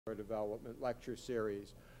Development lecture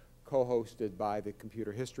series co-hosted by the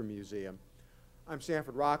Computer History Museum. I'm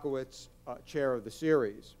Sanford Rockowitz, chair of the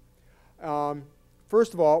series.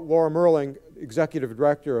 First of all, Laura Merling, executive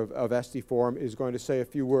director of SD Forum, is going to say a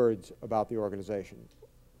few words about the organization.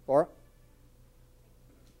 Laura?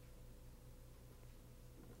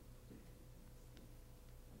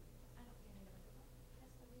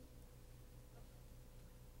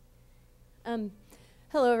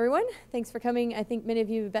 Hello, everyone. Thanks for coming. I think many of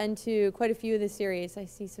you have been to quite a few of the series. I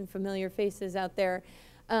see some familiar faces out there.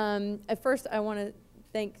 At first, I want to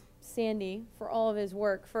thank Sandy for all of his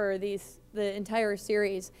work for the entire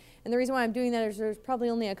series. And the reason why I'm doing that is there's probably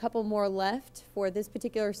only a couple more left for this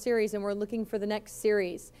particular series, and we're looking for the next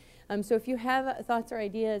series. So if you have thoughts or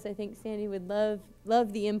ideas, I think Sandy would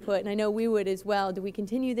love the input, and I know we would as well. Do we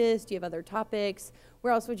continue this? Do you have other topics?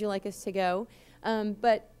 Where else would you like us to go?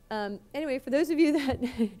 Anyway, for those of you that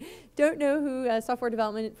don't know who Software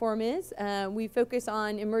Development Forum is, we focus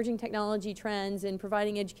on emerging technology trends and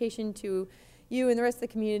providing education to you and the rest of the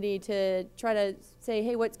community to try to say,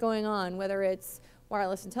 hey, what's going on, whether it's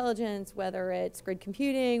wireless intelligence, whether it's grid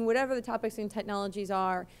computing, whatever the topics and technologies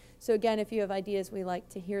are. So again, if you have ideas, we like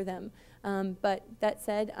to hear them. But that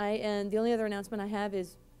said, the only other announcement I have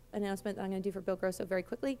is an announcement that I'm going to do for Bill Grosso very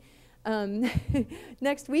quickly.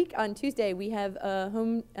 Next week on Tuesday, we have a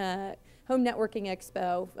home networking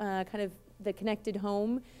expo, kind of the connected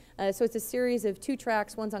home. So it's a series of 2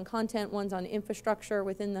 tracks. One's on content, one's on infrastructure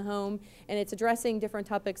within the home, and it's addressing different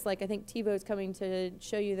topics. Like I think TiVo's coming to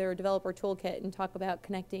show you their developer toolkit and talk about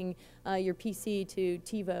connecting your PC to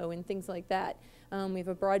TiVo and things like that. We have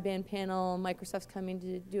a broadband panel. Microsoft's coming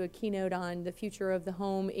to do a keynote on the future of the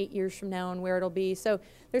home 8 years from now and where it'll be. So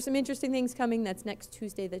there's some interesting things coming. That's next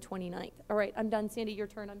Tuesday, the 29th. All right, I'm done. Sandy, your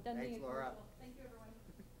turn. I'm done. Thanks, Laura. Thank you, everyone.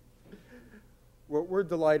 Well, we're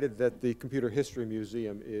delighted that the Computer History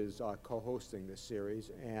Museum is co-hosting this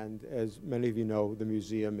series. And as many of you know, the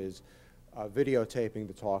museum is videotaping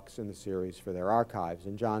the talks in the series for their archives.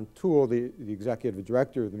 And John Toole, the executive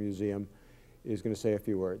director of the museum, is going to say a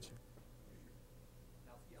few words.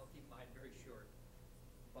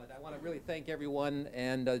 I want to really thank everyone,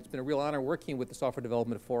 and it's been a real honor working with the Software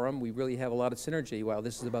Development Forum. We really have a lot of synergy. While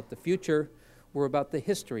this is about the future, we're about the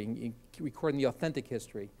history, recording the authentic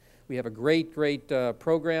history. We have a great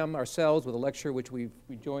program ourselves with a lecture which we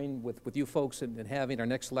joined with you folks in having. Our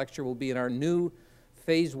next lecture will be in our new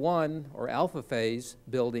Phase 1, or Alpha Phase,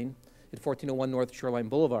 building at 1401 North Shoreline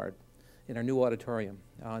Boulevard in our new auditorium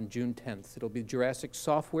on June 10th. It'll be Jurassic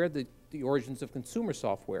Software, the origins of consumer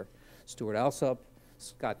software. Stuart Alsop,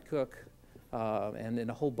 Scott Cook, and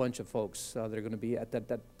a whole bunch of folks that are going to be at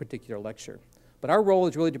that particular lecture. But our role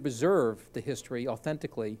is really to preserve the history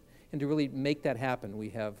authentically and to really make that happen. We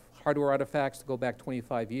have hardware artifacts that go back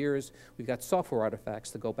 25 years. We've got software artifacts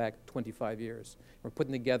that go back 25 years. We're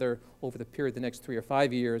putting together, over the period of the next 3 or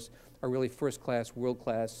 5 years, a really first-class,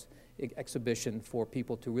 world-class exhibition for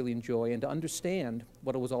people to really enjoy and to understand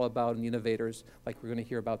what it was all about and the innovators like we're going to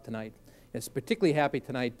hear about tonight. It's particularly happy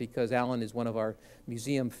tonight because Alan is one of our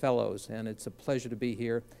museum fellows, and it's a pleasure to be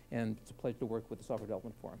here, and it's a pleasure to work with the Software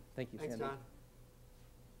Development Forum. Thank you, Thanks, Sandy. John.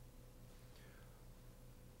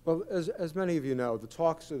 Well, as many of you know, the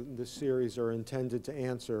talks in this series are intended to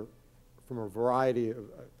answer, from a variety of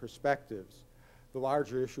perspectives, the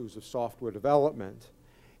larger issues of software development.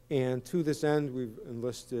 And to this end, we've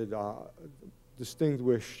enlisted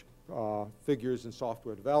distinguished figures in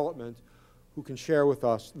software development who can share with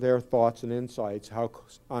us their thoughts and insights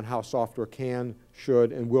on how software can,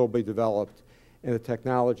 should, and will be developed and the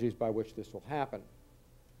technologies by which this will happen.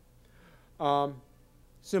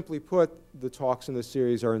 Simply put, the talks in this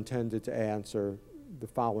series are intended to answer the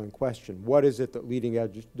following question. What is it that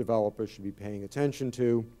leading-edge developers should be paying attention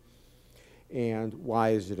to, and why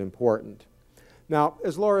is it important? Now,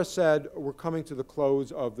 as Laura said, we're coming to the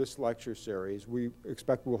close of this lecture series. We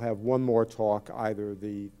expect we'll have one more talk, either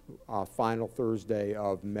the final Thursday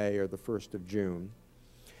of May or the 1st of June.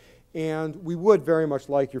 And we would very much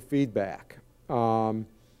like your feedback on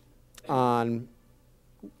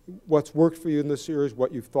what's worked for you in this series,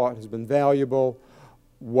 what you've thought has been valuable,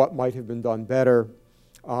 what might have been done better.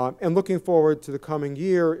 And looking forward to the coming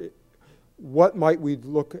year, what might we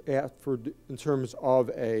look at in terms of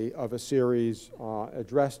a series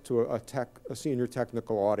addressed to a senior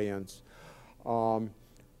technical audience? What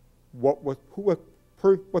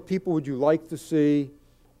people would you like to see?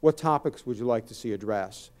 What topics would you like to see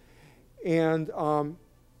addressed? And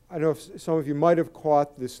I know some of you might have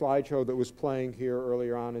caught the slideshow that was playing here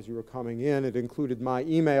earlier on as you were coming in. It included my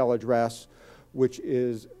email address, which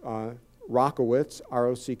is Rockowitz,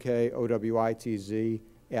 Rockowitz,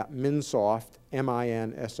 at Minsoft,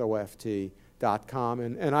 MINSOFT.com.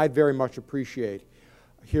 And I'd very much appreciate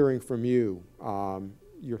hearing from you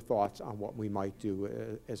your thoughts on what we might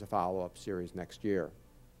do as a follow-up series next year.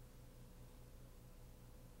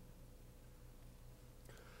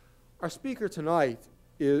 Our speaker tonight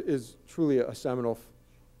is truly a seminal.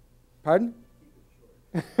 Pardon?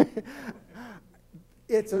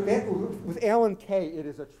 It's with Alan Kay, it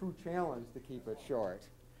is a true challenge to keep it short.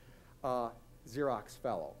 Xerox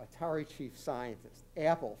Fellow, Atari Chief Scientist,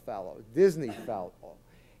 Apple Fellow, Disney Fellow,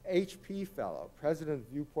 HP Fellow, President of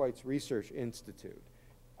Viewpoints Research Institute.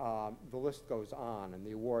 The list goes on, and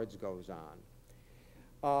the awards goes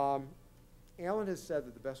on. Alan has said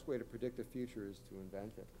that the best way to predict the future is to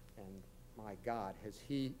invent it. And my God, has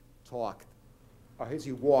he walked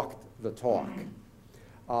the talk?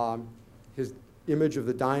 His image of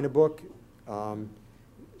the Dynabook,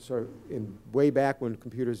 sort of way back when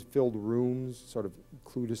computers filled rooms, sort of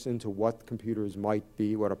clued us into what computers might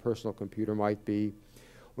be, what a personal computer might be.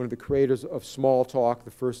 One of the creators of Smalltalk,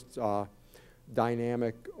 the first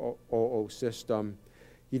dynamic OO system.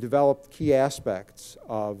 He developed key aspects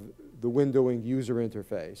of the windowing user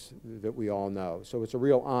interface that we all know. So it's a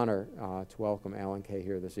real honor to welcome Alan Kay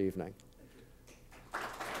here this evening.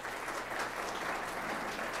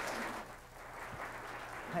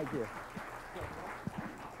 Thank you.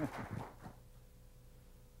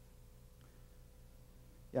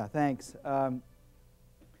 Yeah, thanks. You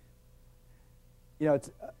know,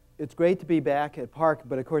 it's great to be back at Park,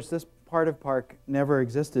 but of course this part of Park never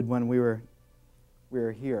existed when we were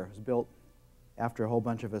here. It was built after a whole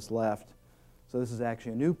bunch of us left. So this is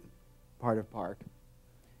actually a new part of Park.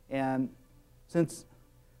 And since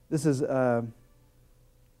this is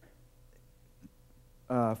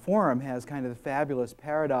Forum has kind of the fabulous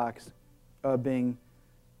paradox of being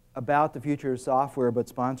about the future of software but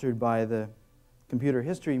sponsored by the Computer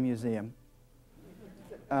History Museum,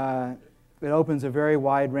 it opens a very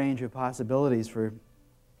wide range of possibilities for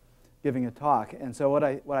giving a talk. And so what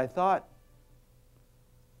I thought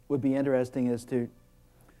would be interesting is to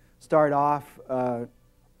start off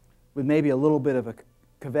with maybe a little bit of a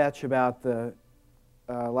kvetch about the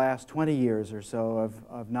last 20 years or so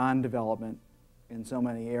of non-development in so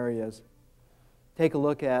many areas. Take a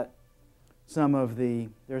look at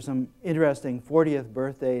there's some interesting 40th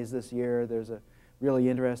birthdays this year. There's a really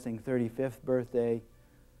interesting 35th birthday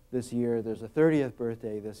this year. There's a 30th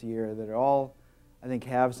birthday this year that are all, I think,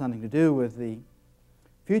 have something to do with the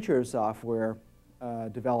future of software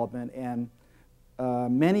development. And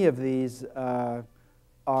many of these are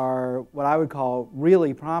what I would call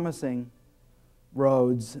really promising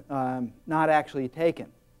roads, not actually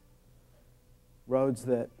taken. Roads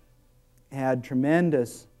that had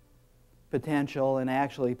tremendous potential and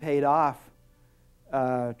actually paid off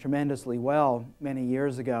tremendously well many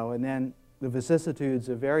years ago. And then the vicissitudes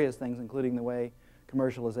of various things, including the way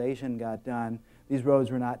commercialization got done, these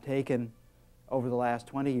roads were not taken over the last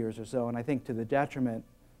 20 years or so, and I think to the detriment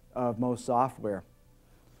of most software.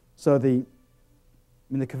 So the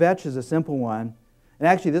kvetch is a simple one. And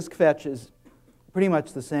actually this kvetch is pretty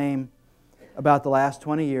much the same about the last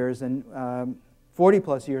 20 years. And 40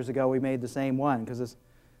 plus years ago we made the same one, because it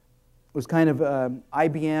was kind of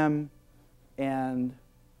IBM and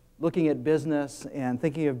looking at business and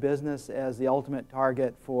thinking of business as the ultimate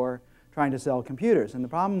target for trying to sell computers. And the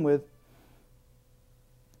problem with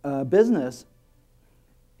business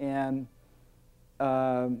and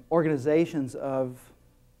organizations of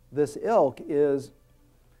this ilk is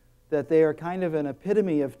that they are kind of an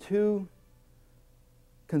epitome of two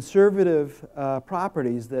conservative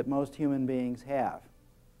properties that most human beings have,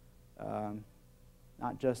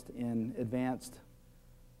 not just in advanced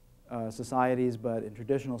societies, but in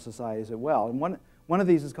traditional societies as well. And one of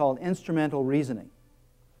these is called instrumental reasoning.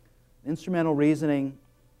 Instrumental reasoning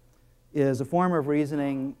is a form of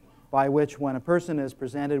reasoning by which, when a person is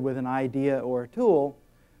presented with an idea or a tool,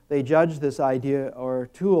 they judge this idea or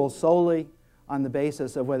tool solely on the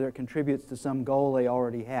basis of whether it contributes to some goal they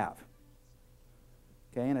already have.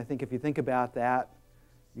 Okay, and I think if you think about that,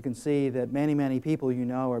 you can see that many, many people you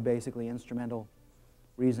know are basically instrumental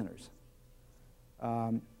reasoners.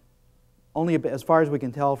 Only, as far as we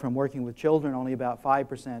can tell from working with children, only about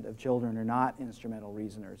 5% of children are not instrumental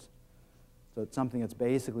reasoners. So it's something that's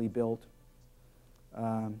basically built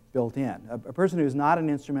in. A person who's not an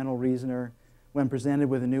instrumental reasoner, when presented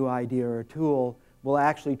with a new idea or a tool, will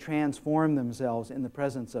actually transform themselves in the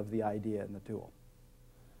presence of the idea and the tool.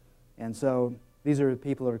 And so these are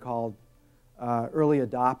people that are called early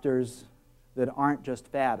adopters that aren't just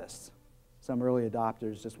faddists. Some early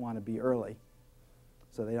adopters just want to be early,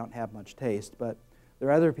 so they don't have much taste. But there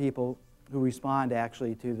are other people who respond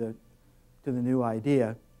actually to the new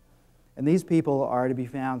idea. And these people are to be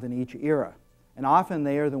found in each era. And often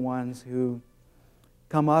they are the ones who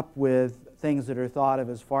come up with things that are thought of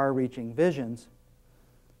as far-reaching visions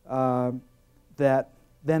that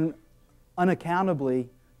then unaccountably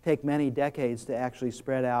take many decades to actually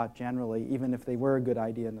spread out generally, even if they were a good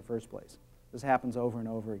idea in the first place. This happens over and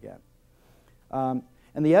over again.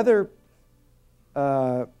 And the other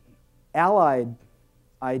allied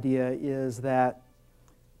idea is that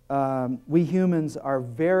we humans are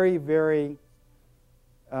very, very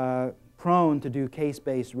prone to do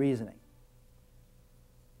case-based reasoning.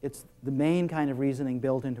 It's the main kind of reasoning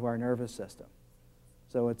built into our nervous system.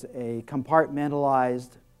 So it's a compartmentalized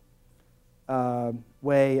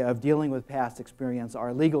way of dealing with past experience.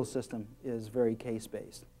 Our legal system is very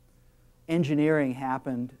case-based. Engineering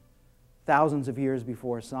happened thousands of years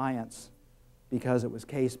before science because it was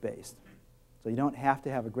case-based. So you don't have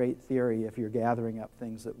to have a great theory if you're gathering up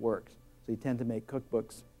things that work. So you tend to make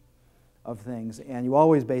cookbooks of things, and you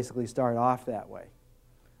always basically start off that way.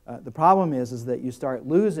 The problem is that you start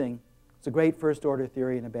losing. It's a great first-order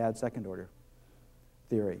theory and a bad second-order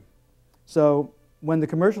theory. So when the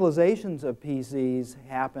commercializations of PCs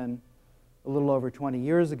happened a little over 20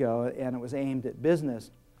 years ago, and it was aimed at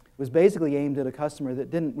business, it was basically aimed at a customer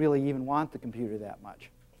that didn't really even want the computer that much.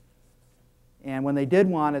 And when they did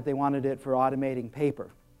want it, they wanted it for automating paper.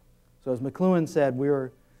 So as McLuhan said, we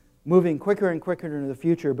were moving quicker and quicker into the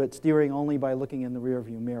future, but steering only by looking in the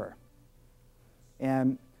rearview mirror.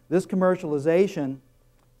 And this commercialization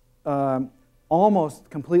almost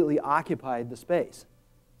completely occupied the space.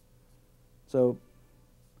 So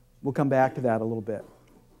we'll come back to that a little bit.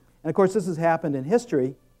 And of course, this has happened in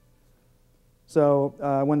history. So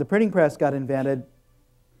when the printing press got invented,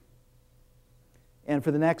 and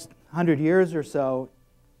for the next 100 years or so,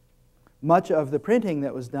 much of the printing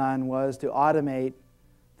that was done was to automate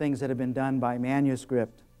things that had been done by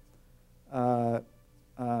manuscript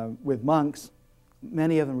with monks,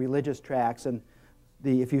 many of them religious tracts. And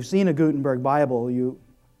if you've seen a Gutenberg Bible, you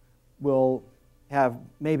will have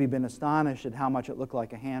maybe been astonished at how much it looked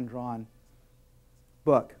like a hand-drawn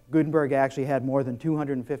book. Gutenberg actually had more than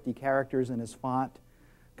 250 characters in his font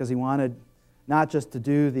because he wanted not just to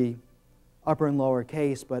do the upper and lower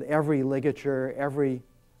case, but every ligature, every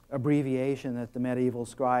abbreviation that the medieval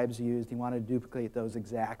scribes used, he wanted to duplicate those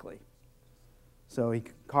exactly. So he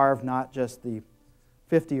carved not just the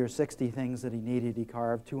 50 or 60 things that he needed, he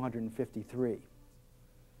carved 253.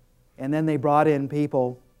 And then they brought in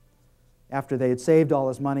people, after they had saved all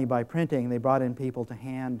his money by printing, they brought in people to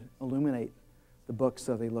hand illuminate the books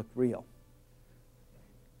so they looked real.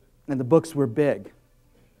 And the books were big,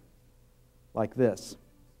 like this.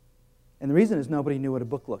 And the reason is nobody knew what a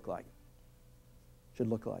book should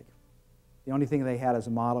look like. The only thing they had as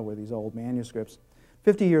a model were these old manuscripts.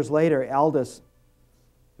 50 years later, Aldus,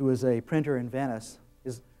 who was a printer in Venice,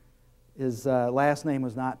 his last name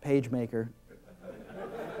was not PageMaker.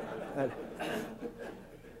 It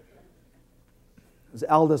was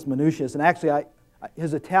Aldus Manutius. And actually,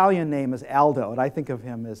 his Italian name is Aldo, and I think of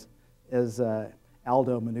him as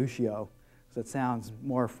Aldo Manutio, because it sounds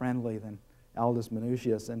more friendly than Aldus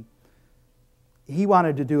Manutius. And he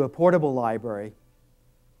wanted to do a portable library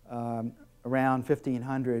around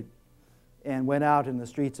 1500 and went out in the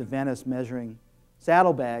streets of Venice measuring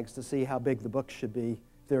saddlebags to see how big the books should be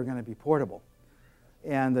if they were going to be portable.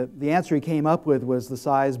 And the answer he came up with was the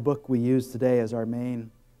size book we use today as our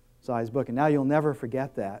main size book. And now you'll never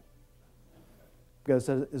forget that, because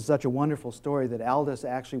it's such a wonderful story that Aldus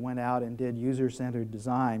actually went out and did user-centered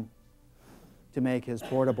design to make his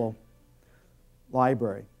portable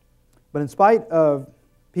library. But in spite of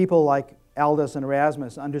people like Aldus and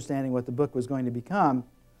Erasmus understanding what the book was going to become,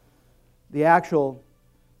 the actual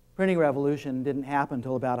printing revolution didn't happen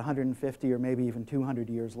until about 150 or maybe even 200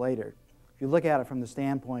 years later. If you look at it from the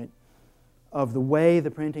standpoint of the way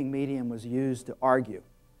the printing medium was used to argue,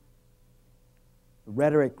 the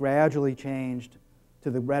rhetoric gradually changed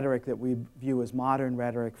to the rhetoric that we view as modern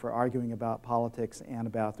rhetoric for arguing about politics and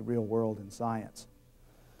about the real world and science.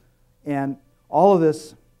 And all of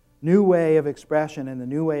this new way of expression and the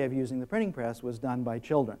new way of using the printing press was done by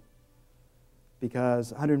children,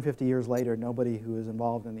 because 150 years later, nobody who was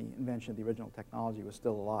involved in the invention of the original technology was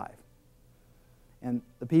still alive. And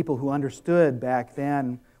the people who understood back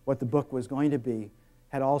then what the book was going to be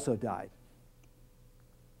had also died.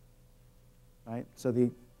 Right? So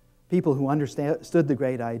the people who understood the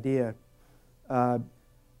great idea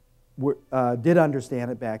did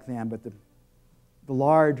understand it back then, but the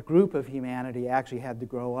large group of humanity actually had to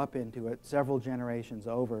grow up into it several generations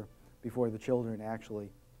over before the children actually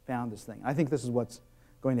found this thing. I think this is what's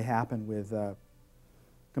going to happen with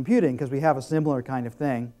computing, because we have a similar kind of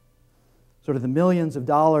thing. Sort of the millions of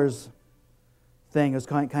dollars thing is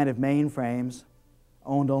kind of mainframes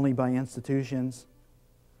owned only by institutions.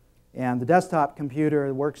 And the desktop computer,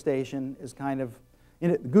 the workstation, is kind of,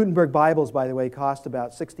 the Gutenberg Bibles, by the way, cost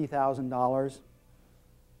about $60,000.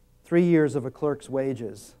 3 years of a clerk's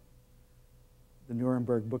wages. The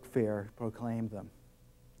Nuremberg Book Fair proclaimed them.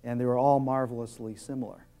 And they were all marvelously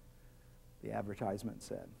similar, the advertisement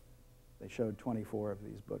said. They showed 24 of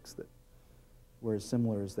these books that were as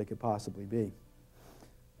similar as they could possibly be.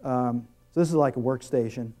 So this is like a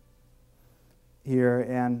workstation here,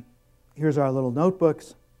 and here's our little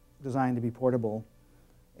notebooks designed to be portable.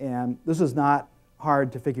 And this is not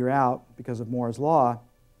hard to figure out because of Moore's law.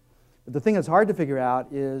 But the thing that's hard to figure out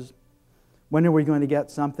is when are we going to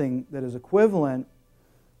get something that is equivalent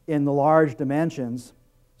in the large dimensions,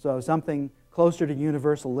 so something closer to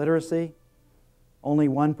universal literacy. Only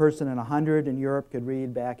 1 person in 100 in Europe could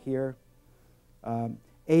read back here.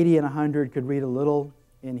 80 in 100 could read a little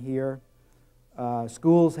in here.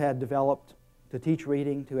 Schools had developed to teach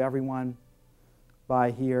reading to everyone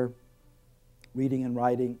by here, reading and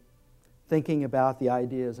writing, thinking about the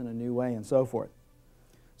ideas in a new way, and so forth.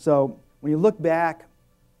 So when you look back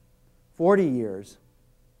 40 years,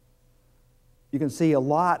 you can see a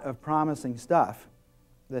lot of promising stuff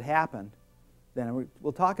that happened then.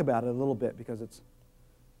 We'll talk about it a little bit because it's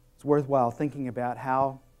worthwhile thinking about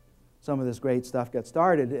how some of this great stuff got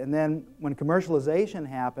started. And then when commercialization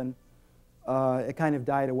happened, it kind of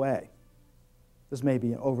died away. This may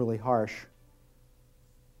be overly harsh.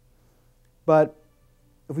 But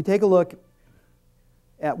if we take a look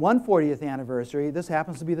at one 40th anniversary, this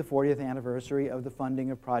happens to be the 40th anniversary of the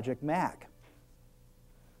funding of Project Mac.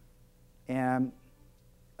 And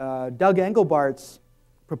Doug Engelbart's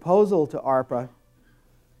proposal to ARPA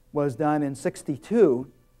was done in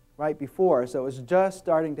 '62, right before, so it was just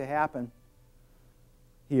starting to happen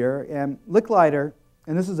here. And Licklider,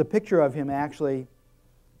 and this is a picture of him actually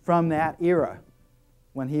from that era,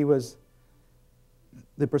 when he was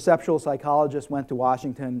the perceptual psychologist, went to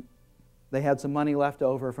Washington. They had some money left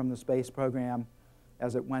over from the space program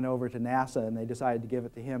as it went over to NASA, and they decided to give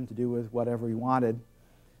it to him to do with whatever he wanted.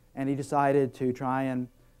 And he decided to try and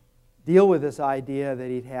deal with this idea that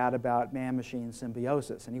he'd had about man-machine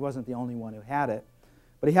symbiosis. And he wasn't the only one who had it.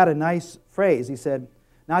 But he had a nice phrase. He said,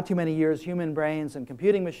 "Not too many years, human brains and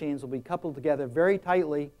computing machines will be coupled together very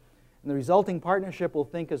tightly, and the resulting partnership will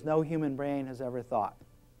think as no human brain has ever thought."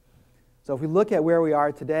 So if we look at where we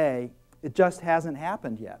are today, it just hasn't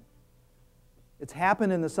happened yet. It's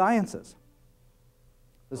happened in the sciences.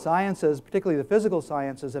 The sciences, particularly the physical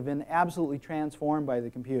sciences, have been absolutely transformed by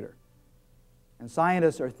the computer. And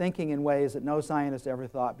scientists are thinking in ways that no scientist ever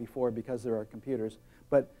thought before because there are computers.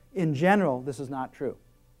 But in general, this is not true.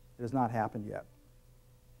 It has not happened yet.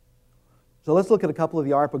 So let's look at a couple of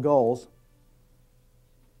the ARPA goals.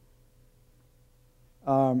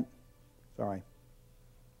 Sorry.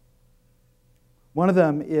 One of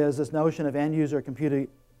them is this notion of end-user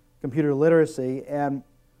computer literacy. And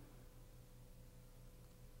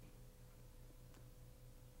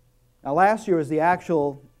now last year was the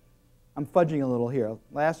actual, I'm fudging a little here,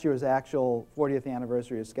 last year was the actual 40th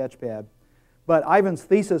anniversary of Sketchpad. But Ivan's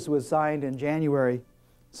thesis was signed in January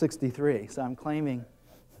 '63, so I'm claiming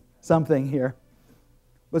something here.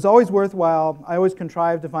 But it's always worthwhile, I always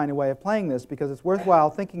contrive to find a way of playing this because it's worthwhile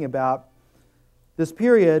thinking about this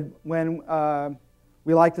period when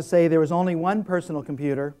we like to say there was only one personal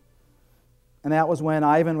computer, and that was when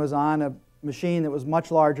Ivan was on a machine that was much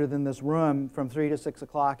larger than this room from 3 to 6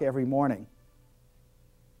 o'clock every morning.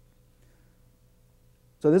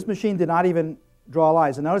 So this machine did not even draw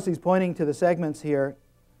lines. And notice he's pointing to the segments here,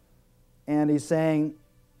 and he's saying,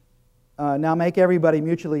 now make everybody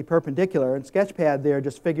mutually perpendicular. And Sketchpad there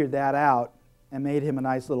just figured that out and made him a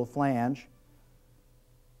nice little flange.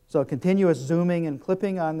 So continuous zooming and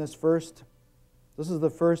clipping on this first. This is the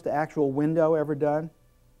first actual window ever done.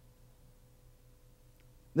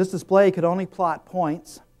 This display could only plot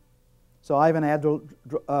points, so Ivan had to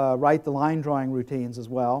write the line drawing routines as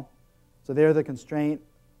well. So there the constraint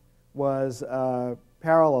was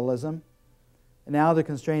parallelism, and now the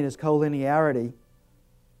constraint is collinearity.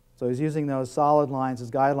 So he's using those solid lines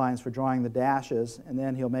as guidelines for drawing the dashes, and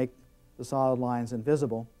then he'll make the solid lines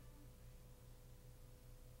invisible.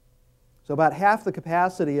 So about half the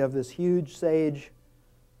capacity of this huge Sage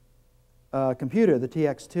computer, the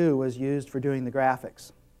TX2, was used for doing the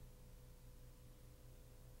graphics.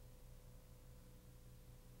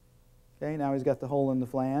 Okay, now he's got the hole in the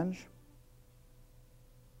flange.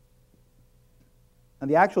 And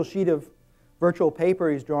the actual sheet of virtual paper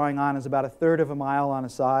he's drawing on is about 1/3 of a mile on a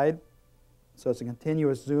side. So it's a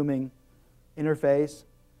continuous zooming interface.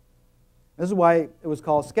 This is why it was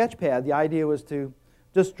called Sketchpad. The idea was to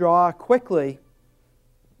just draw quickly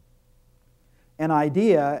an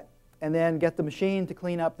idea and then get the machine to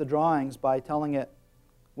clean up the drawings by telling it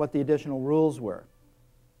what the additional rules were.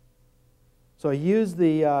 So I used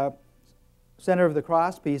the center of the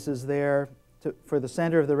cross pieces there for the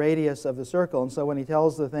center of the radius of the circle. And so when he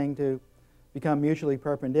tells the thing to become mutually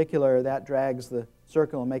perpendicular, that drags the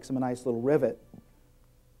circle and makes them a nice little rivet.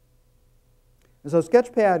 And so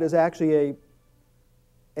Sketchpad is actually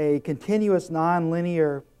a continuous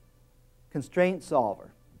nonlinear constraint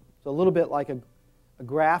solver. So a little bit like a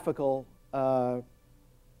graphical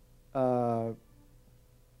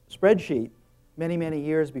spreadsheet many, many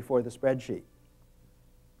years before the spreadsheet.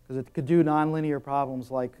 Because it could do nonlinear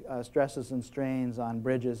problems like stresses and strains on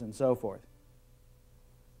bridges and so forth.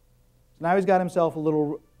 So now he's got himself a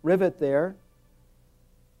little rivet there.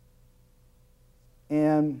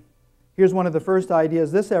 And here's one of the first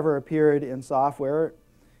ideas this ever appeared in software,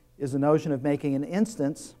 is the notion of making an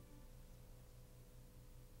instance.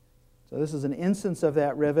 So this is an instance of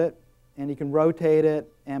that rivet, and you can rotate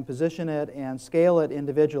it and position it and scale it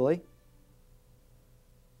individually.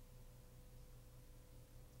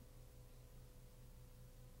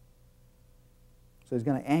 So he's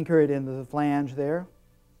going to anchor it into the flange there.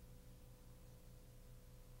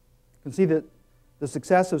 You can see that the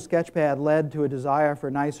success of Sketchpad led to a desire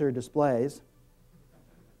for nicer displays.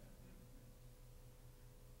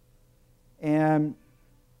 And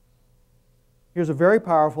here's a very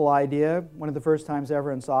powerful idea. One of the first times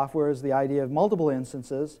ever in software is the idea of multiple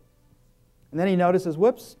instances. And then he notices,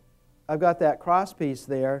 whoops, I've got that cross piece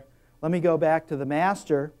there. Let me go back to the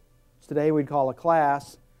master, which today we'd call a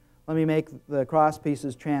class. Let me make the cross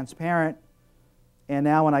pieces transparent. And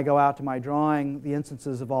now when I go out to my drawing, the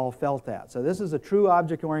instances have all felt that. So this is a true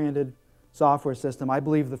object-oriented software system. I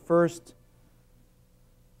believe the first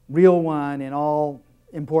real one in all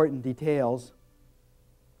important details.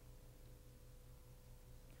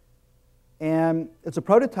 And it's a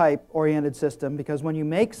prototype-oriented system because when you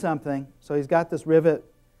make something, so he's got this rivet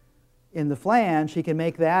in the flange, he can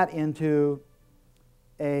make that into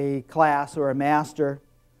a class or a master.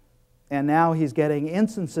 And now he's getting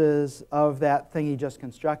instances of that thing he just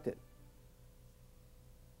constructed.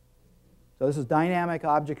 So this is dynamic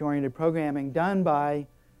object-oriented programming done by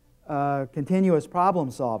continuous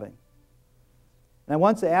problem solving. And I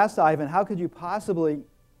once asked Ivan, how could you possibly,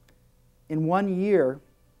 in 1 year,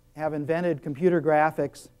 have invented computer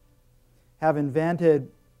graphics, have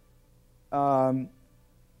invented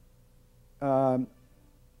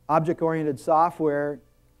object-oriented software,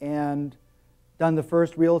 and done the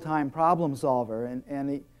first real-time problem solver? And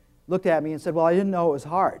he looked at me and said, well, I didn't know it was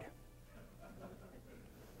hard.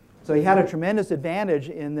 So he had a tremendous advantage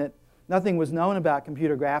in that nothing was known about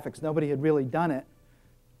computer graphics. Nobody had really done it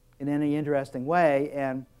in any interesting way.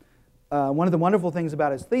 And one of the wonderful things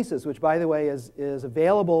about his thesis, which, by the way, is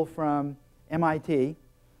available from MIT. If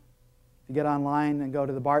you get online and go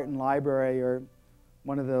to the Barton Library or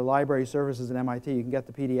one of the library services at MIT, you can get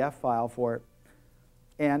the PDF file for it.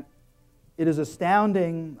 And it is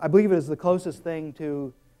astounding. I believe it is the closest thing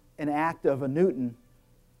to an act of a Newton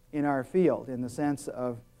in our field, in the sense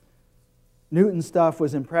of Newton stuff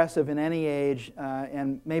was impressive in any age,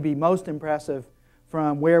 and maybe most impressive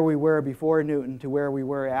from where we were before Newton to where we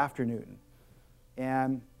were after Newton.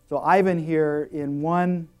 And so Ivan here, in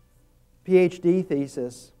one PhD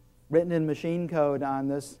thesis written in machine code on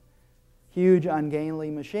this huge ungainly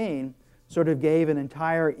machine, sort of gave an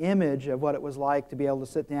entire image of what it was like to be able to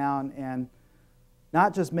sit down and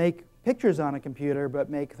not just make pictures on a computer, but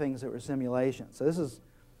make things that were simulations. So this is,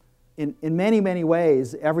 in many, many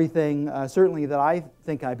ways, everything certainly that I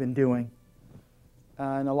think I've been doing,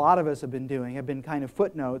 and a lot of us have been kind of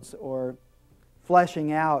footnotes or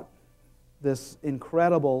fleshing out this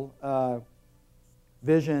incredible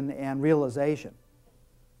vision and realization.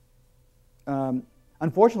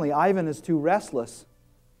 Unfortunately, Ivan is too restless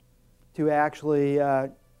to actually,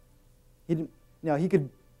 he could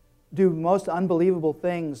do most unbelievable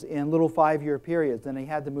things in little 5-year periods, and he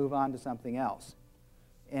had to move on to something else.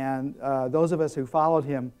 And those of us who followed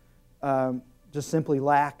him just simply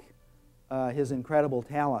lack his incredible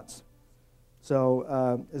talents.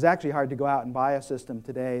 So it's actually hard to go out and buy a system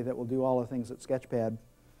today that will do all the things that Sketchpad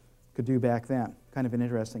could do back then. Kind of an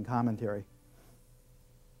interesting commentary.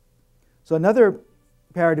 So another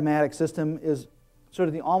paradigmatic system is sort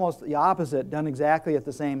of almost the opposite, done exactly at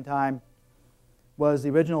the same time, was the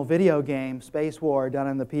original video game, Space War, done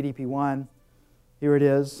in the PDP-1. Here it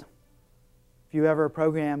is. If you ever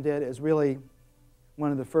programmed it, it's really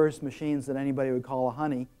one of the first machines that anybody would call a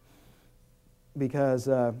honey, because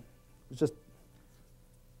it was just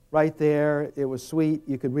right there. It was sweet.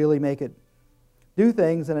 You could really make it do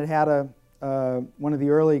things, and it had one of the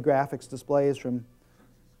early graphics displays from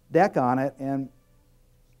DEC on it. And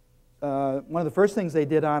one of the first things they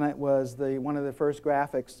did on it was one of the first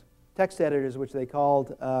graphics text editors, which they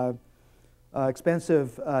called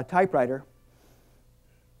expensive typewriter,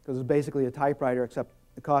 because it was basically a typewriter, except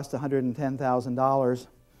it cost $110,000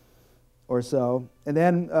 or so. And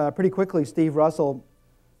then pretty quickly, Steve Russell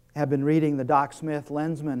had been reading the Doc Smith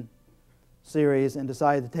Lensman series and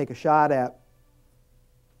decided to take a shot at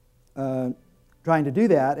trying to do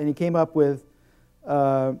that. And he came up with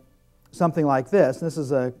something like this. And this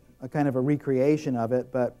is a kind of a recreation of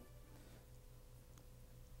it, but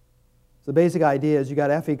the basic idea is you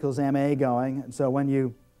got F equals ma going, and so when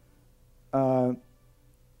you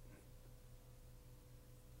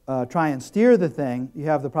try and steer the thing, you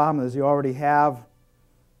have the problem is you already have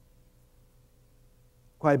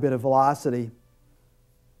quite a bit of velocity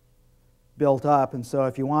built up, and so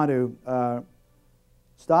if you want to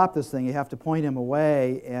stop this thing, you have to point him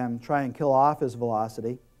away and try and kill off his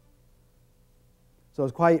velocity. So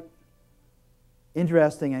it's quite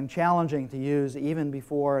interesting and challenging to use even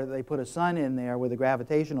before they put a sun in there with a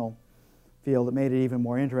gravitational field that made it even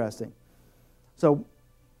more interesting. So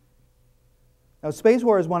now Space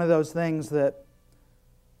War is one of those things that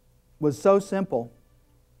was so simple,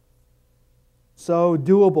 so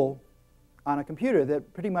doable on a computer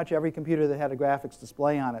that pretty much every computer that had a graphics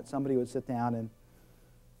display on it, somebody would sit down and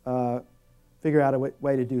figure out a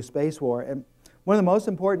way to do Space War. And one of the most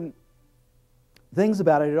important things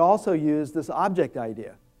about it, it also used this object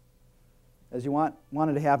idea, as you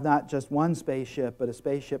wanted to have not just one spaceship, but a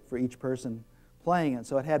spaceship for each person playing it.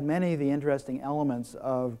 So it had many of the interesting elements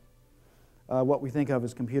of what we think of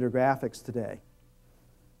as computer graphics today.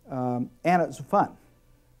 And it's fun.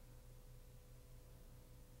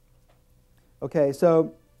 Okay,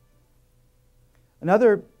 so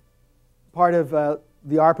another part of the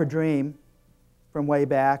ARPA dream from way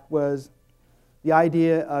back was the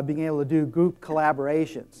idea of being able to do group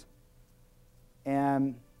collaborations.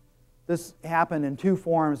 And this happened in two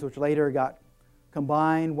forms which later got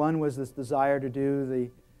combined. One was this desire to do the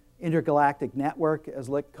intergalactic network, as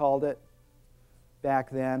Lick called it back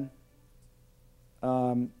then.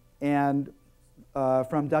 From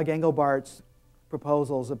Doug Engelbart's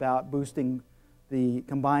proposals about boosting the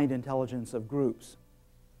combined intelligence of groups.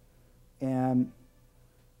 And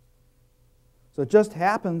so it just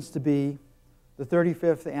happens to be the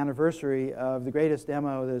 35th anniversary of the greatest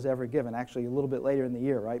demo that was ever given, actually a little bit later in the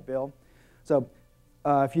year, right, Bill? So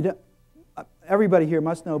if you don't, everybody here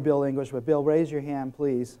must know Bill English, but Bill, raise your hand,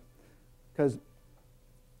 please, because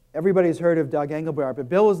everybody's heard of Doug Engelbart, but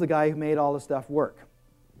Bill was the guy who made all the stuff work.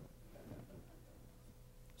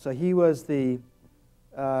 So he was the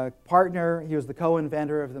partner, he was the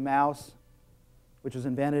co-inventor of the mouse, which was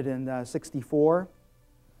invented in '64.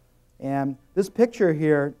 And this picture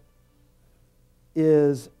here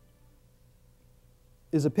is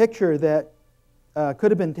a picture that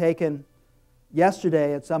could have been taken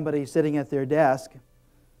yesterday at somebody sitting at their desk,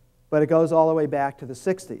 but it goes all the way back to the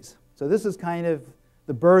 '60s. So this is kind of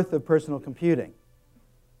the birth of personal computing,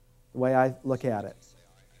 the way I look at it.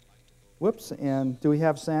 Whoops, and do we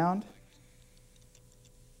have sound?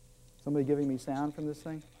 Somebody giving me sound from this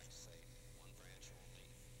thing?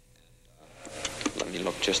 Let me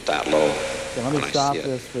look just that low. Okay, let me stop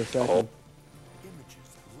this for a second.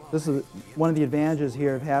 This is one of the advantages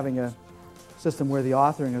here of having a system where the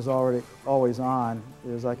authoring is always on,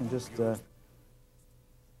 is I can just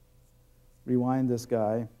rewind this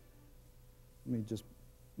guy. Let me just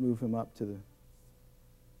move him up to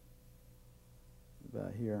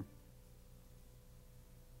about here.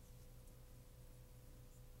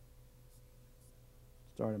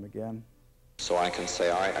 Start him again. So I can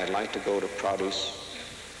say, all right, I'd like to go to produce,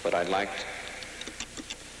 but I'd like to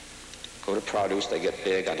go to produce, they get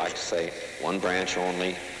big, I'd like to say one branch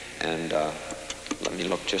only, and let me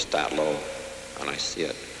look just that low, and I see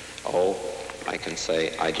it. Oh, I can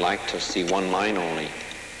say, I'd like to see one line only.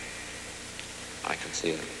 I can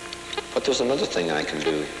see it. But there's another thing I can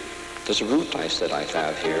do. There's a root I said I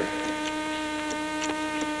have here.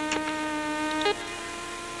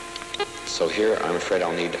 So here, I'm afraid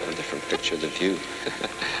I'll need a different picture of the view.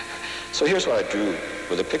 So here's what I drew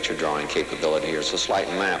with a picture drawing capability here. It's a slight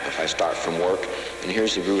map if I start from work, and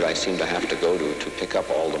here's the route I seem to have to go to pick up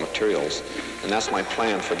all the materials. And that's my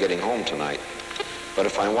plan for getting home tonight. But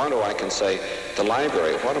if I want to, I can say, the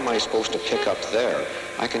library, what am I supposed to pick up there?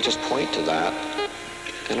 I can just point to that,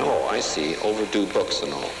 And oh, I see, overdue books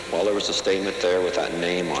and all. Well, there was a statement there with that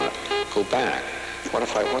name on it. Go back. What am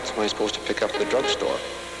I supposed to pick up at the drugstore?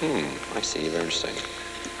 I see, very interesting.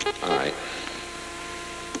 All right.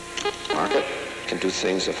 Market can do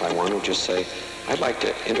things if I want to just say, I'd like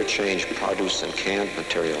to interchange produce and canned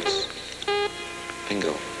materials.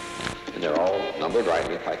 Bingo. And they're all numbered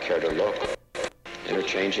rightly if I care to look.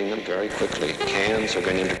 Interchanging them very quickly. Cans are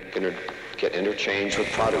going to get interchanged with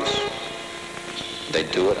produce. They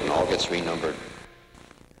do it and all gets renumbered.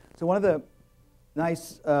 So one of the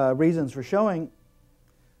nice reasons for showing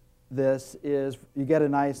this is you get a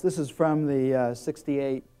nice, this is from the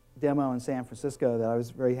 68 demo in San Francisco that I was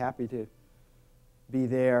very happy to be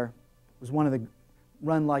there. It was one of the,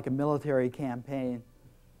 run like a military campaign.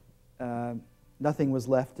 Nothing was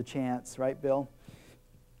left to chance, right, Bill?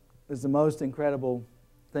 It was the most incredible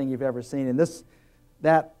thing you've ever seen. And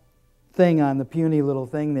that thing on the puny little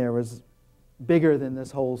thing there was bigger than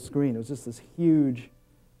this whole screen. It was just this huge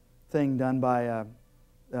thing done by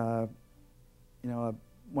one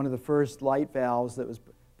of the first light valves that was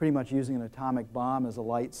pretty much using an atomic bomb as a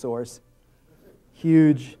light source.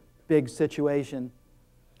 Huge, big situation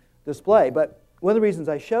display. But one of the reasons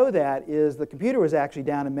I show that is the computer was actually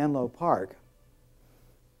down in Menlo Park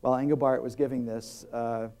while Engelbart was giving this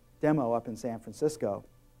demo up in San Francisco.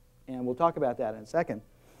 And we'll talk about that in a second.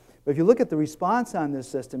 But if you look at the response on this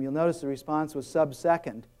system, you'll notice the response was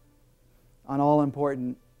sub-second on all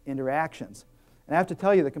important interactions. And I have to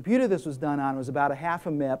tell you, the computer this was done on was about a half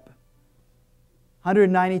a MIP,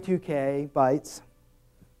 192K bytes,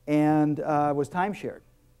 and was time-shared.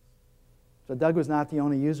 So Doug was not the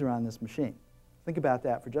only user on this machine. Think about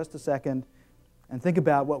that for just a second, and think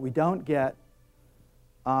about what we don't get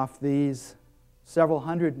off these several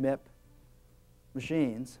hundred MIP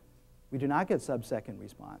machines. We do not get sub-second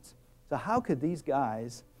response. So how could these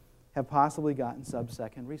guys have possibly gotten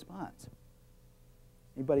sub-second response?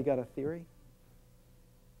 Anybody got a theory?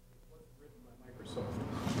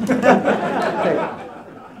 Okay.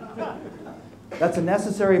 That's a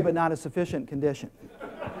necessary but not a sufficient condition.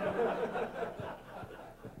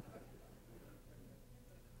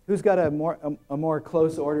 Who's got a more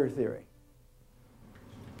close order theory?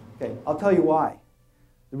 Okay, I'll tell you why.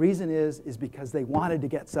 The reason is because they wanted to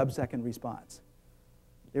get sub-second response.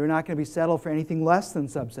 They were not going to be settled for anything less than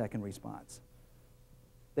sub-second response.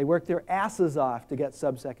 They worked their asses off to get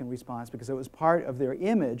sub-second response because it was part of their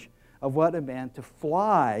image of what it meant to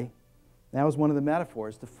fly. That was one of the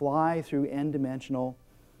metaphors, to fly through n-dimensional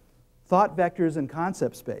thought vectors and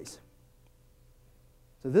concept space.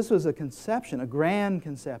 So this was a conception, a grand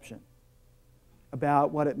conception,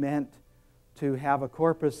 about what it meant to have a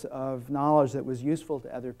corpus of knowledge that was useful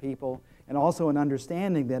to other people, and also an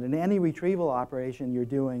understanding that in any retrieval operation you're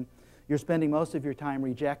doing, you're spending most of your time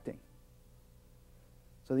rejecting.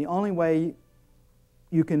 So the only way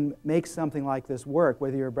you can make something like this work,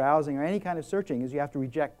 whether you're browsing or any kind of searching, is you have to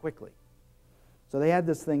reject quickly. So they had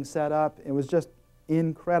this thing set up. It was just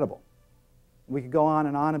incredible. We could go on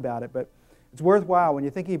and on about it, but it's worthwhile when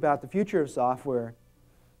you're thinking about the future of software.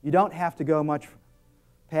 You don't have to go much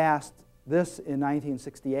past this in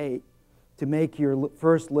 1968 to make your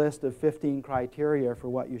first list of 15 criteria for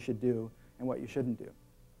what you should do and what you shouldn't do,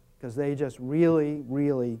 because they just really,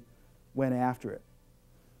 really went after it.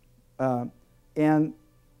 And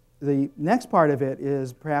the next part of it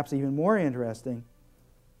is perhaps even more interesting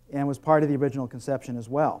and was part of the original conception as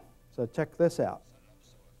well. So check this out.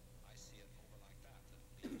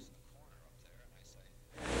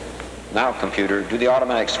 Now, computer, do the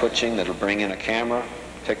automatic switching that'll bring in a camera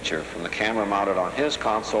picture from the camera mounted on his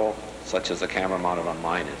console, such as the camera mounted on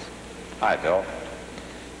mine is. Hi, Bill.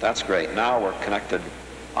 That's great. Now we're connected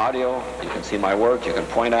audio. You can see my work. You can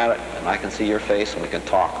point at it, and I can see your face, and we can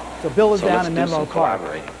talk. So Bill is down in Menlo Park.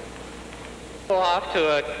 Go off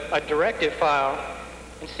to a directive file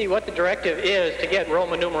and see what the directive is to get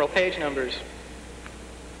Roman numeral page numbers.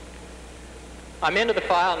 I'm into the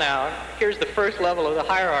file now. Here's the first level of the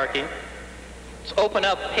hierarchy. Let's open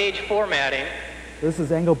up page formatting. This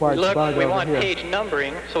is Engelbart's bug over here. We want page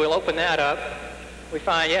numbering, so we'll open that up. We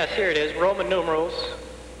find, yes, here it is, Roman numerals.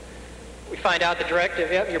 We find out the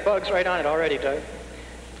directive. Yep, your bug's right on it already, Doug.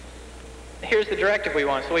 Here's the directive we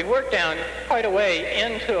want. So we've worked down quite a way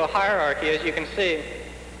into a hierarchy, as you can see.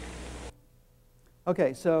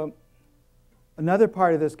 Okay, so another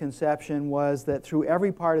part of this conception was that through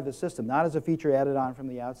every part of the system, not as a feature added on from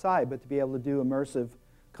the outside, but to be able to do immersive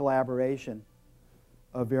collaboration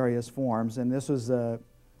of various forms. And this was a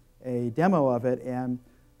demo of it, and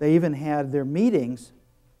they even had their meetings.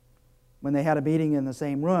 When they had a meeting in the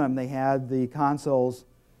same room, they had the consoles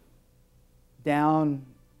down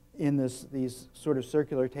in these sort of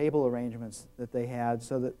circular table arrangements that they had,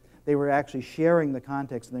 so that they were actually sharing the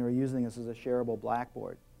context and they were using this as a shareable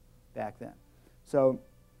blackboard back then. So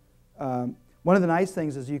one of the nice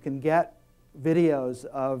things is you can get videos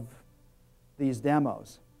of these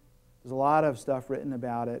demos. There's a lot of stuff written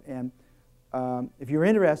about it, and if you're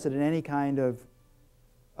interested in any kind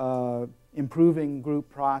of improving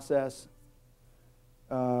group process,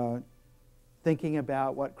 thinking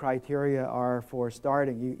about what criteria are for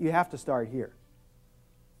starting, you have to start here.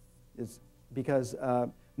 It's because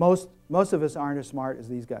most of us aren't as smart as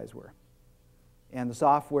these guys were. And the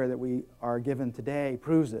software that we are given today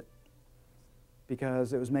proves it,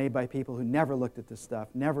 because it was made by people who never looked at this stuff,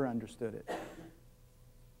 never understood it.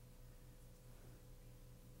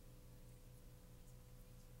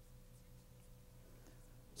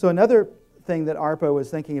 So another thing that ARPA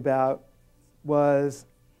was thinking about was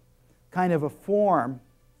kind of a form.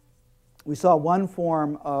 We saw one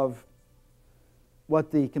form of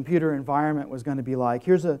what the computer environment was going to be like.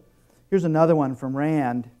 Here's here's another one from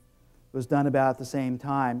RAND. It was done about at the same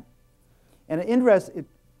time. And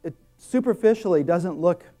it superficially doesn't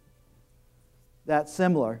look that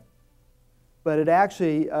similar, but it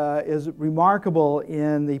actually is remarkable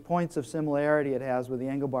in the points of similarity it has with the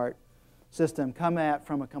Engelbart system, come at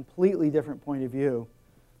from a completely different point of view,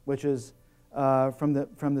 which is from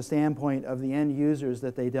the standpoint of the end users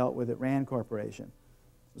that they dealt with at RAND Corporation.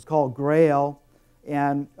 It's called Grail,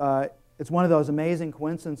 and it's one of those amazing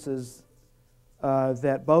coincidences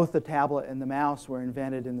that both the tablet and the mouse were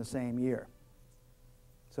invented in the same year.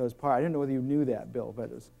 So it's I didn't know whether you knew that, Bill, but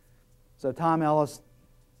it was. So Tom Ellis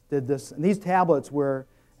did this, and these tablets were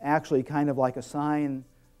actually kind of like a sign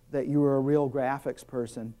that you were a real graphics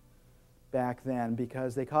person back then,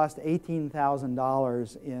 because they cost $18,000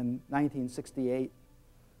 in 1968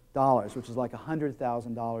 dollars, which is like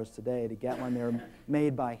 $100,000 today to get one. They're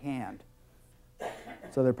made by hand.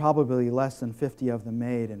 So there are probably less than 50 of them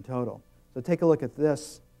made in total. So take a look at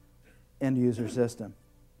this end user system.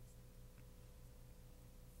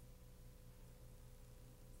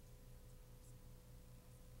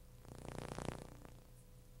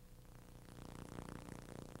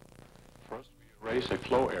 First, we erase a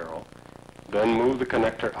flow arrow, then move the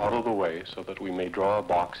connector out of the way so that we may draw a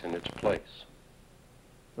box in its place.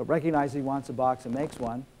 So it recognizes he wants a box and makes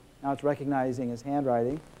one. Now it's recognizing his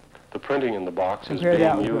handwriting. The printing in the box is Compare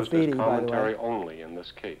that being with used graffiti, as by the way. commentary only in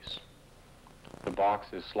this case. The box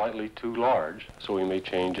is slightly too large, so we may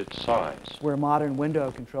change its size. Where modern window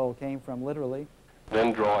control came from, literally.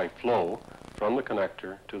 Then draw a flow from the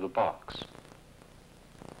connector to the box.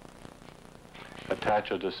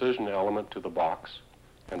 Attach a decision element to the box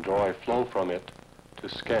and draw a flow from it to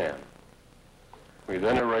scan. We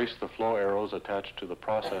then erase the flow arrows attached to the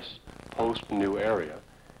process post new area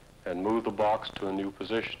and move the box to a new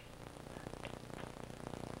position.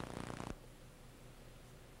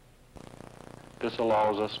 This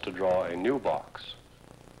allows us to draw a new box.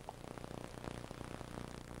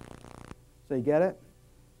 So you get it?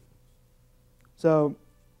 So,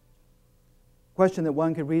 question that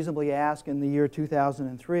one could reasonably ask in the year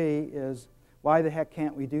 2003 is, why the heck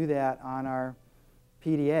can't we do that on our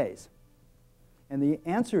PDAs? And the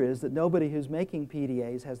answer is that nobody who's making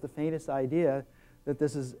PDAs has the faintest idea that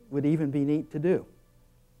this would even be neat to do.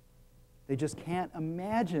 They just can't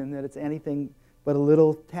imagine that it's anything but a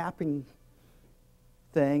little tapping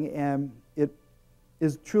thing, and it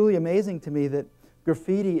is truly amazing to me that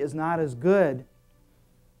graffiti is not as good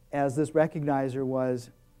as this recognizer was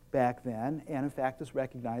back then. And in fact, this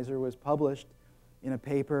recognizer was published in a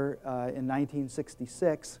paper in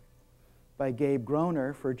 1966 by Gabe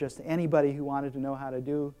Groner for just anybody who wanted to know how to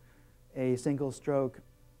do a single-stroke,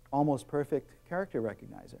 almost perfect character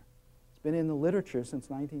recognizer. It's been in the literature since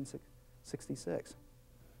 1966.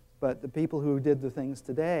 But the people who did the things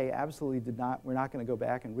today absolutely did not. We're not going to go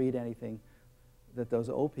back and read anything that those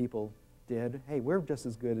old people did. Hey, we're just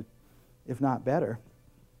as good, if not better.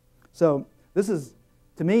 So this is,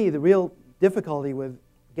 to me, the real difficulty with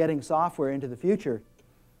getting software into the future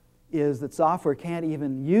is that software can't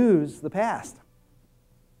even use the past.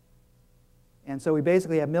 And so we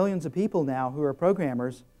basically have millions of people now who are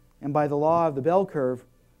programmers, and by the law of the bell curve,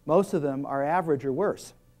 most of them are average or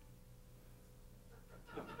worse.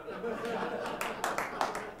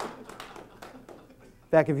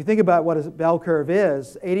 In fact, if you think about what a bell curve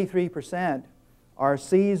is, 83% are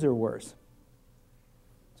C's or worse.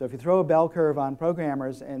 So if you throw a bell curve on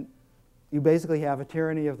programmers, and you basically have a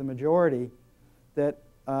tyranny of the majority that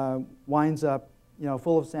winds up,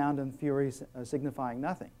 full of sound and fury, signifying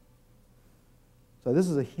nothing. So this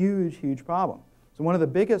is a huge, huge problem. So one of the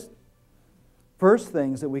biggest first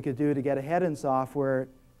things that we could do to get ahead in software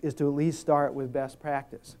is to at least start with best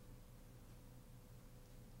practice.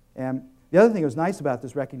 And the other thing that was nice about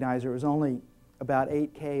this recognizer, it was only about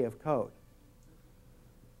 8K of code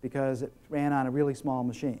because it ran on a really small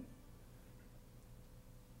machine.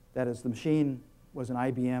 That is, the machine was an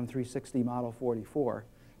IBM 360 Model 44.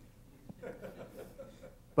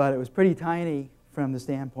 But it was pretty tiny from the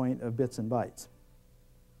standpoint of bits and bytes.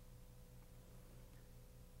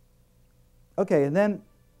 Okay, and then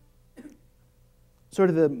sort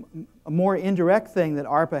of a more indirect thing that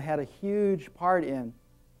ARPA had a huge part in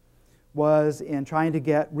was in trying to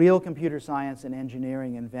get real computer science and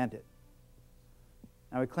engineering invented.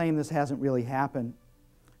 Now, I would claim this hasn't really happened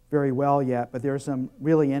very well yet, but there are some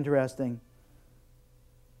really interesting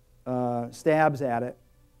stabs at it.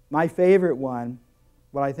 My favorite one,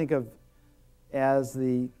 what I think of as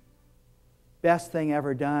the best thing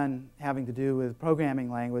ever done having to do with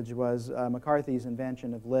programming language, was McCarthy's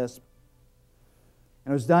invention of Lisp.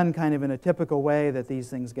 And it was done kind of in a typical way that these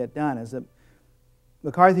things get done, is that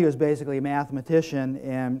McCarthy was basically a mathematician,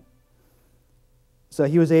 and so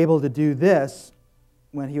he was able to do this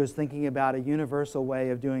when he was thinking about a universal way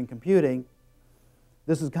of doing computing.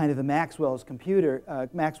 This is kind of the Maxwell's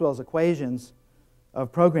equations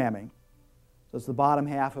of programming. So it's the bottom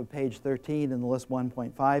half of page 13 in the Lisp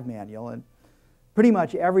 1.5 manual. And pretty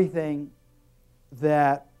much everything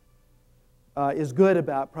that is good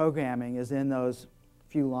about programming is in those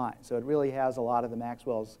few lines. So it really has a lot of the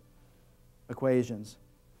Maxwell's equations.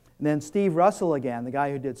 And then Steve Russell, again, the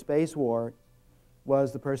guy who did Space War,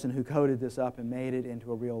 was the person who coded this up and made it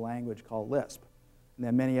into a real language called Lisp. And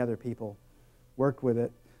then many other people worked with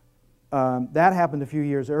it. That happened a few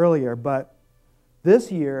years earlier, but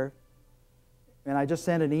this year, and I just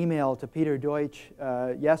sent an email to Peter Deutsch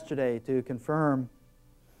yesterday to confirm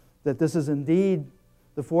that this is indeed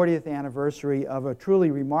the 40th anniversary of a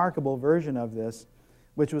truly remarkable version of this,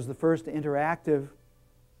 which was the first interactive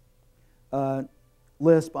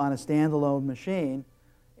Lisp on a standalone machine,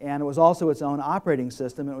 and it was also its own operating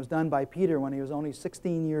system. It was done by Peter when he was only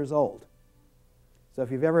 16 years old. So if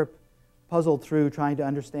you've ever puzzled through trying to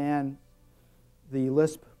understand the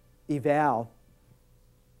Lisp eval,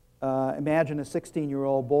 imagine a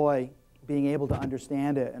 16-year-old boy being able to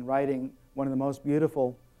understand it and writing one of the most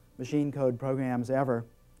beautiful machine code programs ever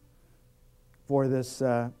for this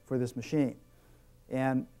machine.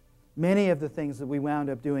 And many of the things that we wound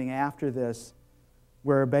up doing after this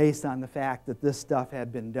were based on the fact that this stuff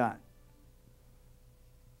had been done.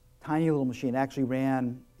 Tiny little machine, actually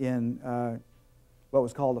ran in what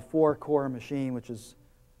was called a 4-core machine, which is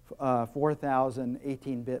 4,000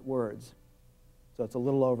 18-bit words. So it's a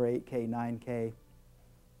little over 8K, 9K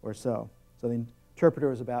or so. So the interpreter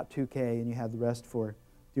was about 2K, and you had the rest for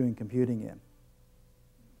doing computing in.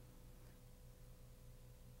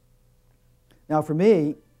 Now for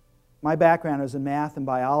me, my background is in math and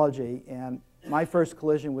biology, and my first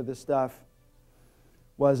collision with this stuff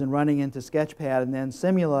was in running into Sketchpad and then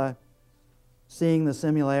Simula, seeing the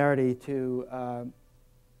similarity to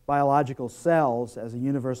biological cells as a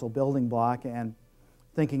universal building block and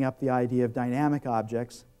thinking up the idea of dynamic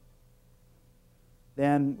objects.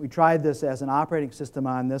 Then we tried this as an operating system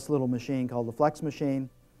on this little machine called the Flex machine,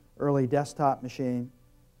 early desktop machine.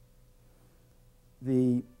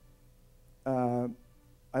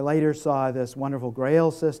 I later saw this wonderful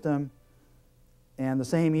Grail system, and the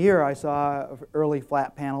same year I saw an early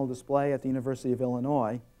flat panel display at the University of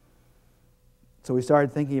Illinois. So we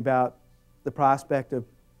started thinking about the prospect of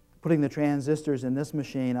putting the transistors in this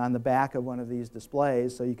machine on the back of one of these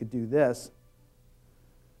displays so you could do this.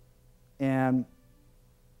 And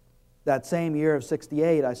that same year of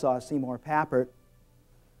 '68, I saw Seymour Papert,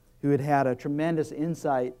 who had had a tremendous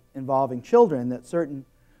insight involving children that certain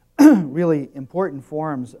really important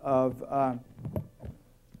forms of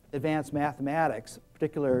advanced mathematics,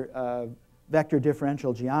 particular vector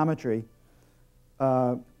differential geometry,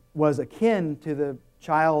 was akin to the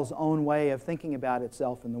child's own way of thinking about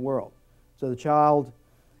itself in the world. So the child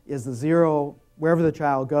is the zero, wherever the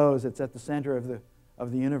child goes, it's at the center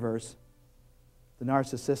of the universe, the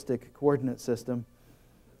narcissistic coordinate system.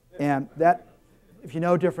 And that, if you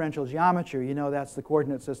know differential geometry, you know that's the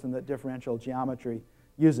coordinate system that differential geometry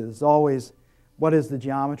uses. It's always, what is the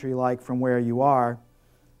geometry like from where you are?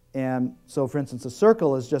 And so, for instance, a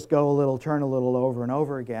circle is just go a little, turn a little over and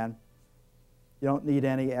over again. You don't need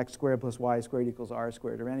any x squared plus y squared equals r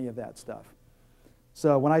squared or any of that stuff.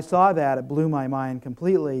 So when I saw that, it blew my mind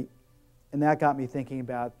completely, and that got me thinking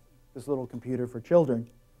about this little computer for children.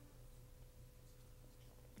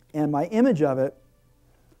 And my image of it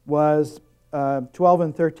was 12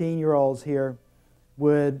 and 13-year-olds here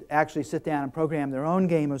would actually sit down and program their own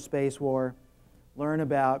game of Space War learn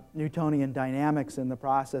about Newtonian dynamics in the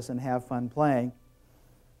process and have fun playing.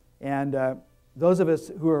 And those of us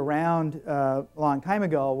who were around a long time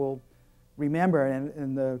ago will remember,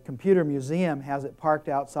 and the Computer Museum has it parked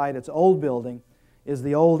outside its old building, is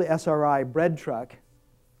the old SRI bread truck.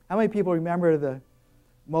 How many people remember the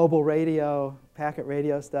mobile radio, packet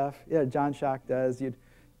radio stuff? Yeah, John Schock does. So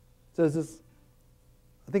there's this,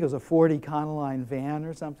 I think it was a 40 Econoline van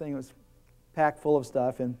or something. It was packed full of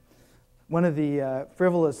stuff. And one of the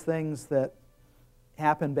frivolous things that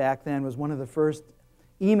happened back then was one of the first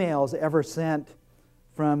emails ever sent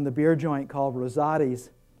from the beer joint called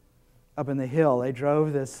Rosati's up in the hill. They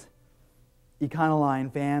drove this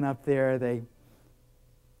Econoline van up there. They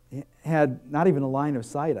had not even a line of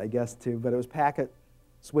sight, I guess, but it was packet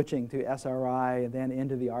switching to SRI and then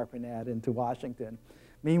into the ARPANET into Washington.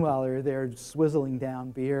 Meanwhile, they're swizzling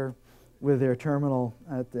down beer with their terminal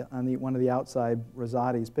on one of the outside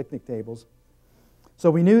Rosati's picnic tables.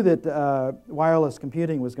 So we knew that wireless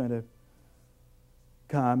computing was going to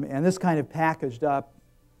come, and this kind of packaged up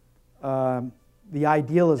the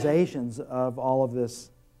idealizations of all of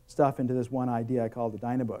this stuff into this one idea I called the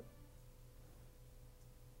Dynabook.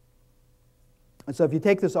 And so if you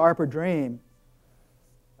take this ARPA dream,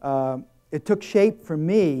 it took shape for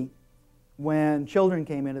me when children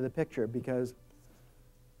came into the picture, because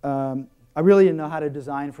I really didn't know how to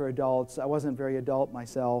design for adults. I wasn't very adult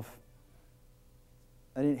myself.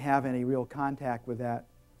 I didn't have any real contact with that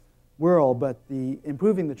world, but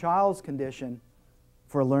improving the child's condition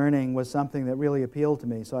for learning was something that really appealed to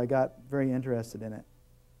me, so I got very interested in it.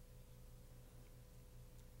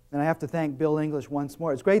 And I have to thank Bill English once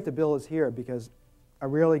more. It's great that Bill is here, because I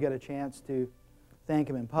rarely get a chance to thank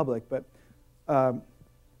him in public, but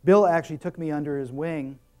Bill actually took me under his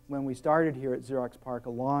wing when we started here at Xerox PARC a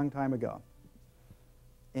long time ago.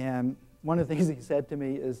 And one of the things he said to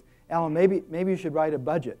me is, Alan, maybe you should write a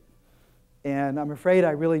budget. And I'm afraid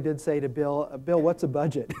I really did say to Bill, Bill, what's a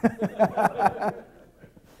budget?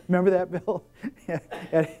 Remember that, Bill?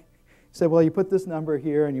 And he said, well, you put this number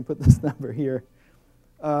here and you put this number here.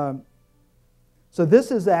 So this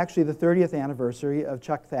is actually the 30th anniversary of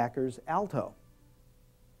Chuck Thacker's Alto.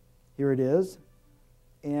 Here it is.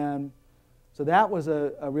 And so that was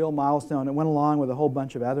a real milestone. It went along with a whole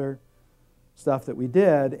bunch of other stuff that we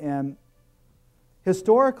did. And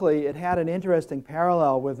historically, it had an interesting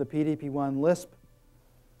parallel with the PDP-1 Lisp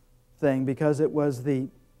thing, because it was the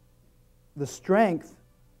strength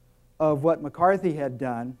of what McCarthy had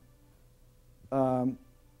done. Because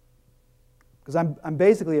I'm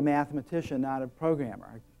basically a mathematician, not a programmer.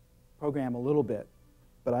 I program a little bit,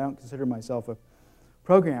 but I don't consider myself a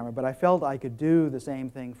programmer. But I felt I could do the same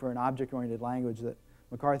thing for an object-oriented language that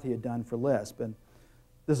McCarthy had done for Lisp. And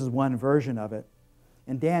this is one version of it.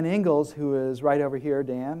 And Dan Ingalls, who is right over here,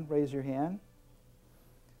 Dan, raise your hand.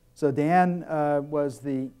 So Dan was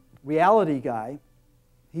the reality guy.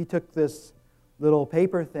 He took this little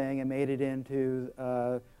paper thing and made it into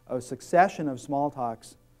a succession of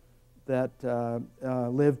Smalltalks that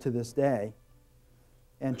live to this day.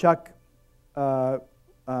 And Chuck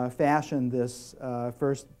fashioned this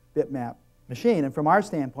first bitmap machine. And from our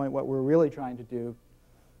standpoint, what we're really trying to do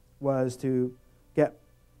was to get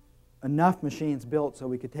enough machines built so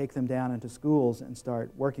we could take them down into schools and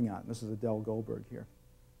start working on it. This is Adele Goldberg here.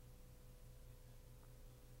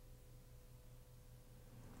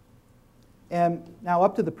 And now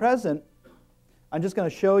up to the present, I'm just going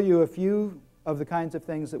to show you a few of the kinds of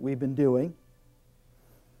things that we've been doing.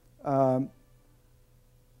 So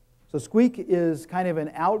Squeak is kind of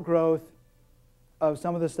an outgrowth of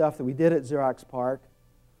some of the stuff that we did at Xerox PARC.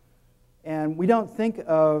 And we don't think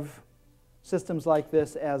of systems like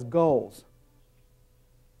this as goals.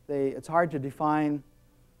 It's hard to define,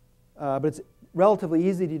 but it's relatively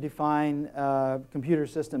easy to define computer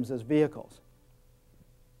systems as vehicles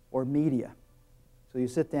or media. So you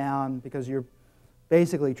sit down because you're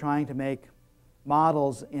basically trying to make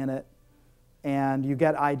models in it, and you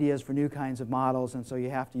get ideas for new kinds of models, and so you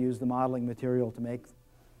have to use the modeling material to make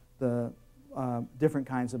the different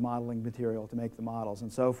kinds of modeling material to make the models,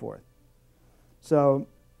 and so forth. So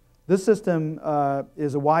this system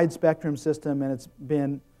is a wide spectrum system, and it's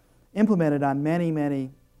been implemented on many,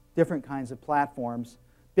 many different kinds of platforms,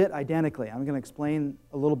 bit identically. I'm going to explain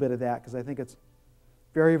a little bit of that because I think it's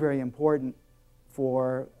very, very important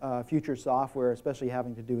for future software, especially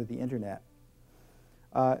having to do with the internet.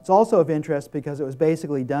 It's also of interest because it was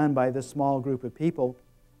basically done by this small group of people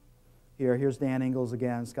here. Here's Dan Ingalls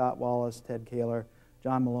again, Scott Wallace, Ted Kaler,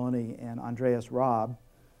 John Maloney, and Andreas Raab.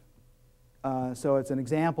 So it's an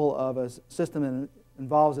example of a system that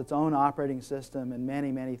involves its own operating system and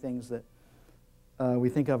many, many things that we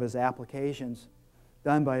think of as applications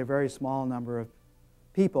done by a very small number of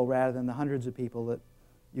people rather than the hundreds of people that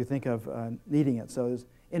you think of needing it. So there's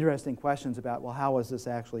interesting questions about, well, how is this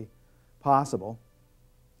actually possible?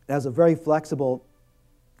 It has a very flexible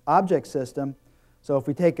object system. So if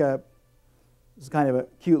we take this is kind of a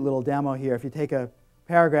cute little demo here. If you take a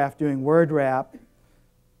paragraph doing word wrap,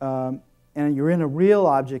 and you're in a real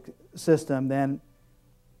object system, then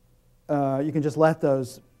you can just let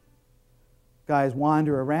those guys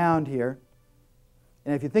wander around here.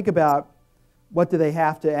 And if you think about what do they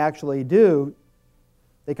have to actually do,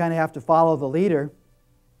 they kind of have to follow the leader.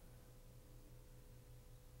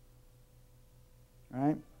 All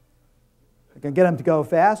right? I can get them to go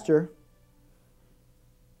faster.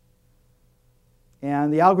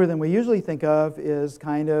 And the algorithm we usually think of is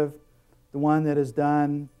kind of the one that is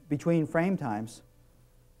done between frame times.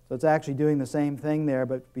 So it's actually doing the same thing there,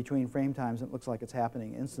 but between frame times, it looks like it's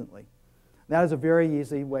happening instantly. That is a very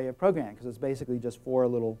easy way of programming, because it's basically just 4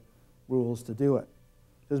 little rules to do it.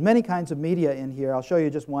 There's many kinds of media in here. I'll show you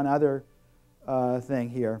just one other thing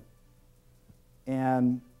here.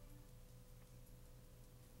 And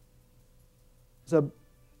so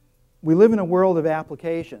we live in a world of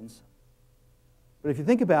applications. But if you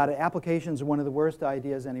think about it, applications are one of the worst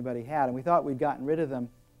ideas anybody had. And we thought we'd gotten rid of them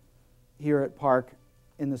here at Park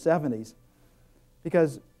in the 70s.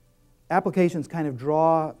 Because applications kind of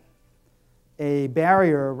draw a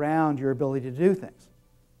barrier around your ability to do things.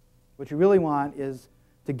 What you really want is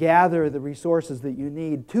to gather the resources that you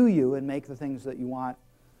need to you and make the things that you want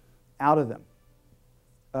out of them.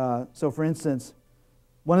 So for instance,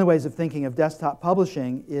 one of the ways of thinking of desktop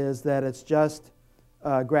publishing is that it's just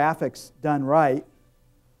graphics done right?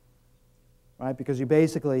 Because you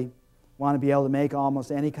basically want to be able to make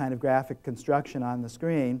almost any kind of graphic construction on the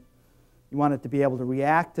screen. You want it to be able to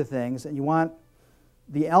react to things, and you want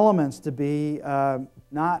the elements to be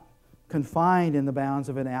not confined in the bounds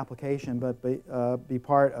of an application, but be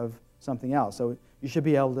part of something else. So you should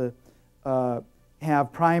be able to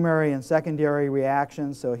have primary and secondary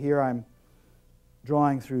reactions. So here I'm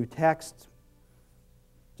drawing through text,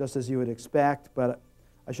 just as you would expect, but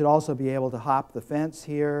I should also be able to hop the fence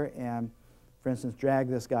here and, for instance, drag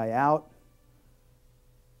this guy out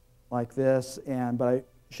like this, but I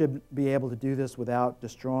should be able to do this without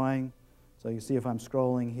destroying. So you see if I'm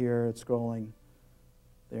scrolling here, it's scrolling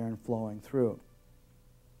there and flowing through.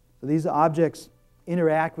 So these objects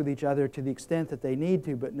interact with each other to the extent that they need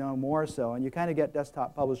to, but no more so. And you kind of get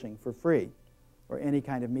desktop publishing for free, or any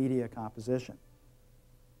kind of media composition.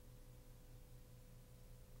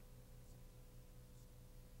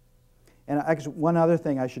 And actually, one other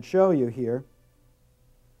thing I should show you here,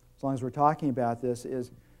 as long as we're talking about this,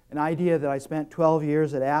 is an idea that I spent 12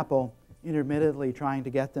 years at Apple intermittently trying to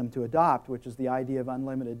get them to adopt, which is the idea of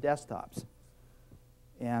unlimited desktops.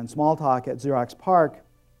 And Smalltalk at Xerox PARC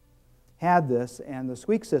had this, and the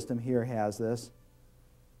Squeak system here has this.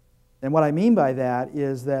 And what I mean by that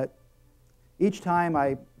is that each time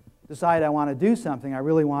I decide I want to do something, I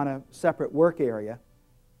really want a separate work area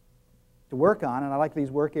to work on, and I like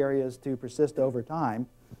these work areas to persist over time.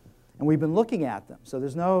 And we've been looking at them. So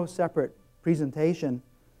there's no separate presentation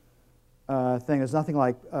thing. There's nothing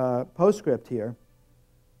like PostScript here.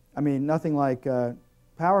 I mean, nothing like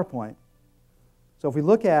PowerPoint. So if we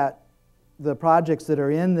look at the projects that are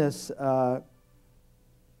in this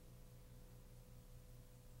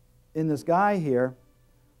guy here,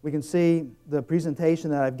 we can see the presentation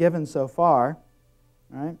that I've given so far.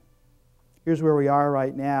 Right? Here's where we are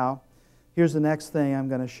right now. Here's the next thing I'm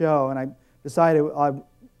going to show, and I decided I'd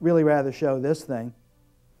really rather show this thing.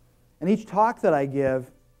 And each talk that I give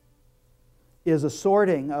is a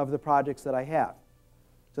sorting of the projects that I have.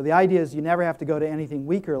 So the idea is you never have to go to anything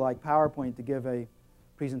weaker like PowerPoint to give a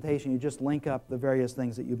presentation. You just link up the various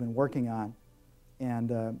things that you've been working on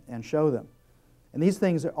and show them. And these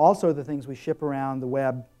things are also the things we ship around the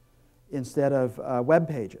web instead of web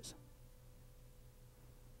pages.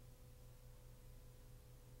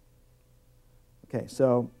 Okay,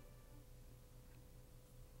 so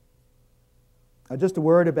just a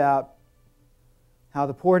word about how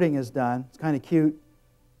the porting is done. It's kind of cute.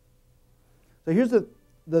 So here's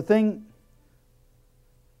the thing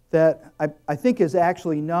that I think is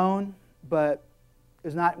actually known but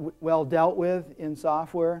is not well dealt with in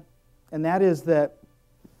software, and that is that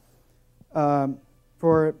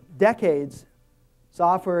for decades,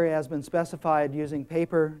 software has been specified using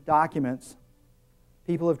paper documents.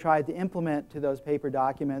 People have tried to implement to those paper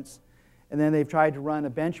documents, and then they've tried to run a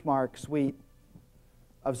benchmark suite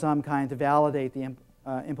of some kind to validate the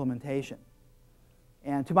implementation.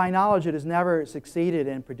 And to my knowledge, it has never succeeded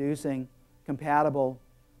in producing compatible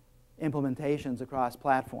implementations across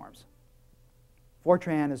platforms.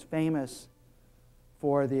 Fortran is famous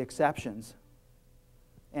for the exceptions.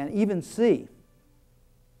 And even C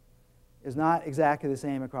is not exactly the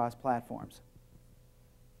same across platforms.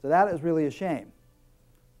 So that is really a shame.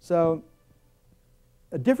 So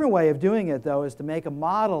a different way of doing it, though, is to make a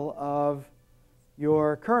model of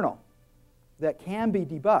your kernel that can be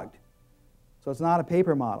debugged. So it's not a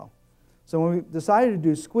paper model. So when we decided to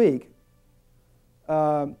do Squeak,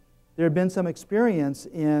 there had been some experience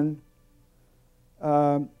in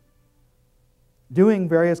doing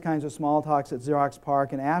various kinds of Smalltalks at Xerox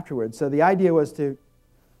PARC and afterwards. So the idea was to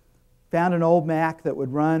found an old Mac that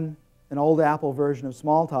would run an old Apple version of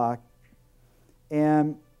Smalltalk,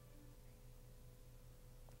 and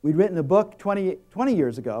we'd written a book 20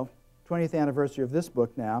 years ago, 20th anniversary of this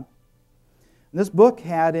book now. And this book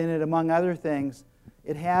had in it, among other things,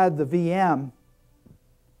 it had the VM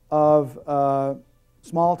of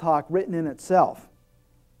Smalltalk written in itself.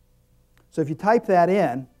 So if you type that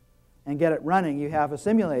in and get it running, you have a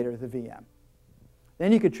simulator of the VM.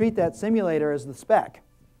 Then you could treat that simulator as the spec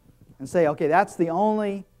and say, okay, that's the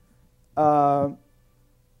only validation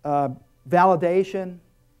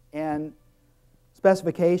and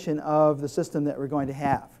specification of the system that we're going to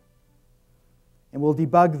have. And we'll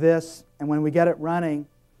debug this, and when we get it running,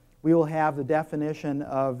 we will have the definition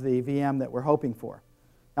of the VM that we're hoping for.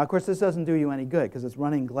 Now, of course, this doesn't do you any good because it's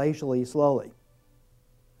running glacially slowly.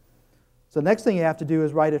 So the next thing you have to do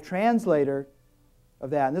is write a translator of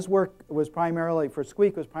that. And this work was primarily, for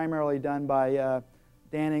Squeak, was primarily done by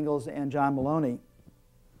Dan Ingalls and John Maloney.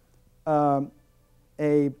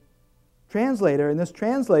 A translator, and this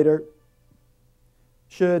translator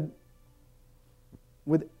should,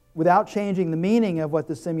 without changing the meaning of what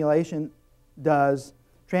the simulation does,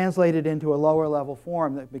 translate it into a lower level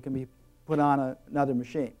form that can be put on another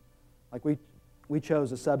machine. Like we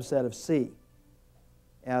chose a subset of C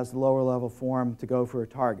as the lower level form to go for a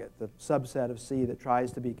target, the subset of C that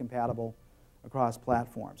tries to be compatible across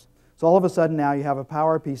platforms. So all of a sudden now you have a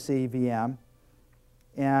PowerPC VM,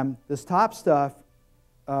 and this top stuff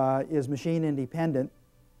is machine independent.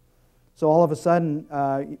 So all of a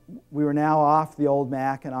sudden we were now off the old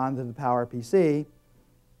Mac and onto the PowerPC.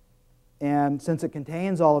 And since it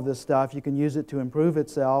contains all of this stuff, you can use it to improve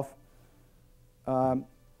itself.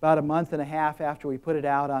 About a month and a half after we put it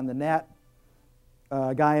out on the net,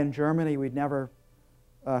 a guy in Germany we'd never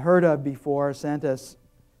heard of before sent us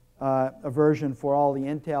a version for all the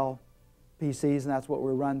Intel PCs, and that's what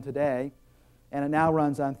we run today. And it now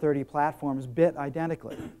runs on 30 platforms, bit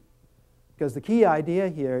identically. Because the key idea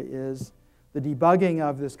here is the debugging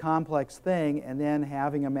of this complex thing and then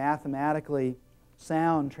having a mathematically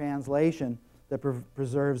sound translation that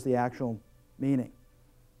preserves the actual meaning.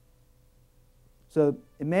 So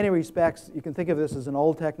in many respects, you can think of this as an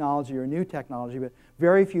old technology or a new technology, but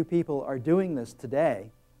very few people are doing this today,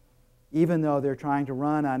 even though they're trying to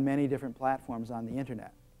run on many different platforms on the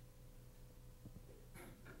internet.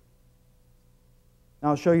 Now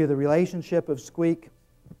I'll show you the relationship of Squeak.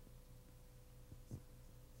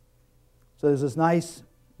 So there's this nice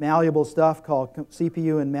malleable stuff called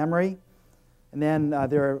CPU and memory. And then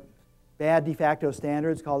there are bad de facto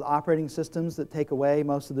standards called operating systems that take away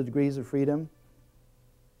most of the degrees of freedom.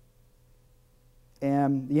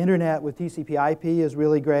 And the internet with TCP/IP is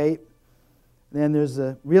really great. And then there's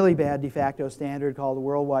a really bad de facto standard called the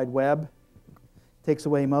World Wide Web. It takes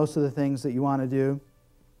away most of the things that you want to do.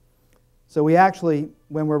 So we actually,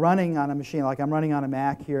 when we're running on a machine, like I'm running on a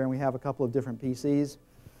Mac here and we have a couple of different PCs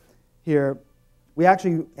here, we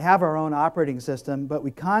actually have our own operating system, but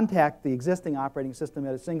we contact the existing operating system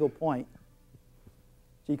at a single point,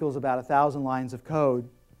 which equals about 1,000 lines of code,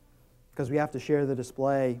 because we have to share the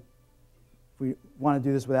display if we want to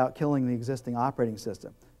do this without killing the existing operating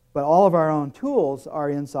system. But all of our own tools are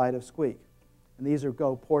inside of Squeak, and these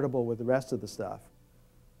go portable with the rest of the stuff.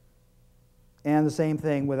 And the same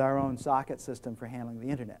thing with our own socket system for handling the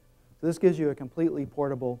internet. So this gives you a completely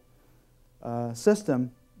portable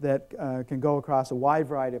system that can go across a wide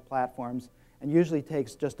variety of platforms and usually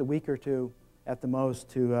takes just a week or two at the most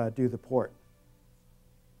to do the port.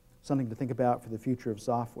 Something to think about for the future of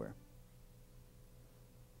software.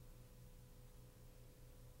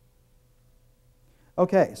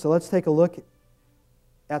 Okay, so let's take a look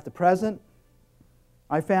at the present.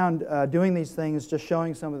 I found doing these things, just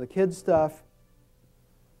showing some of the kids' stuff,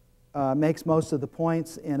 makes most of the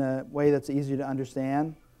points in a way that's easy to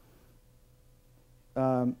understand.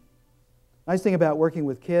 Nice thing about working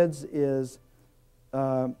with kids is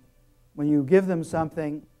when you give them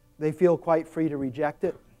something, they feel quite free to reject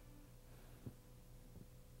it.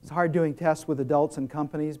 It's hard doing tests with adults and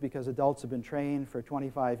companies because adults have been trained for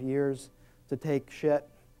 25 years to take shit.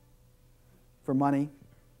 for money.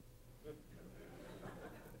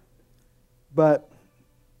 But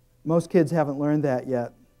most kids haven't learned that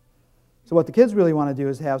yet. So what the kids really want to do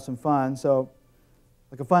is have some fun. So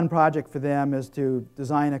like a fun project for them is to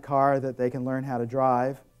design a car that they can learn how to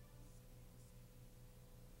drive,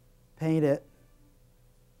 paint it.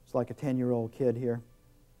 It's like a 10-year-old kid here.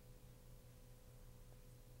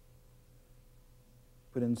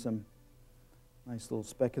 Put in some nice little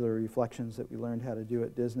specular reflections that we learned how to do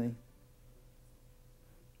at Disney.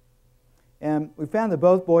 And we found that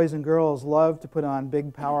both boys and girls love to put on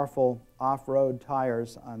big, powerful off-road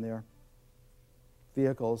tires on their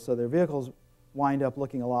vehicles. So their vehicles wind up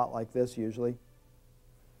looking a lot like this usually.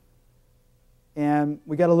 And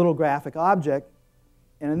we got a little graphic object.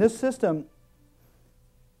 And in this system,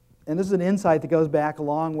 and this is an insight that goes back a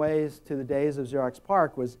long ways to the days of Xerox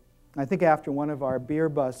PARC, was I think after one of our beer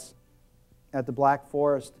busts at the Black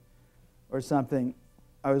Forest or something,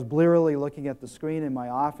 I was blearily looking at the screen in my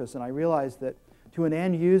office, and I realized that to an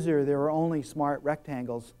end user, there were only smart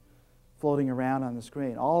rectangles floating around on the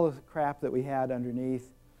screen. All of the crap that we had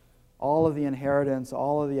underneath, all of the inheritance,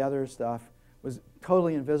 all of the other stuff was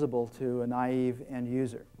totally invisible to a naive end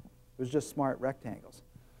user. It was just smart rectangles.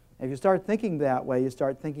 And if you start thinking that way, you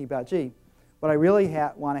start thinking about, gee, what I really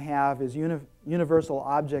want to have is universal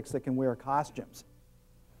objects that can wear costumes.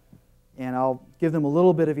 And I'll give them a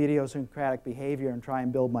little bit of idiosyncratic behavior and try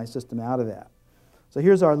and build my system out of that. So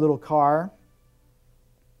here's our little car.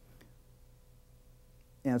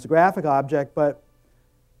 And it's a graphic object, but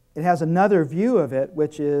it has another view of it,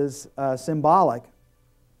 which is symbolic.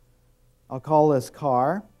 I'll call this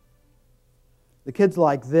car. The kids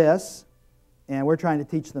like this, and we're trying to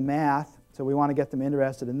teach them math, so we want to get them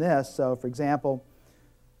interested in this. So, for example,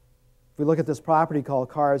 if we look at this property called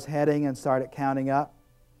car's heading and start it counting up,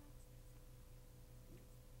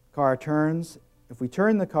 car turns. If we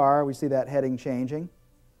turn the car, we see that heading changing.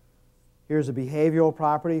 Here's a behavioral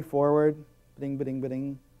property, forward, ba-ding, ba-ding,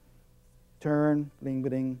 ba-ding, turn, ba-ding,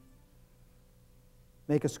 ba-ding.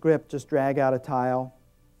 Make a script, just drag out a tile.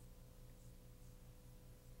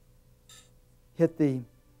 Hit the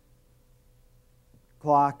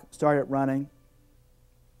clock, start it running.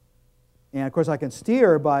 And of course I can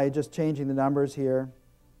steer by just changing the numbers here.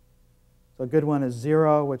 So a good one is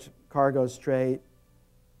 0, which car goes straight.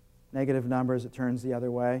 Negative numbers, it turns the other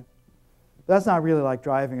way. But that's not really like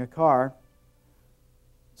driving a car.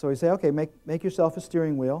 So we say, okay, make yourself a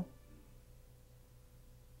steering wheel.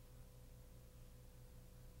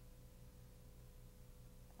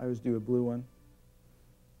 I always do a blue one.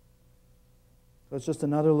 So it's just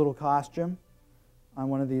another little costume on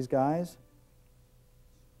one of these guys.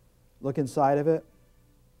 Look inside of it.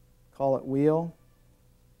 Call it wheel.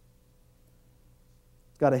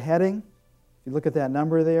 It's got a heading. If you look at that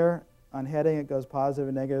number there on heading, it goes positive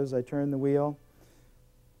and negatives. I turn the wheel.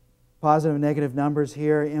 Positive and negative numbers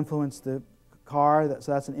here influence the car.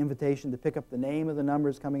 So that's an invitation to pick up the name of the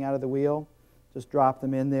numbers coming out of the wheel. Just drop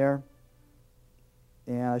them in there.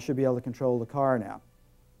 And I should be able to control the car now.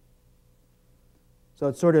 So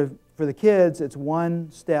it's sort of, for the kids, it's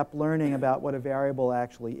one step learning about what a variable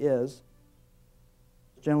actually is.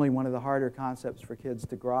 It's generally one of the harder concepts for kids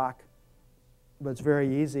to grok. But it's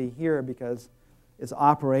very easy here because it's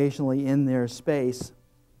operationally in their space.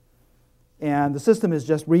 And the system is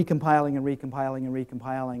just recompiling and recompiling and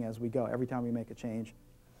recompiling as we go, every time we make a change.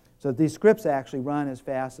 So these scripts actually run as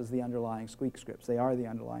fast as the underlying Squeak scripts. They are the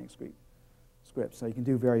underlying scripts. So you can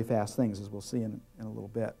do very fast things, as we'll see in a little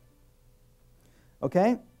bit.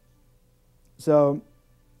 Okay? So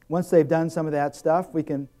once they've done some of that stuff, we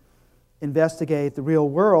can investigate the real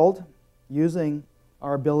world using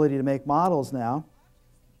our ability to make models now.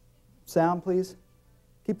 Sound, please.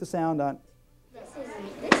 Keep the sound on.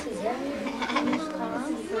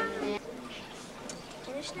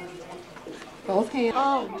 Both hands.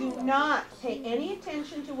 Oh, do not pay any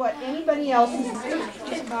attention to what anybody else is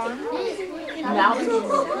saying. Now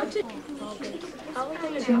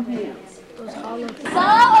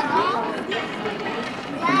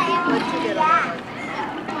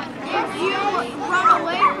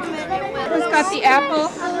Who's got the apple?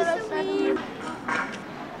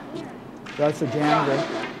 That's the janitor.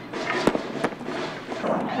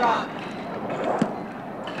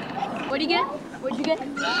 What do you get? What'd you get?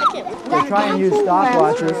 We'll try and use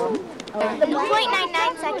stopwatches. The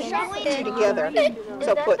 0.99 seconds. Together.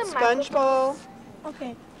 So put sponge ball.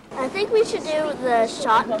 Okay. I think we should do the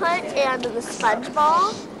shot put and the sponge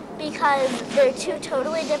ball because they're two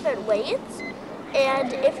totally different weights.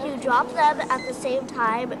 And if you drop them at the same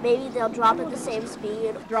time, maybe they'll drop at the same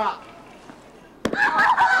speed. Drop.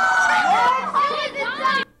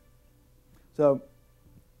 So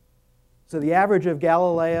So the average of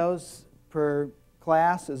Galileos per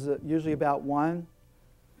class is usually about 1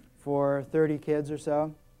 for 30 kids or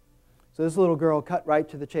so. So this little girl cut right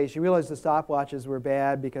to the chase. She realized the stopwatches were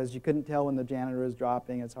bad because you couldn't tell when the janitor was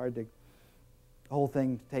dropping. It's hard to, the whole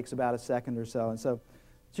thing takes about a second or so. And so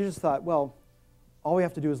she just thought, well, all we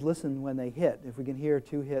have to do is listen when they hit. If we can hear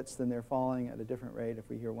 2 hits, then they're falling at a different rate if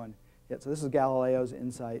we hear 1 hit. So this is Galileo's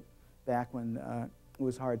insight back when it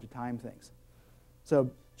was hard to time things. So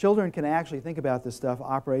children can actually think about this stuff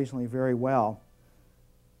operationally very well.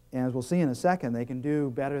 And as we'll see in a second, they can do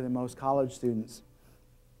better than most college students.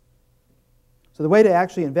 So the way to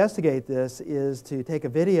actually investigate this is to take a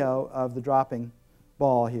video of the dropping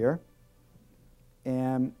ball here.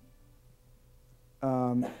 And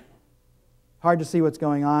hard to see what's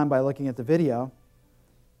going on by looking at the video,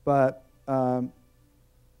 but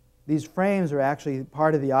these frames are actually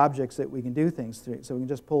part of the objects that we can do things through. So we can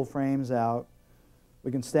just pull frames out.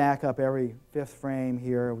 We can stack up every 5th frame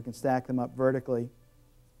here. We can stack them up vertically.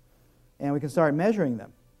 And we can start measuring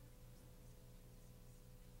them.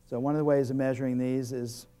 So one of the ways of measuring these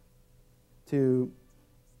is to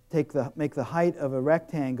make the height of a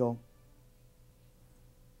rectangle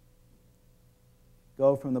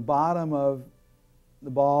go from the bottom of the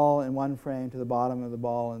ball in one frame to the bottom of the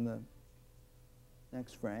ball in the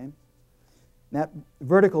next frame. And that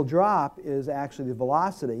vertical drop is actually the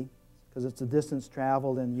velocity, because it's the distance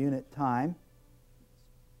traveled in unit time.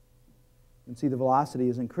 You can see the velocity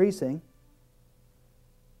is increasing.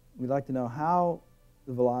 We'd like to know how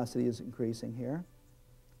the velocity is increasing here.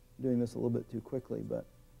 I'm doing this a little bit too quickly, but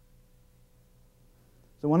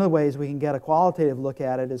so one of the ways we can get a qualitative look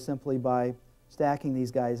at it is simply by stacking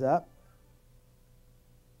these guys up.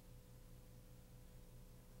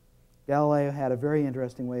 Galileo had a very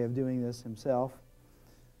interesting way of doing this himself.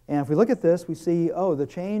 And if we look at this, we see, oh, the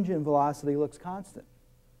change in velocity looks constant.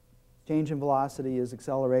 Change in velocity is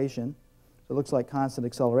acceleration. So it looks like constant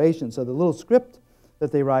acceleration. So the little script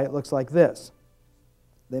that they write looks like this.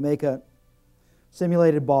 They make a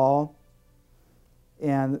simulated ball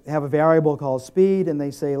and have a variable called speed, and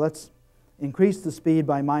they say, let's increase the speed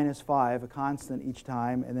by -5, a constant each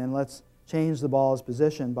time, and then let's change the ball's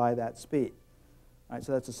position by that speed. All right,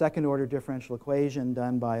 so that's a second-order differential equation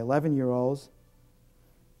done by 11-year-olds.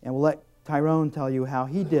 And we'll let Tyrone tell you how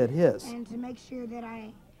he did his. And to make sure that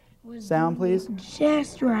I was Sound, doing please. it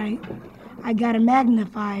just right, I got a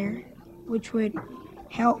magnifier, which would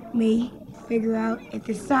help me figure out if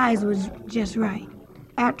the size was just right.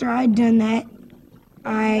 After I'd done that,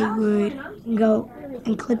 I would go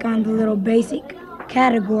and click on the little basic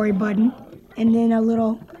category button, and then a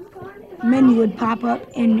little menu would pop up,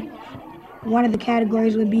 and one of the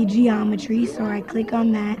categories would be geometry, so I click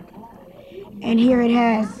on that. And here it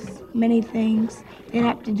has many things that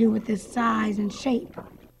have to do with the size and shape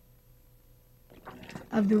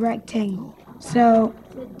of the rectangle. So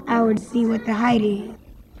I would see what the height is.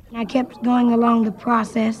 I kept going along the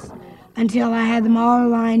process until I had them all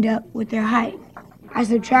lined up with their height. I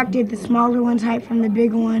subtracted the smaller one's height from the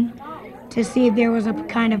bigger one to see if there was a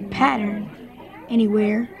kind of pattern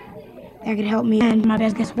anywhere that could help me, and my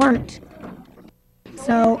best guess worked.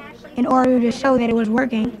 So in order to show that it was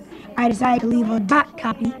working, I decided to leave a dot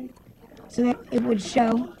copy so that it would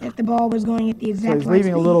show that the ball was going at the exact right speed. So he's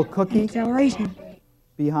leaving a little cookie acceleration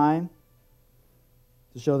behind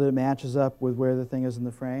to show that it matches up with where the thing is in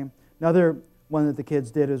the frame. Another one that the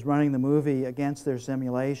kids did is running the movie against their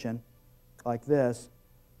simulation, like this,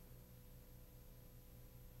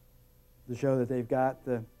 to show that they've got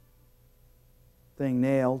the thing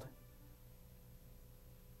nailed.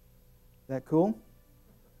 Is that cool?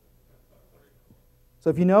 So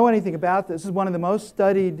if you know anything about this, this is one of the most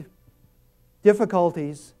studied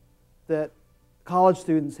difficulties that college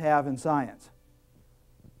students have in science.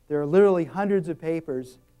 There are literally hundreds of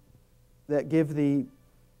papers that give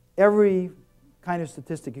every kind of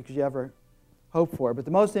statistic you could ever hope for. But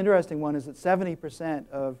the most interesting one is that 70%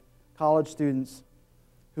 of college students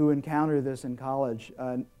who encounter this in college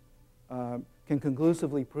can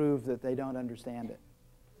conclusively prove that they don't understand it.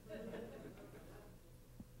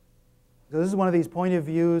 So this is one of these point of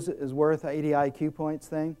views is worth 80 IQ points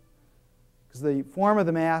thing. Because the form of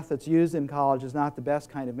the math that's used in college is not the best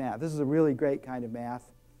kind of math. This is a really great kind of math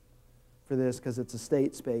for this because it's a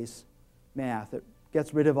state space math. It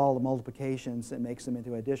gets rid of all the multiplications and makes them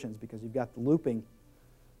into additions because you've got the looping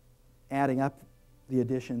adding up the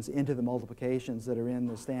additions into the multiplications that are in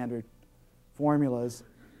the standard formulas.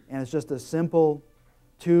 And it's just a simple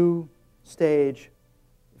 2-stage,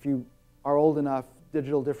 if you are old enough,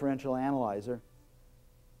 digital differential analyzer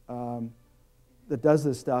that does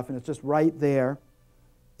this stuff, and it's just right there.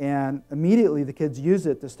 And immediately the kids use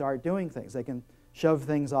it to start doing things. They can shove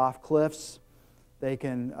things off cliffs. They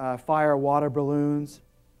can fire water balloons.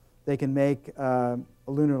 They can make a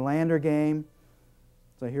lunar lander game.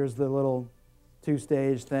 So here's the little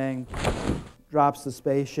two-stage thing. Drops the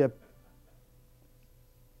spaceship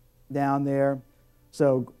down there.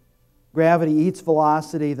 So gravity eats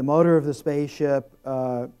velocity. The motor of the spaceship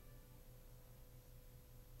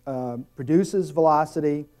produces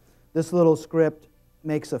velocity. This little script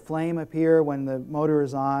makes a flame appear when the motor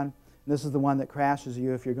is on. And this is the one that crashes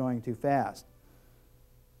you if you're going too fast.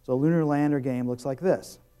 So a lunar lander game looks like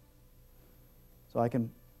this. So I can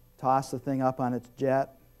toss the thing up on its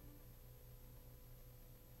jet.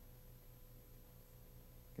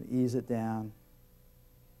 I can ease it down.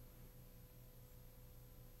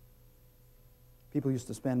 People used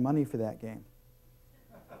to spend money for that game.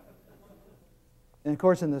 And of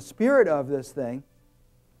course, in the spirit of this thing,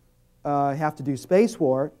 have to do space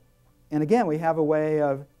war. And again, we have a way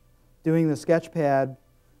of doing the sketchpad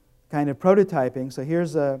kind of prototyping. So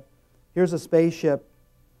here's a spaceship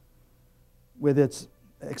with its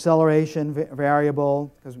acceleration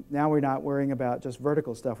variable, because now we're not worrying about just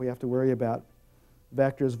vertical stuff. We have to worry about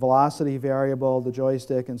vectors, velocity variable, the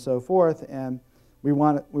joystick, and so forth. And we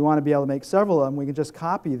want to be able to make several of them. We can just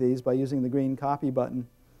copy these by using the green copy button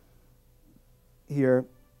here.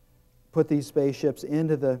 Put these spaceships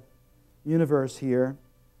into the universe here.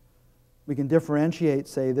 We can differentiate,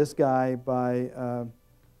 say, this guy by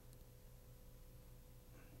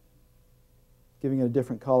giving it a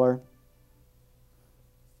different color.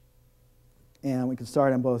 And we can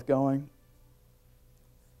start them both going.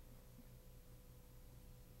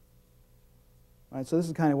 All right, so this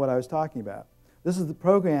is kind of what I was talking about. This is the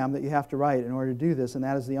program that you have to write in order to do this, and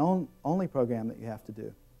that is the only program that you have to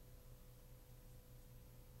do.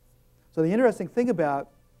 So the interesting thing about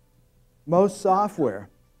most software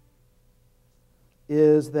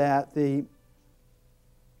is that the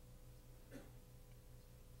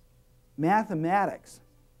mathematics,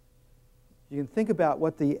 you can think about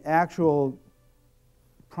what the actual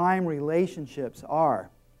prime relationships are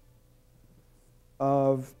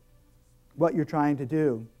of what you're trying to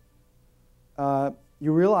do.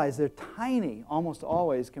 You realize they're tiny almost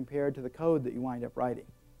always compared to the code that you wind up writing.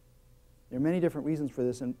 There are many different reasons for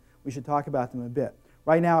this, and we should talk about them a bit.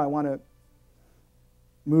 Right now, I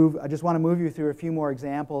just want to move you through a few more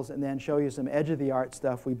examples and then show you some edge-of-the-art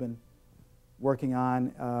stuff we've been working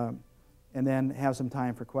on, and then have some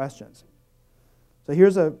time for questions. So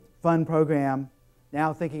here's a fun program,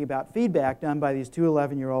 now thinking about feedback, done by these two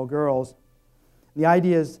 11-year-old girls. The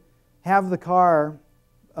idea is have the car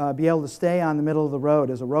be able to stay on the middle of the road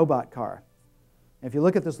as a robot car. And if you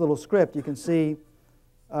look at this little script, you can see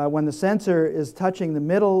when the sensor is touching the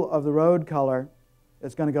middle of the road color,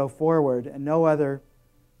 it's going to go forward and no other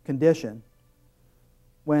condition.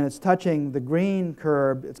 When it's touching the green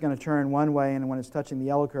curb, it's going to turn one way, and when it's touching the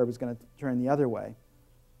yellow curb, it's going to turn the other way.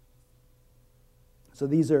 So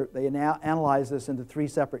they now analyze this into 3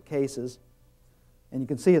 separate cases. And you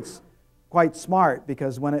can see it's quite smart,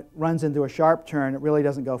 because when it runs into a sharp turn, it really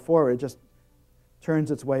doesn't go forward. It just turns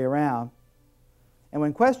its way around. And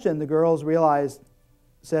when questioned, the girls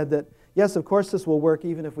said that, yes, of course this will work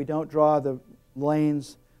even if we don't draw the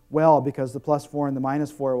lanes well, because the +4 and the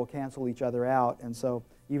 -4 will cancel each other out. And so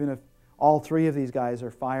even if all 3 of these guys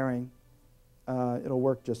are firing, it'll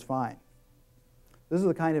work just fine. This is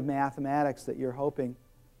the kind of mathematics that you're hoping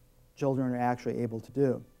children are actually able to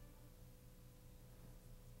do.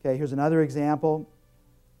 Okay, here's another example.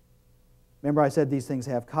 Remember I said these things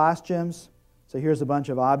have costumes. So here's a bunch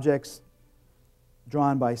of objects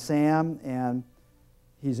drawn by Sam, and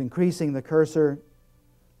he's increasing the cursor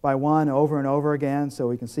by 1 over and over again so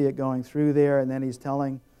we can see it going through there, and then he's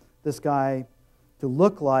telling this guy to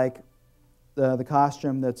look like the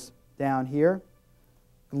costume that's down here.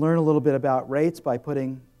 You can learn a little bit about rates by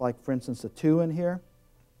putting, like, for instance, a 2 in here.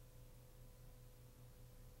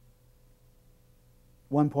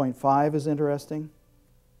 1.5 is interesting.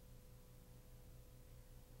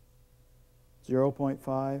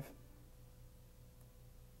 0.5.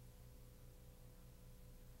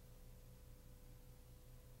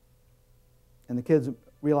 And the kids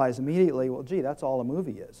realize immediately, well, gee, that's all a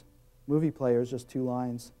movie is. Movie player is just 2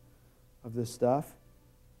 lines of this stuff.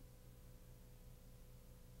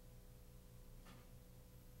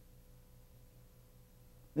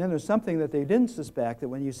 Then there's something that they didn't suspect, that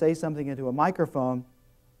when you say something into a microphone,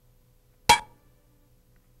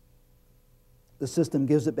 the system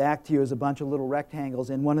gives it back to you as a bunch of little rectangles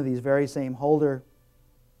in one of these very same holder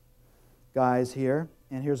guys here.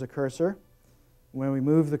 And here's a cursor. When we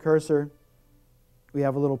move the cursor, we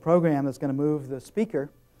have a little program that's going to move the speaker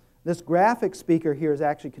This graphic speaker here is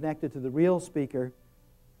actually connected to the real speaker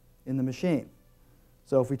in the machine.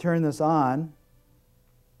 So if we turn this on,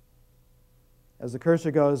 as the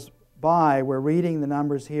cursor goes by, we're reading the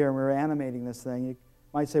numbers here and we're animating this thing. You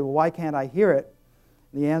might say, well, why can't I hear it?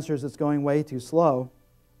 And the answer is it's going way too slow.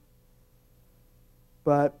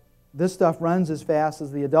 But this stuff runs as fast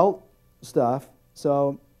as the adult stuff,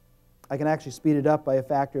 so I can actually speed it up by a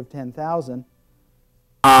factor of 10,000.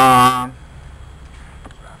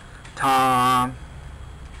 Tom.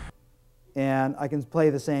 And I can play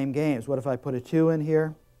the same games. What if I put a 2 in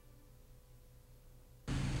here?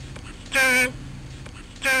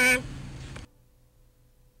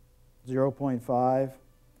 0.5.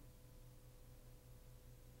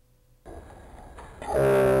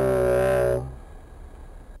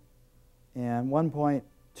 And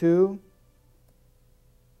 1.2.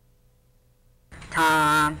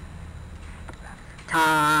 Tom.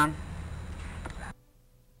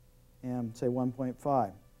 And say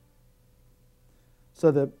 1.5.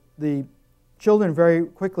 So the children very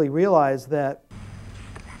quickly realize that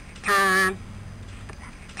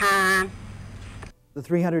the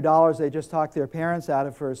 $300 they just talked their parents out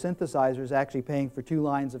of for a synthesizer is actually paying for 2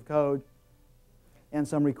 lines of code and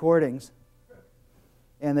some recordings.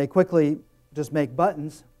 And they quickly just make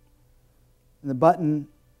buttons. And the button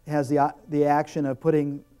has the action of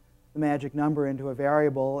putting the magic number into a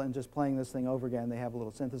variable and just playing this thing over again. They have a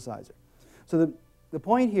little synthesizer. So the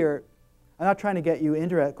point here, I'm not trying to get you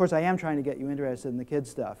interested. Of course, I am trying to get you interested in the kids'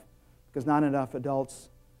 stuff, because not enough adults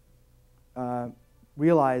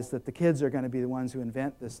realize that the kids are going to be the ones who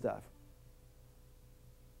invent this stuff.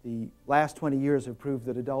 The last 20 years have proved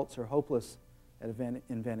that adults are hopeless at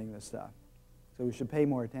inventing this stuff. So we should pay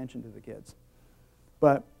more attention to the kids.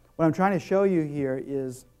 But what I'm trying to show you here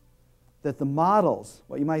is that the models,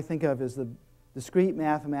 what you might think of as the discrete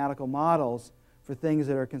mathematical models for things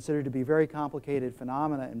that are considered to be very complicated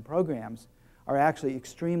phenomena in programs, are actually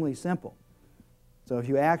extremely simple. So if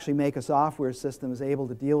you actually make a software system that's able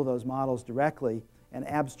to deal with those models directly and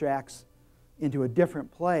abstracts into a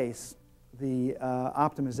different place the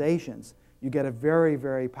optimizations, you get a very,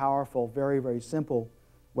 very powerful, very, very simple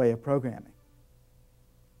way of programming.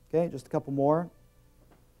 Okay, just a couple more.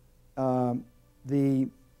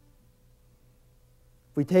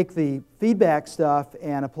 If we take the feedback stuff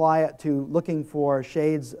and apply it to looking for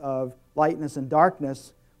shades of lightness and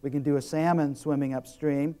darkness, we can do a salmon swimming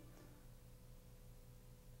upstream.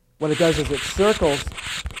 What it does is it circles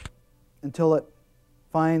until it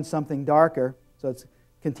finds something darker. So it's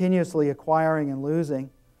continuously acquiring and losing.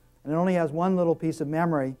 And it only has one little piece of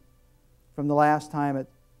memory from the last time it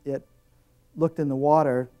looked in the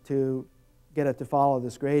water to get it to follow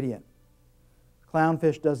this gradient.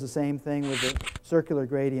 Clownfish does the same thing with the circular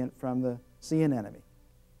gradient from the sea anemone.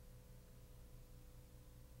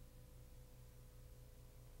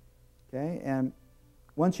 Okay, and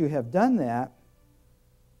once you have done that,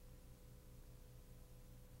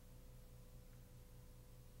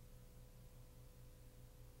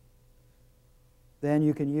 then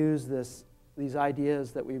you can use these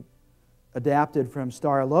ideas that we've adapted from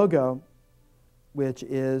Star Logo, which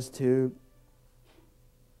is to,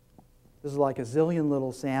 this is like a zillion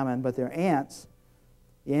little salmon, but they're ants.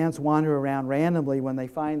 The ants wander around randomly. When they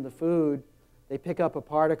find the food, they pick up a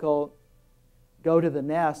particle, go to the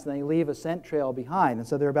nest, and they leave a scent trail behind. And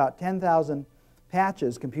so there are about 10,000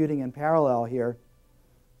 patches computing in parallel here,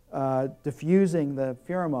 diffusing the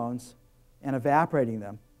pheromones and evaporating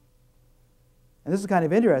them. And this is kind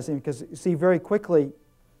of interesting because you see very quickly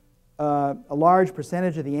a large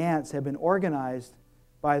percentage of the ants have been organized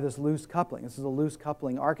by this loose coupling. This is a loose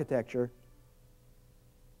coupling architecture.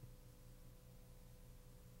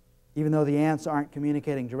 Even though the ants aren't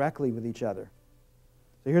communicating directly with each other.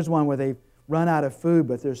 So here's one where they've run out of food,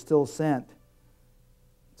 but there's still scent.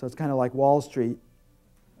 So it's kind of like Wall Street.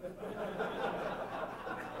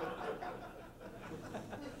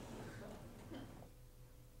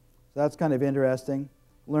 So that's kind of interesting.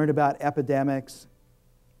 Learned about epidemics.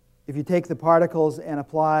 If you take the particles and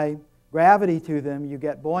apply gravity to them, you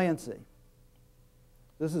get buoyancy.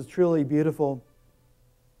 This is truly beautiful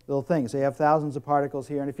little thing. So you have thousands of particles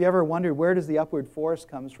here. And if you ever wondered where does the upward force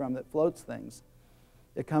comes from that floats things,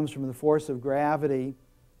 it comes from the force of gravity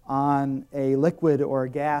on a liquid or a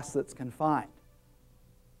gas that's confined.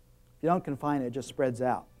 If you don't confine it, it just spreads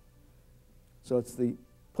out. So it's the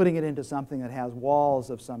putting it into something that has walls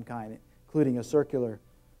of some kind, including a circular,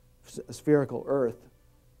 spherical Earth,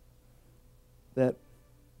 that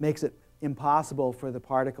makes it impossible for the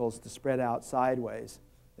particles to spread out sideways.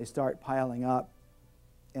 They start piling up,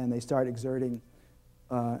 and they start exerting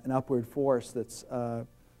an upward force that's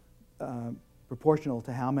proportional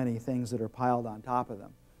to how many things that are piled on top of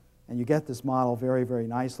them. And you get this model very, very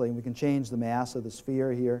nicely. And we can change the mass of the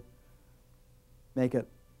sphere here, make it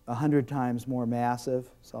 100 times more massive.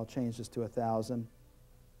 So I'll change this to 1,000.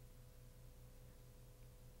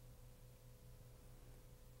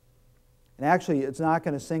 And actually, it's not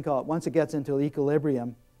going to sink all. Once it gets into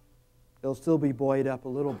equilibrium, it'll still be buoyed up a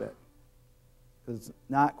little bit, because it's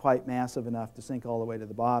not quite massive enough to sink all the way to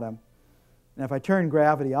the bottom. And if I turn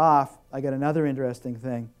gravity off, I get another interesting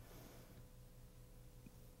thing,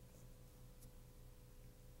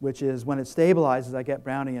 which is when it stabilizes, I get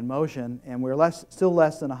Brownian motion, and we're still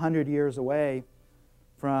less than 100 years away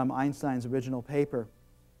from Einstein's original paper,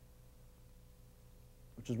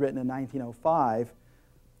 which was written in 1905.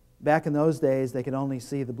 Back in those days, they could only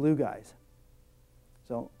see the blue guys.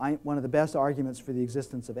 So one of the best arguments for the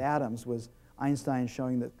existence of atoms was Einstein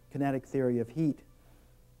showing the kinetic theory of heat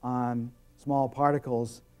on small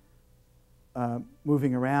particles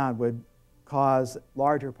moving around would cause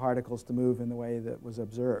larger particles to move in the way that was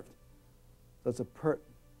observed. So it's a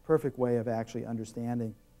perfect way of actually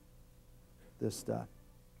understanding this stuff.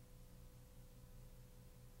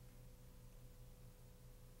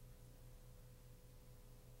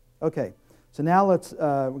 Okay, so now we're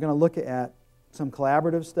going to look at some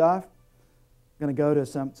collaborative stuff. I'm going to go to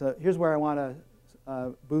so here's where I want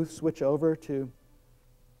to Booth switch over to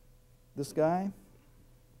this guy.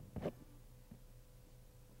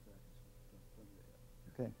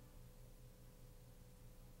 Okay.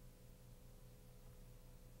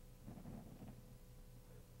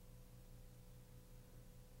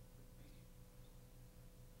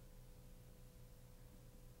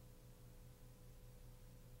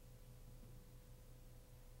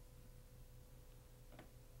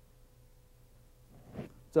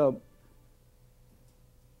 So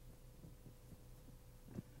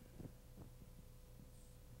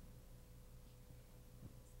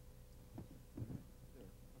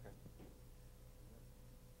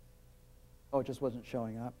oh, it just wasn't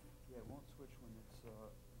showing up. Yeah, it won't switch when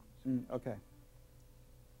it's Okay.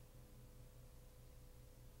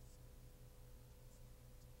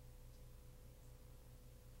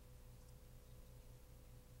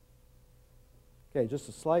 Okay, just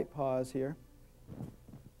a slight pause here.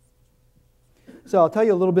 So I'll tell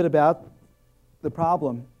you a little bit about the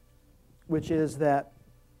problem, which is that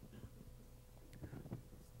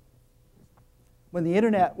when the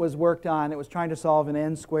internet was worked on, it was trying to solve an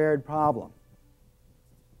n-squared problem,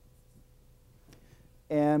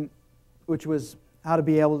 and which was how to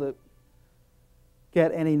be able to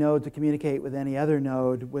get any node to communicate with any other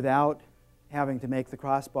node without having to make the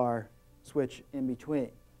crossbar switch in between.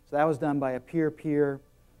 So that was done by a peer-peer,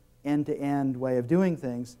 end-to-end way of doing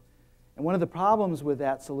things. And one of the problems with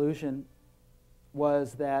that solution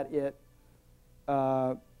was that it,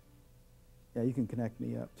 yeah, you can connect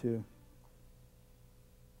me up too.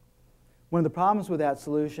 One of the problems with that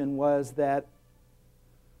solution was that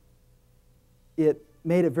it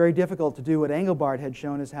made it very difficult to do what Engelbart had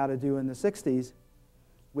shown us how to do in the 60s,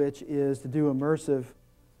 which is to do immersive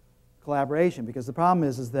collaboration. Because the problem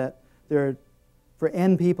is that there are, for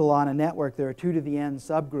n people on a network, there are 2 to the n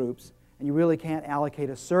subgroups, and you really can't allocate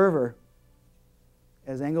a server,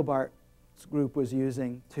 as Engelbart's group was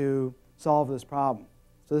using, to solve this problem.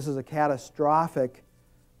 So this is a catastrophic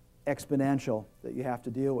exponential that you have to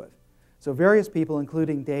deal with. So various people,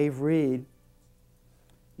 including Dave Reed,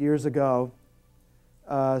 years ago,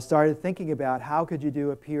 started thinking about how could you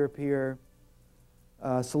do a peer-peer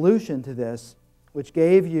solution to this, which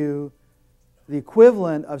gave you the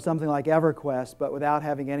equivalent of something like EverQuest, but without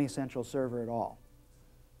having any central server at all.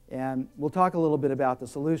 And we'll talk a little bit about the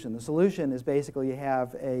solution. The solution is basically you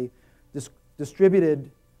have a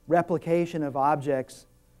distributed replication of objects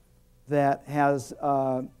that has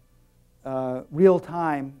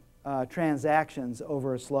real-time transactions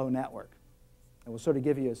over a slow network. And we'll sort of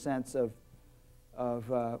give you a sense of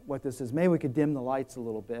what this is. Maybe we could dim the lights a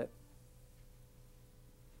little bit.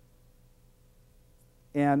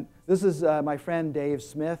 And this is my friend Dave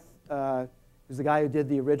Smith, who's the guy who did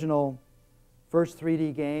the original first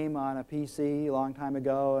 3D game on a PC a long time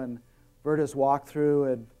ago, and Virtus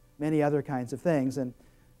Walkthrough, and many other kinds of things. And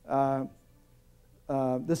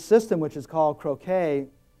this system, which is called Croquet,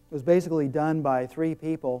 was basically done by 3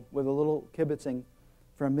 people with a little kibitzing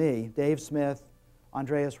from me: Dave Smith,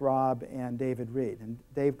 Andreas Raab, and David Reed. And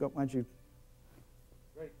Dave, why don't you?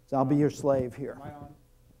 Great. So I'll be your slave here. Am I on?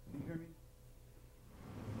 Can you hear me?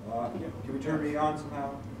 Can we turn me on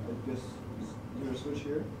somehow? Just is there a switch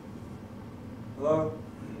here? Hello?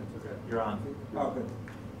 That's okay. You're on. Oh, good.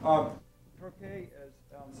 Croquet, as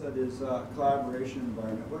Alan said, is a collaboration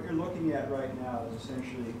environment. What you're looking at right now is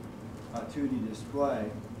essentially 2D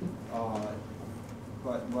display,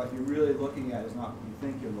 but what you're really looking at is not what you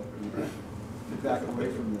think you're looking at. Back away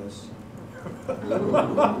from this.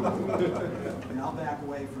 And I'll back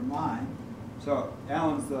away from mine. So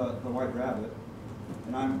Alan's the white rabbit,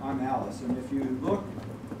 and I'm Alice. And if you look,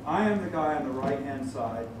 I am the guy on the right-hand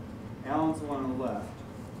side. Alan's the one on the left.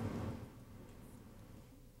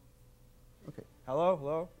 Okay. Hello,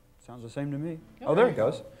 hello. Sounds the same to me. Oh, there it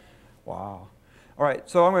goes. Wow. All right,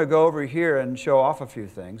 so I'm going to go over here and show off a few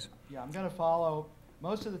things. Yeah, I'm going to follow,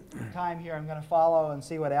 most of the time here, I'm going to follow and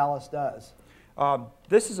see what Alice does.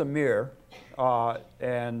 This is a mirror, so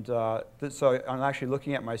I'm actually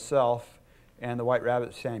looking at myself and the white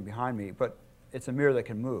rabbit standing behind me, but it's a mirror that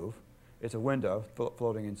can move. It's a window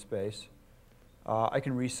floating in space. I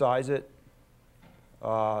can resize it.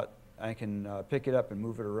 I can pick it up and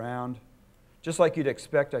move it around. Just like you'd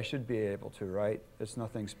expect I should be able to, right? There's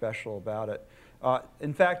nothing special about it.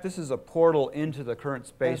 In fact, this is a portal into the current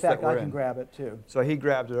space that we're in. I can grab it too. So he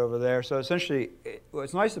grabbed it over there. So essentially,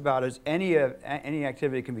 what's nice about it is any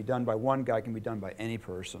activity can be done by one guy, can be done by any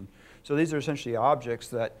person. So these are essentially objects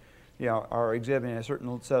that, you know, are exhibiting a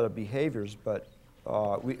certain set of behaviors, but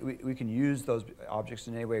we can use those objects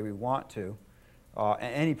in any way we want to.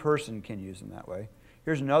 And any person can use them that way.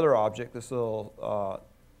 Here's another object, this little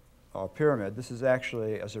pyramid. This is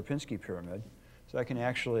actually a Sierpinski pyramid. So I can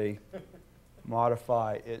actually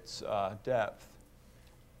modify its depth.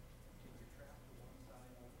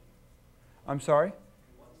 I'm sorry?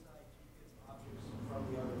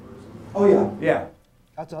 Oh yeah.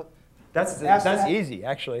 Yeah. That's easy,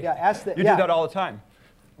 actually. Yeah, ask the, you do that all the time.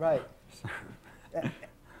 Right.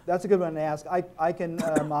 That's a good one to ask. I can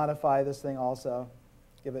modify this thing also.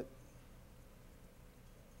 Give it.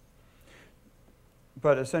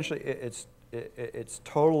 But essentially, it's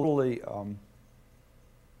totally.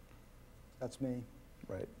 That's me.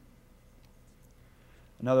 Right.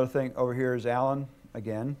 Another thing over here is Alan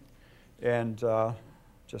again, and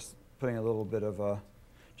just putting a little bit of a,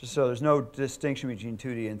 just so there's no distinction between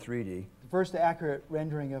 2D and 3D. The first accurate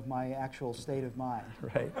rendering of my actual state of mind.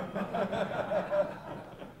 Right.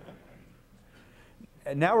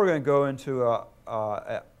 And now we're going to go into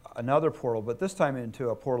another portal, but this time into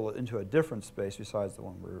a portal into a different space besides the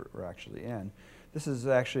one we're actually in. This is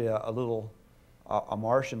actually a little a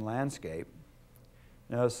Martian landscape.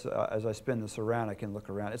 Notice as I spin this around, I can look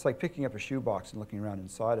around. It's like picking up a shoebox and looking around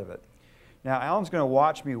inside of it. Now, Alan's going to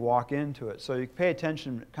watch me walk into it, so you pay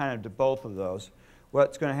attention kind of to both of those.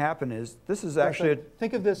 What's going to happen is this is actually...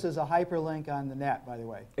 Think of this as a hyperlink on the net, by the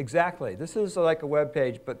way. Exactly. This is like a web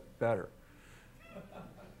page, but better.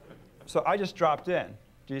 So I just dropped in.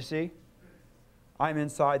 Do you see? I'm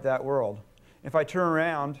inside that world. If I turn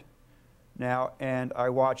around now and I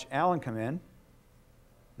watch Alan come in,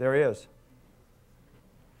 there he is.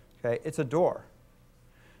 Okay, it's a door.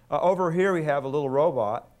 Over here we have a little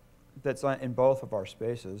robot that's in both of our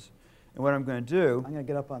spaces. And what I'm going to do... I'm going to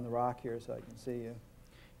get up on the rock here so I can see you.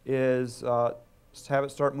 ...is have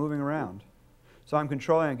it start moving around. So I'm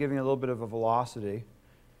controlling and giving it a little bit of a velocity.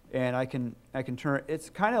 And I can turn... It's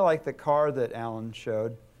kind of like the car that Alan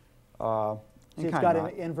showed. See, it's got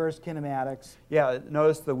inverse kinematics. Yeah,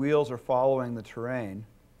 notice the wheels are following the terrain,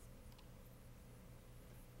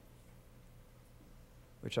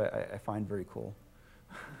 which I find very cool.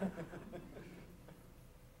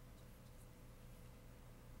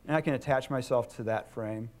 And I can attach myself to that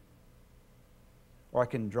frame, or I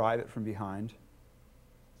can drive it from behind.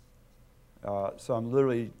 So I'm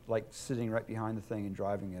literally like sitting right behind the thing and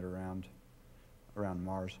driving it around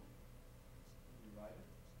Mars.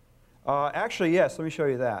 Actually, yes, let me show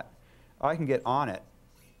you that. I can get on it.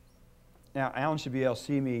 Now, Alan should be able to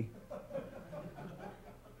see me.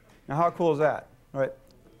 Now, how cool is that? All right.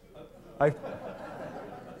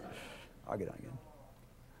 I'll get on again.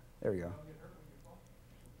 There we go.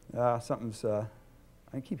 Something's, I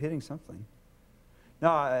keep hitting something. No,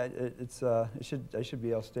 I should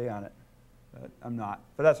be able to stay on it. I'm not,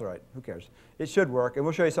 but that's all right. Who cares? It should work, and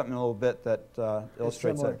we'll show you something in a little bit that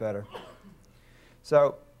illustrates that better.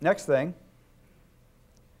 So, next thing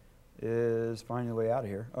is finding a way out of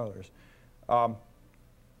here. Oh, there's.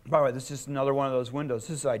 By the way, this is just another one of those windows.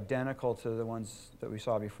 This is identical to the ones that we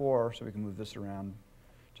saw before, so we can move this around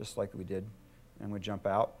just like we did, and we jump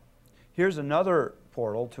out. Here's another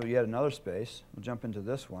portal to yet another space. We'll jump into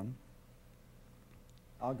this one.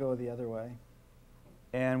 I'll go the other way.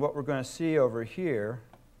 And what we're going to see over here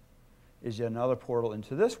is yet another portal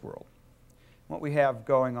into this world. What we have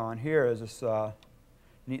going on here is this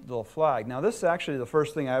neat little flag. Now, this is actually the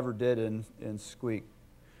first thing I ever did in Squeak.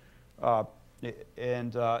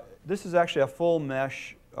 This is actually a full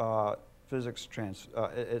mesh physics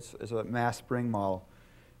it's a mass spring model.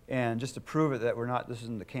 And just to prove it that this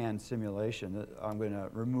isn't the canned simulation, I'm going to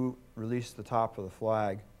release the top of the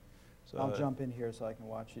flag. So I'll jump in here so I can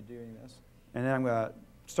watch you doing this. And then I'm going to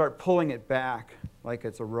start pulling it back like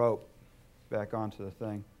it's a rope back onto the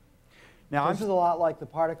thing. Now This is a lot like the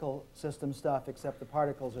particle system stuff, except the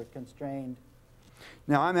particles are constrained.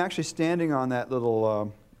 Now I'm actually standing on that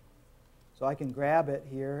little... so I can grab it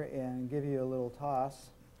here and give you a little toss.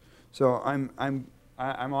 So I'm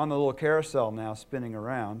on the little carousel now, spinning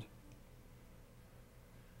around,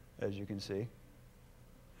 as you can see.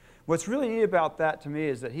 What's really neat about that to me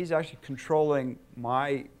is that he's actually controlling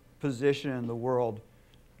my position in the world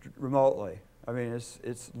remotely. I mean,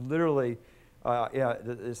 it's literally, yeah,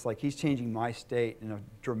 it's like he's changing my state in a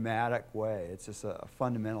dramatic way. It's just a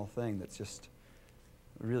fundamental thing that's just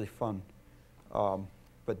really fun,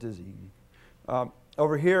 but dizzying.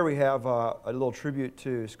 Over here we have a little tribute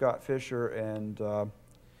to Scott Fisher and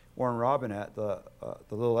Warren Robinette, the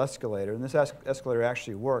little escalator. And this escalator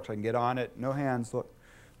actually works. I can get on it, no hands, look,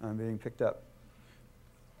 I'm being picked up.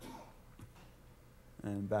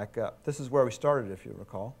 And back up. This is where we started, if you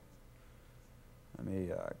recall. Let me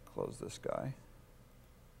close this guy.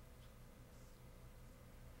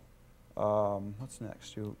 What's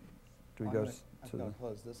next? Do we go to I'm going to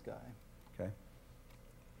close this guy. Okay.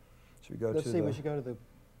 Should we go Let's to see, we should go to the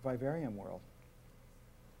vivarium world.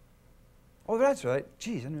 Oh, that's right.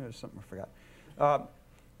 Geez, I knew there was something I forgot.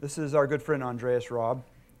 This is our good friend Andreas Raub,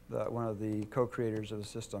 one of the co-creators of the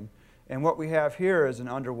system. And what we have here is an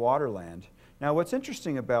underwater land. Now, what's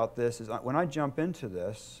interesting about this is when I jump into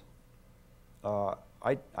this, I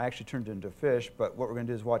actually turned into a fish, but what we're going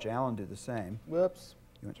to do is watch Alan do the same. Whoops.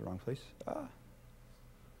 You went to the wrong place. I'm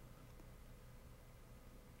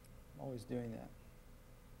always doing that.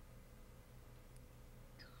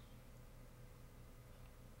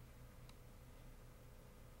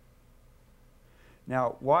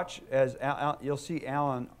 Now, watch as you'll see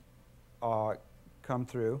Alan come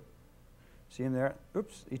through. See him there?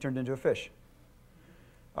 Oops, he turned into a fish.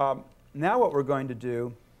 Now what we're going to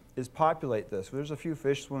do is populate this. There's a few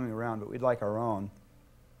fish swimming around, but we'd like our own.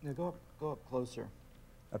 Now go up closer.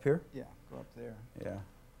 Up here? Yeah, go up there. Yeah.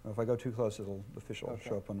 Well, if I go too close, the fish will Okay.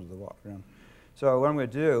 show up under the ground. So what I'm going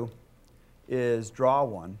to do is draw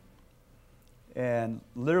one. And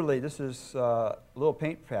literally, this is a little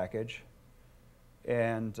paint package.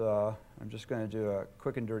 And I'm just going to do a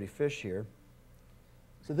quick and dirty fish here.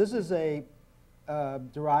 So this is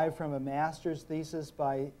derived from a master's thesis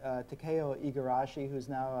by Takeo Igarashi, who's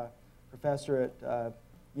now a professor at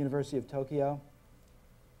University of Tokyo.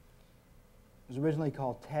 It was originally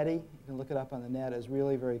called Teddy. You can look it up on the net. It's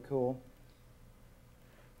really very cool.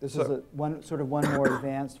 This is one more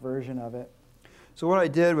advanced version of it. So what I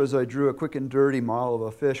did was I drew a quick and dirty model of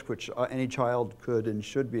a fish, which any child could and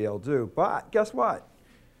should be able to do. But guess what?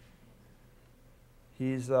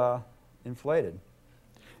 He's inflated.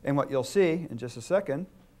 And what you'll see in just a second,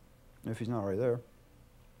 if he's not right there,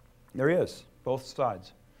 there he is, both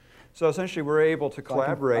sides. So essentially we're able to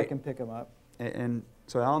collaborate. I can pick him up. And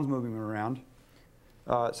so Alan's moving him around.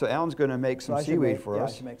 So Alan's going to make some seaweed for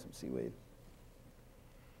us. I should make some seaweed.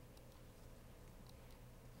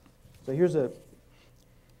 So here's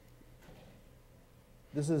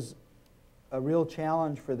this is a real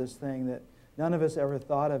challenge for this thing that none of us ever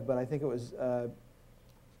thought of, but I think it was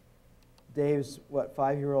Dave's,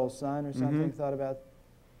 5-year-old son or something, thought about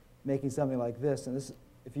making something like this. And this,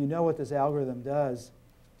 if you know what this algorithm does,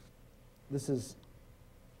 this is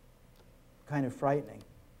kind of frightening.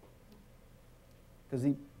 Because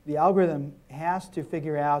the algorithm has to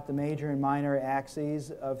figure out the major and minor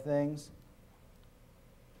axes of things.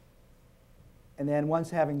 And then once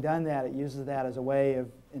having done that, it uses that as a way of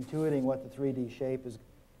intuiting what the 3D shape is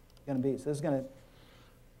going to be. So this is going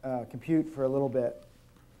to compute for a little bit.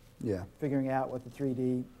 Yeah. Figuring out what the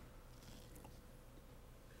 3D...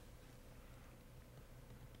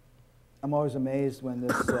 I'm always amazed when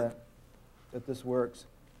this that this works.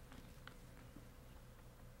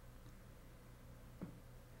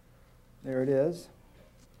 There it is.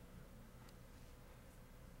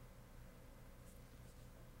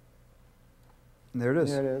 And there it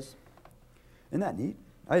is. There it is. Isn't that neat?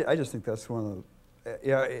 I just think that's one of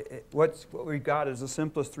the... what we got is the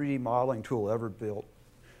simplest 3D modeling tool ever built,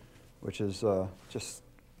 which is just,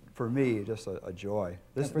 for me, just a joy.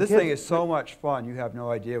 This thing is so much fun, you have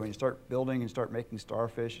no idea. When you start building and start making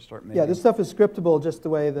starfish, you start making... Yeah, this stuff is scriptable just the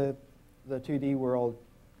way the 2D world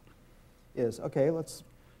is. Okay, let's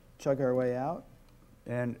chug our way out.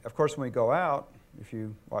 And, of course, when we go out, if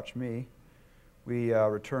you watch me, we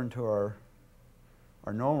return to our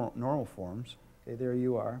normal forms. Okay, there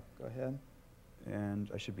you are. Go ahead. And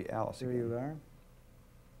I should be Alice There again. you are.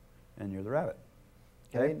 And you're the rabbit.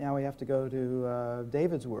 Okay, now we have to go to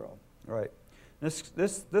David's world. Right. This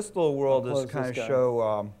little world I'll is close kind this of guy.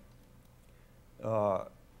 show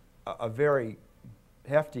a very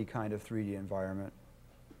hefty kind of 3D environment.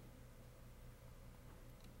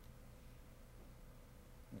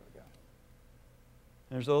 There we go.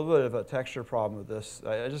 There's a little bit of a texture problem with this.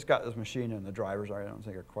 I just got this machine and the drivers I don't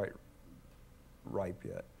think are quite ripe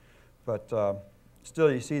yet. But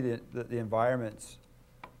still, you see the environment's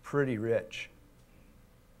pretty rich.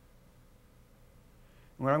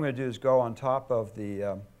 And what I'm going to do is go on top of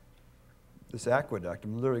the this aqueduct.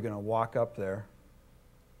 I'm literally going to walk up there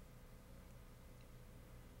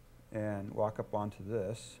and walk up onto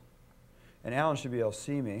this. And Alan should be able to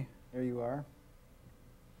see me. There you are.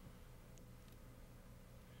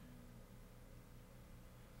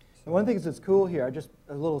 And one of the things that's cool here, just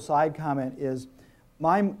a little side comment, is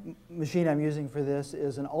my machine I'm using for this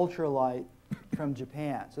is an ultralight from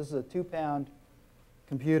Japan. So this is a 2-pound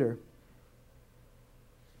computer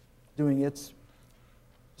doing its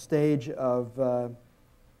stage of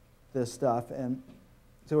this stuff. And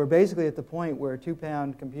so we're basically at the point where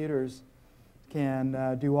 2-pound computers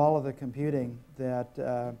can do all of the computing that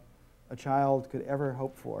a child could ever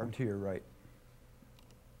hope for. I'm to your right.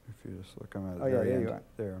 If you just look, I'm at the Oh, yeah, very there end. you are.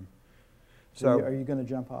 There. So are you going to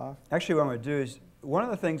jump off? Actually, what I'm going to do is, one of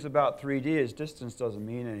the things about 3D is distance doesn't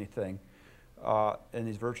mean anything in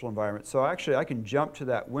these virtual environments. So actually, I can jump to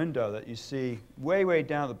that window that you see way, way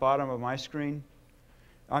down at the bottom of my screen.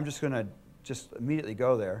 I'm just going to just immediately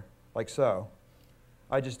go there, like so.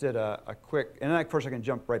 I just did a quick, and then of course I can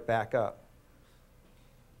jump right back up.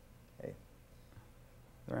 Okay.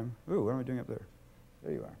 There I am. Ooh, what am I doing up there?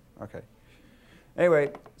 There you are. Okay.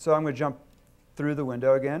 Anyway, so I'm going to jump through the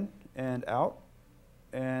window again and out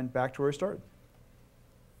and back to where we started.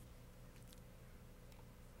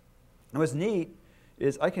 And what's neat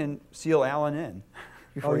is I can seal Alan in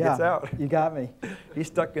before he gets out. You got me. He's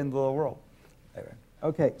stuck in the little world. Anyway.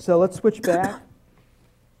 Okay, so let's switch back.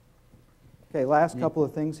 Okay, last couple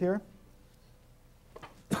of things here.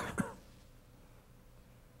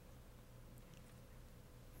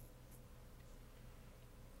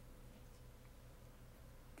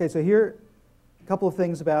 Okay, so here, a couple of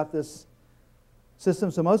things about this system.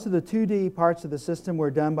 So most of the 2D parts of the system were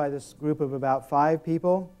done by this group of about 5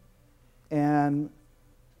 people. And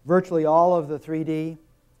virtually all of the 3D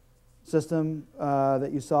system that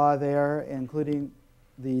you saw there, including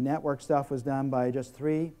the network stuff, was done by just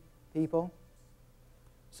 3 people.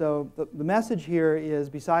 So the message here is,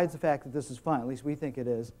 besides the fact that this is fun, at least we think it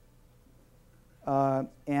is,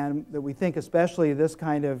 and that we think especially this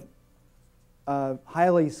kind of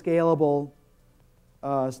highly scalable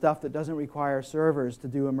stuff that doesn't require servers to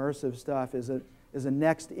do immersive stuff is a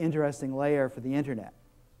next interesting layer for the internet.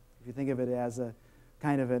 If you think of it as a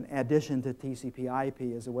kind of an addition to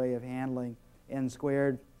TCP/IP as a way of handling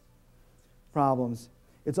n-squared problems.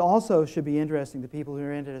 It also should be interesting to people who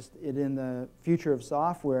are interested in the future of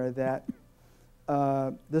software that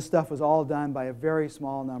this stuff was all done by a very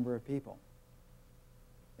small number of people.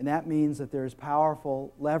 And that means that there's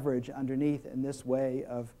powerful leverage underneath in this way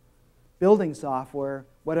of building software,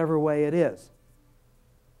 whatever way it is.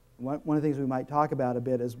 One of the things we might talk about a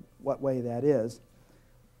bit is what way that is.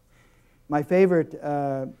 My favorite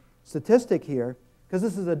statistic here, because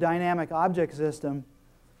this is a dynamic object system,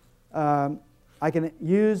 I can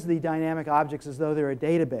use the dynamic objects as though they're a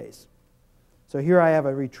database. So here I have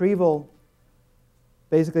a retrieval,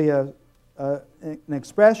 basically an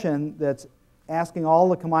expression that's asking all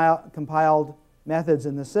the compiled methods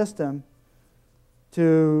in the system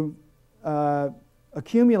to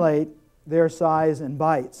accumulate their size in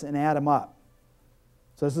bytes and add them up.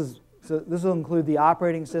 So this will include the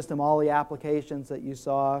operating system, all the applications that you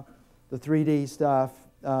saw, the 3D stuff,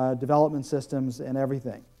 development systems, and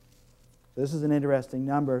everything. So this is an interesting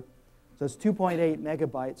number. So it's 2.8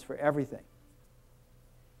 megabytes for everything.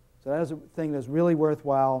 So that is a thing that's really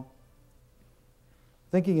worthwhile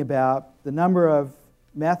thinking about. The number of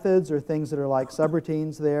methods or things that are like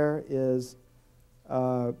subroutines there is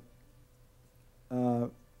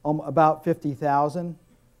about 50,000,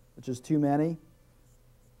 which is too many.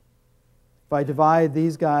 If I divide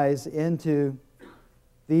these guys into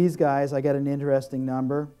these guys, I get an interesting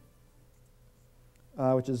number,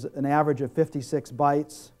 which is an average of 56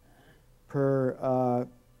 bytes per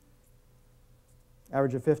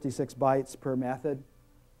method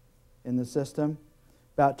in the system.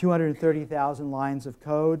 About 230,000 lines of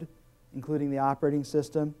code, including the operating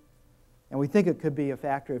system. And we think it could be a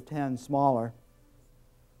factor of 10 smaller.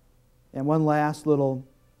 And one last little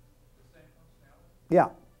Yeah.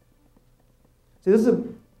 See, this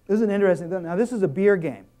is an interesting thing. Now, this is a beer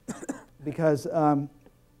game because I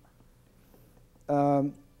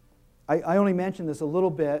only mention this a little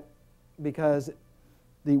bit because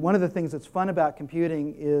one of the things that's fun about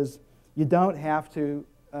computing is you don't have to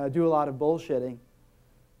do a lot of bullshitting,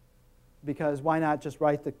 because why not just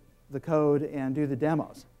write the code and do the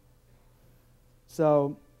demos?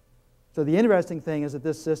 So the interesting thing is that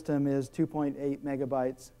this system is 2.8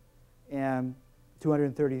 megabytes and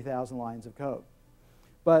 230,000 lines of code.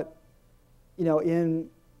 But in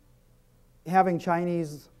having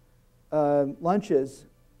Chinese lunches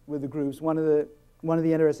with the groups, one of the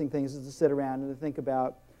interesting things is to sit around and to think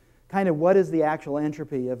about kind of what is the actual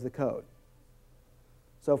entropy of the code.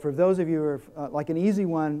 So for those of you who are, like an easy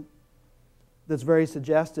one that's very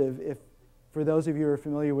suggestive, for those of you who are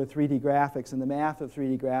familiar with 3D graphics and the math of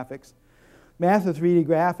 3D graphics,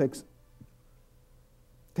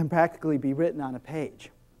 can practically be written on a page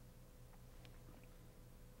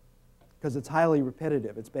because it's highly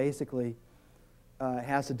repetitive. It's basically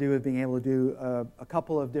has to do with being able to do a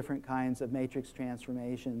couple of different kinds of matrix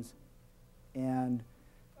transformations, and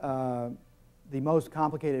the most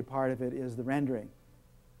complicated part of it is the rendering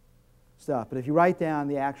stuff. But if you write down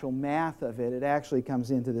the actual math of it, it actually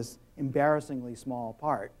comes into this embarrassingly small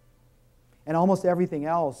part. And almost everything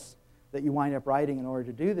else that you wind up writing in order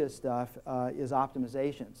to do this stuff is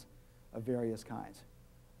optimizations of various kinds.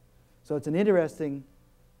 So it's an interesting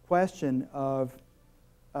question of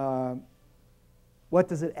what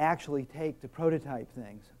does it actually take to prototype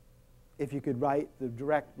things if you could write the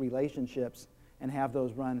direct relationships and have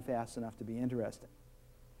those run fast enough to be interesting?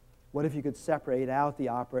 What if you could separate out the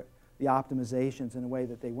optimizations in a way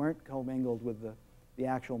that they weren't commingled with the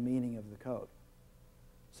actual meaning of the code?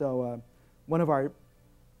 So one of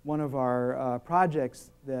our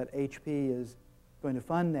projects that HP is going to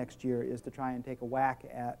fund next year is to try and take a whack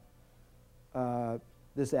at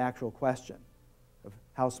this actual question of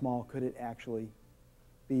how small could it actually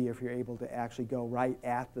be if you're able to actually go right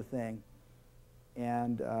at the thing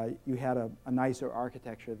and you had a nicer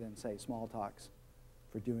architecture than, say, Smalltalk's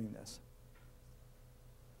for doing this.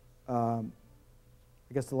 I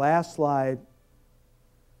guess the last slide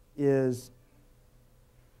is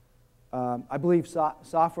I believe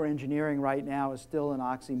software engineering right now is still an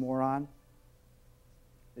oxymoron.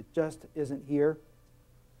 It just isn't here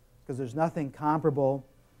because there's nothing comparable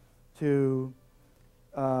to,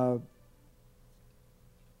 for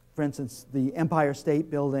instance, the Empire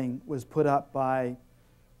State Building was put up by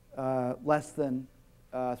less than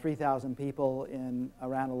 3,000 people in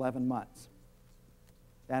around 11 months.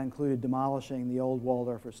 That included demolishing the old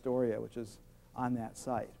Waldorf Astoria, which is on that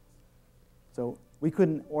site. So we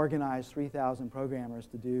couldn't organize 3,000 programmers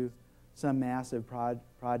to do some massive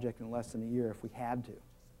project in less than a year if we had to.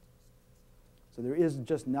 So there is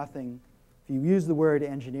just nothing. If you use the word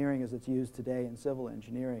engineering as it's used today in civil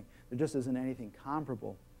engineering, there just isn't anything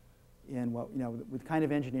comparable in what, the kind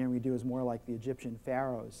of engineering we do is more like the Egyptian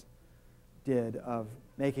pharaohs did, of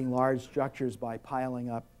making large structures by piling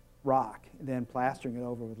up rock and then plastering it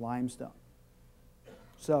over with limestone.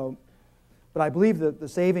 So, but I believe that the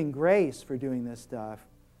saving grace for doing this stuff,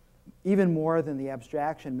 even more than the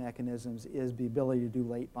abstraction mechanisms, is the ability to do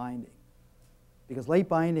late binding. Because late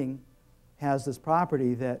binding has this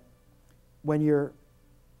property that when you're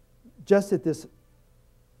just at this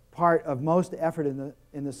part of most effort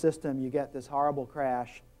in the system, you get this horrible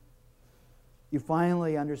crash. You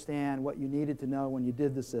finally understand what you needed to know when you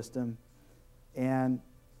did the system. And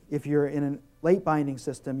if you're in a late binding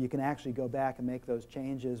system, you can actually go back and make those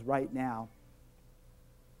changes right now.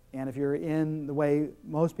 And if you're in the way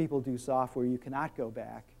most people do software, you cannot go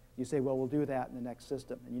back. You say, well, we'll do that in the next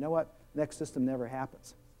system. And you know what? The next system never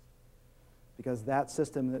happens. Because that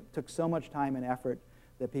system that took so much time and effort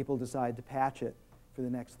that people decide to patch it for the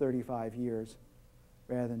next 35 years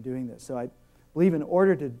rather than doing this. So I believe in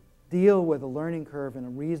order to deal with a learning curve in a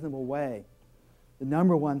reasonable way, the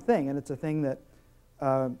number one thing, and it's a thing that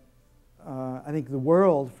I think the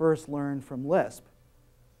world first learned from Lisp,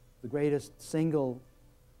 the greatest single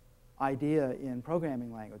idea in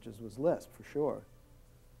programming languages was Lisp, for sure,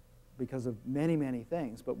 because of many, many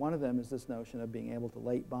things. But one of them is this notion of being able to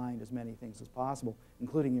late bind as many things as possible,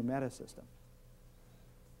 including your meta system.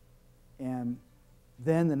 And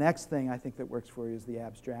then the next thing I think that works for you is the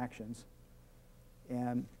abstractions.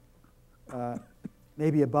 And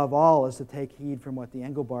maybe above all is to take heed from what the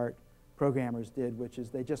Engelbart programmers did, which is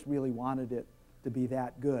they just really wanted it to be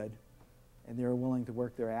that good, and they were willing to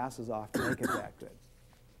work their asses off to make it that good.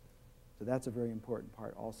 So that's a very important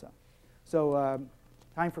part also. So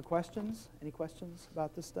time for questions. Any questions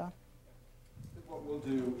about this stuff? What we'll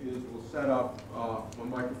do is we'll set up one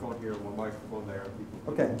microphone here, one microphone there, and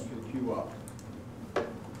people Okay. can queue up.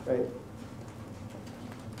 Great.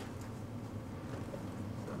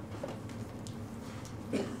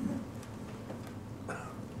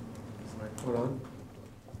 Hold on.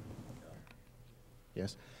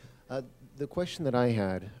 Yes. The question that I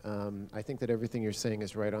had, I think that everything you're saying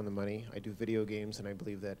is right on the money. I do video games, and I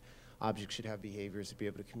believe that objects should have behaviors to be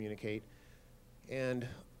able to communicate. And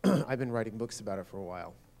I've been writing books about it for a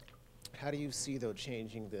while. How do you see, though,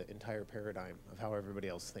 changing the entire paradigm of how everybody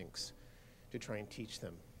else thinks to try and teach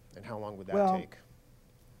them? And how long would that take?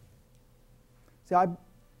 See, I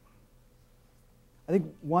think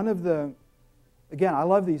one of the, again, I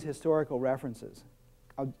love these historical references.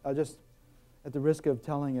 I'll just, at the risk of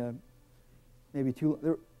telling a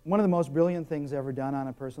one of the most brilliant things ever done on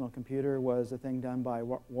a personal computer was a thing done by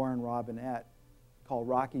Warren Robinette called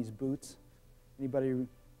Rocky's Boots. Anybody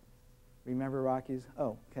remember Rocky's?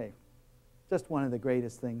 Oh, okay. Just one of the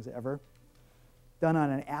greatest things ever. Done on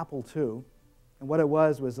an Apple II. And what it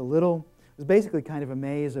was it was basically kind of a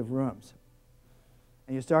maze of rooms.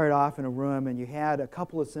 And you started off in a room and you had a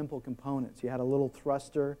couple of simple components. You had a little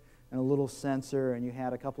thruster and a little sensor, and you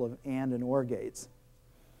had a couple of AND and OR gates.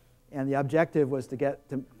 And the objective was to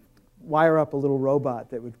wire up a little robot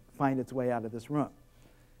that would find its way out of this room.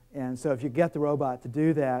 And so if you get the robot to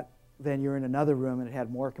do that, then you're in another room and it had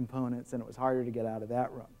more components and it was harder to get out of that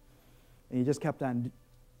room. And you just kept on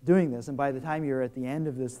doing this, and by the time you were at the end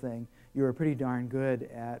of this thing, you were pretty darn good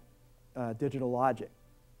at digital logic.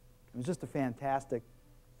 It was just a fantastic,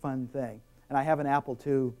 fun thing. And I have an Apple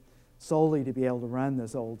II solely to be able to run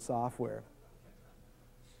this old software.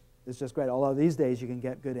 It's just great, although these days you can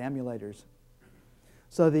get good emulators.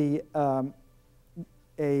 So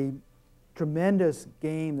a tremendous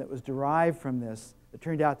game that was derived from this, that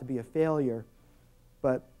turned out to be a failure,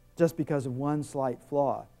 but just because of one slight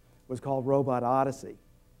flaw, was called Robot Odyssey.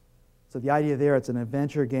 So the idea there, it's an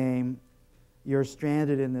adventure game. You're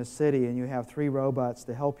stranded in this city and you have 3 robots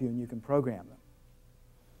to help you and you can program them.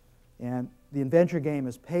 And the adventure game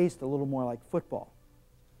is paced a little more like football.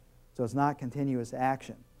 So it's not continuous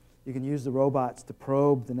action. You can use the robots to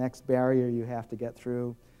probe the next barrier you have to get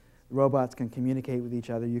through. The robots can communicate with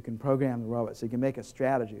each other. You can program the robots. So you can make a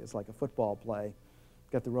strategy. It's like a football play.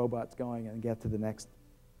 Get the robots going and get to the next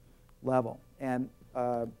level. And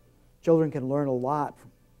children can learn a lot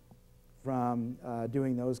from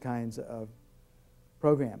doing those kinds of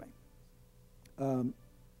programming.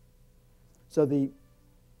 So the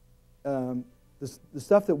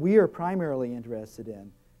stuff that we are primarily interested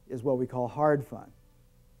in is what we call hard fun.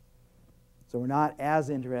 So we're not as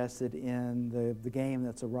interested in the game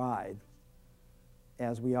that's a ride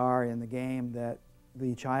as we are in the game that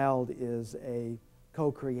the child is a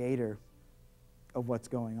co-creator of what's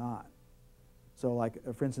going on. So like,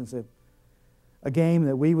 for instance, a game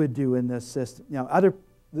that we would do in this system,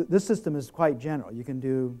 this system is quite general. You can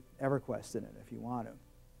do EverQuest in it if you want to.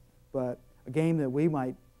 But a game that we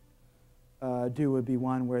might do would be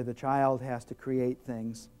one where the child has to create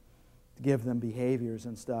things to give them behaviors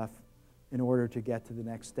and stuff in order to get to the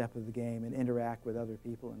next step of the game and interact with other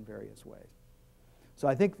people in various ways. So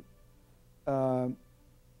I think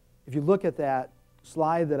if you look at that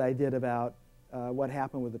slide that I did about what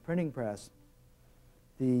happened with the printing press,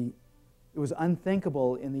 it was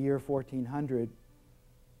unthinkable in the year 1400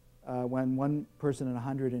 when one person in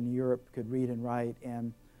 100 in Europe could read and write,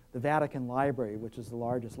 and the Vatican Library, which is the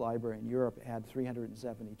largest library in Europe, had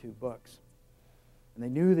 372 books. And they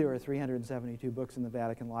knew there were 372 books in the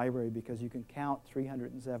Vatican Library because you can count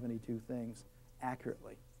 372 things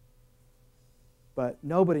accurately. But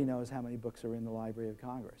nobody knows how many books are in the Library of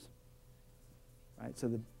Congress. Right? So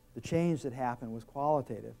the change that happened was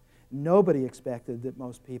qualitative. Nobody expected that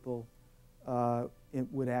most people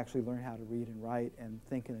would actually learn how to read and write and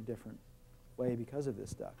think in a different way because of this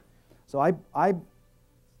stuff. So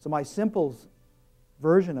so my simple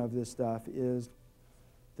version of this stuff is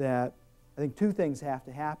that I think 2 things have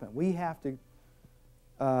to happen. We have to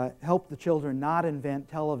help the children not invent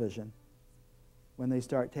television when they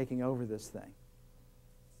start taking over this thing.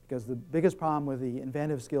 Because the biggest problem with the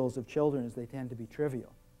inventive skills of children is they tend to be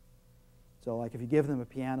trivial. So like if you give them a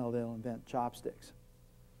piano, they'll invent chopsticks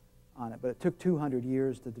on it. But it took 200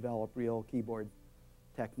 years to develop real keyboard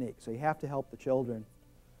technique. So you have to help the children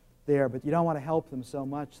there, but you don't want to help them so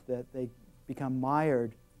much that they become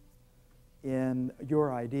mired in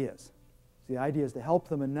your ideas. So the idea is to help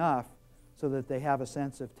them enough so that they have a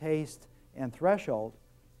sense of taste and threshold,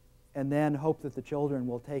 and then hope that the children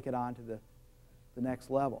will take it on to the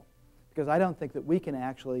next level. Because I don't think that we can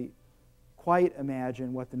actually quite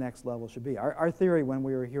imagine what the next level should be. Our theory when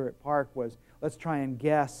we were here at Park was let's try and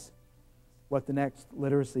guess what the next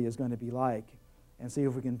literacy is going to be like and see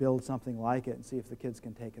if we can build something like it and see if the kids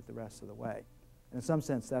can take it the rest of the way. And in some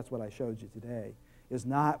sense, that's what I showed you today, is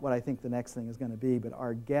not what I think the next thing is going to be, but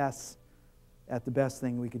our guess at the best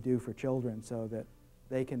thing we could do for children so that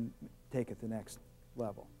they can take it the next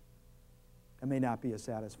level. It may not be a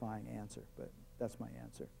satisfying answer, but that's my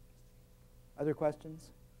answer. Other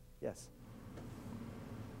questions? Yes.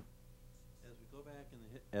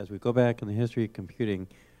 As we go back in the history of computing,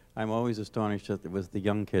 I'm always astonished that it was the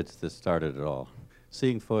young kids that started it all.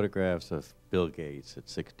 Seeing photographs of Bill Gates at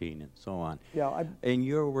 16 and so on. Yeah, and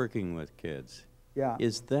you're working with kids. Yeah.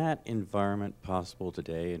 Is that environment possible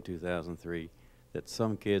today in 2003, that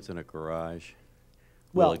some kids in a garage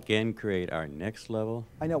will again create our next level?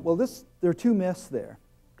 I know. Well, there are two myths there.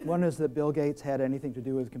 One is that Bill Gates had anything to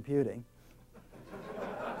do with computing.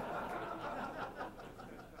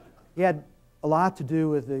 He had a lot to do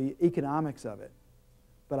with the economics of it,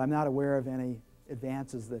 but I'm not aware of any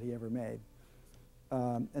advances that he ever made.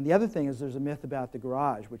 And the other thing is there's a myth about the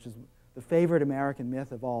garage, which is the favorite American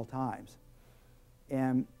myth of all times.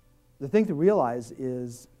 And the thing to realize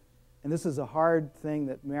is, and this is a hard thing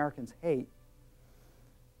that Americans hate,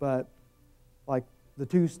 but like the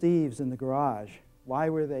two Steves in the garage, why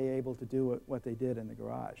were they able to do what they did in the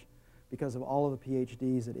garage? Because of all of the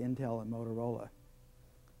PhDs at Intel and Motorola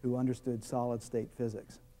who understood solid-state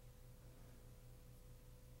physics.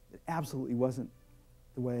 It absolutely wasn't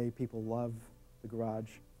the way people love the garage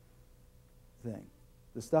thing.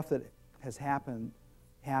 The stuff that has happened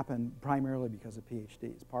primarily because of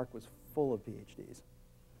PhDs. PARC was full of PhDs.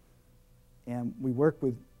 And we worked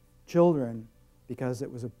with children because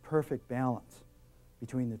it was a perfect balance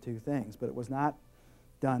between the two things, but it was not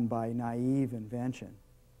done by naive invention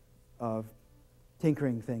of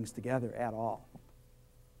tinkering things together at all,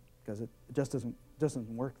 because it just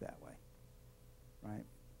doesn't work that way, right?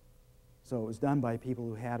 So it was done by people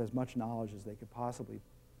who had as much knowledge as they could possibly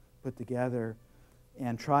put together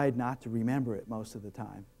and tried not to remember it most of the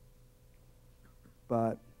time.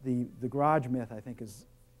 But the garage myth, I think, is,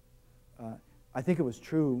 I think it was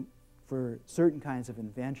true for certain kinds of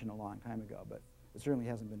invention a long time ago, but it certainly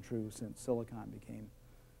hasn't been true since silicon became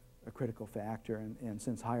a critical factor and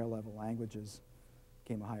since higher level languages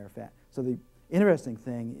became a higher factor. So the interesting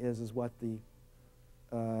thing is what the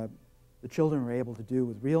children were able to do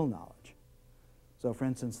with real knowledge. So for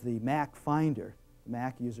instance, the Mac Finder, the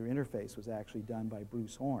Mac user interface, was actually done by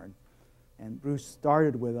Bruce Horn. And Bruce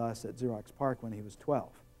started with us at Xerox PARC when he was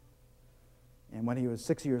 12. And when he was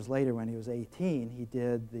 6 years later, when he was 18, he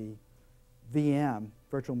did the VM,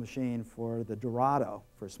 virtual machine, for the Dorado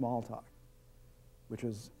for Smalltalk, which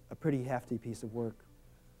was a pretty hefty piece of work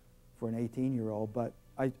for an 18-year-old. But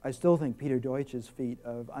I still think Peter Deutsch's feat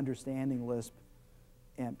of understanding Lisp,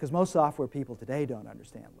 and because most software people today don't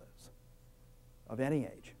understand Lisp of any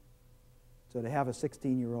age. So to have a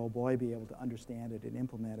 16-year-old boy be able to understand it and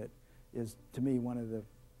implement it is, to me, one of the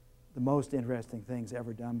most interesting things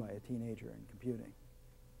ever done by a teenager in computing.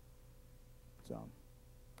 So,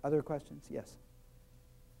 other questions? Yes.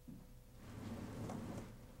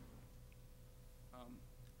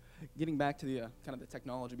 Getting back to the kind of the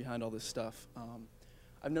technology behind all this stuff,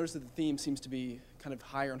 I've noticed that the theme seems to be kind of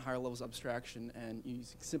higher and higher levels of abstraction and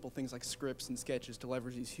using simple things like scripts and sketches to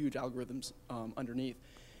leverage these huge algorithms underneath.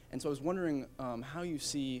 And so I was wondering how you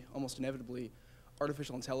see, almost inevitably,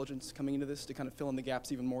 artificial intelligence coming into this to kind of fill in the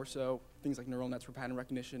gaps even more so, things like neural nets for pattern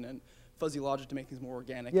recognition and fuzzy logic to make things more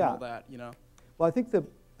organic and all that, you know? Well, I think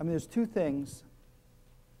there's two things.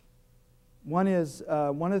 One is,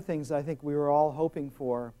 one of the things I think we were all hoping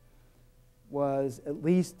for was at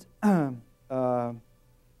least one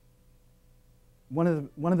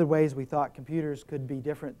of the ways we thought computers could be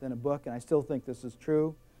different than a book, and I still think this is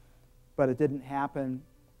true, but it didn't happen,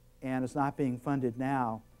 and it's not being funded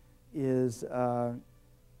now, is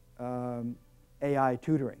AI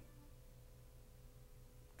tutoring.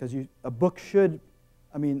 Because a book should,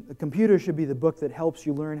 a computer should be the book that helps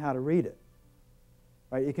you learn how to read it.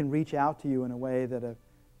 Right? It can reach out to you in a way that a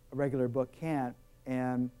regular book can't,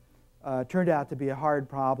 and it turned out to be a hard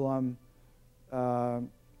problem.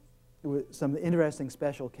 Some interesting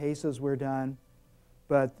special cases were done,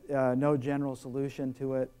 but no general solution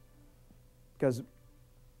to it, because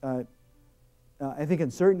I think in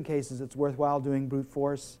certain cases it's worthwhile doing brute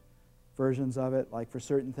force versions of it, like for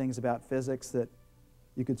certain things about physics that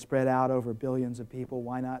you could spread out over billions of people.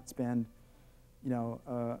 Why not spend,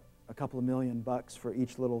 a couple of $1 million for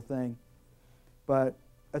each little thing? But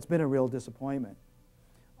it's been a real disappointment.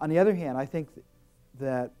 On the other hand, I think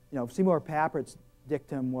that Seymour Papert's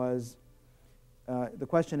dictum was, the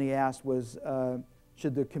question he asked was,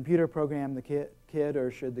 should the computer program the kid or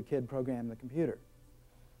should the kid program the computer?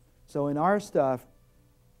 So in our stuff,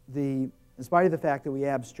 in spite of the fact that we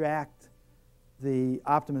abstract the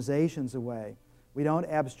optimizations away, we don't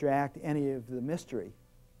abstract any of the mystery.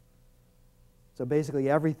 So basically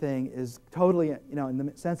everything is totally, in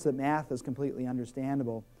the sense that math is completely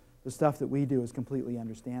understandable, the stuff that we do is completely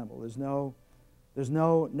understandable. There's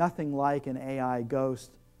nothing like an AI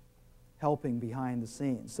ghost helping behind the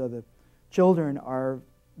scenes. So the children are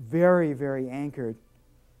very, very anchored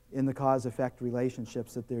in the cause-effect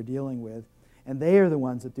relationships that they're dealing with, and they are the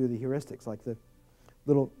ones that do the heuristics, like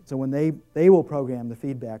so when they will program the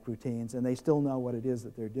feedback routines, and they still know what it is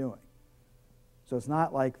that they're doing. So it's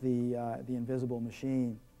not like the invisible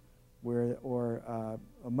machine, or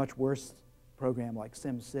a much worse program like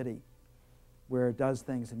SimCity, where it does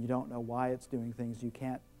things and you don't know why it's doing things. You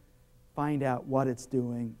can't find out what it's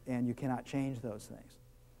doing, and you cannot change those things.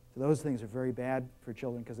 So those things are very bad for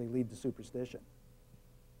children because they lead to superstition,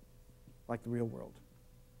 like the real world.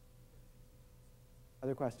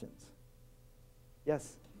 Other questions?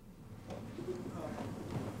 Yes?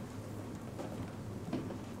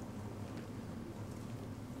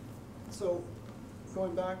 So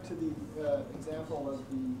going back to the example of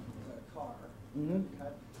the car,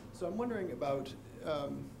 okay? So I'm wondering about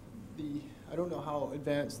I don't know how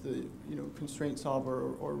advanced the constraint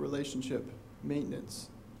solver or relationship maintenance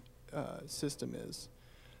system is,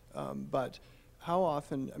 but how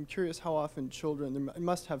often, I'm curious how often children, it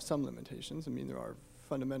must have some limitations. I mean, there are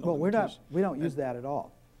fundamental limitations. We don't use that at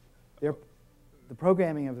all. The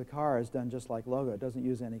programming of the car is done just like Logo. It doesn't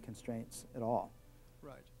use any constraints at all.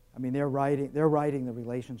 Right. I mean, they're writing the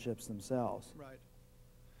relationships themselves. Right.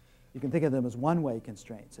 You can think of them as one-way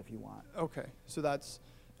constraints if you want. Okay, so that's,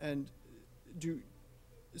 and do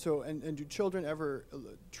children ever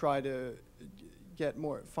try to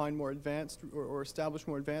find more advanced or establish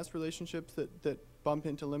more advanced relationships that bump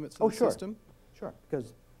into limits of the system? Sure,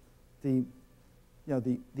 because the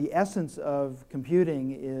essence of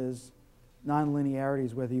computing is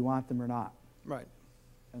nonlinearities, whether you want them or not. Right.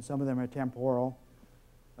 And some of them are temporal.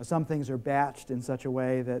 Some things are batched in such a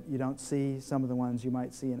way that you don't see some of the ones you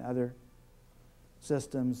might see in other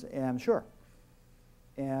systems, and sure.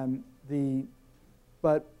 And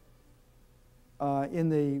but in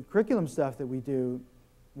the curriculum stuff that we do,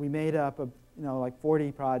 we made up like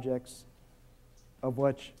 40 projects, of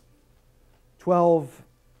which 12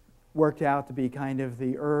 worked out to be kind of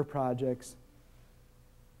the projects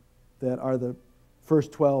that are the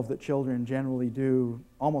first 12 that children generally do,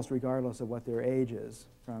 almost regardless of what their age is,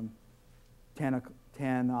 from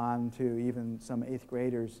 10 on to even some 8th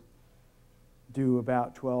graders do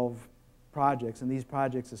about 12 projects. And these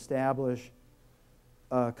projects establish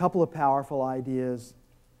a couple of powerful ideas,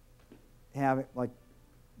 having like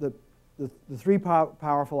the three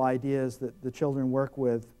powerful ideas that the children work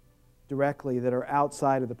with directly that are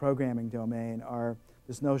outside of the programming domain are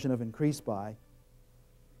this notion of increase by,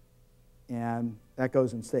 and that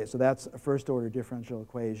goes in state. So that's a first-order differential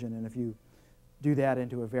equation, and if you do that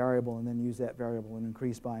into a variable and then use that variable and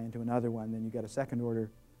increase by into another one, then you get a second-order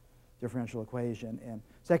differential equation. And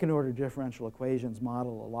second-order differential equations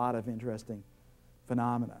model a lot of interesting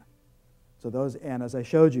phenomena. So those, and as I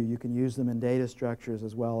showed you, you can use them in data structures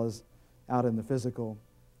as well as out in the physical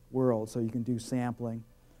world. So you can do sampling.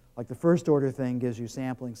 Like the first-order thing gives you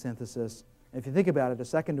sampling synthesis. And if you think about it, a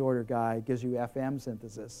second-order guy gives you FM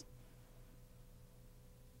synthesis.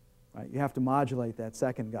 Right? You have to modulate that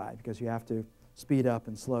second guy because you have to speed up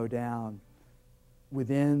and slow down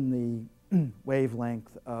within the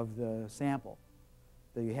wavelength of the sample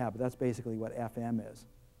that you have. But that's basically what FM is.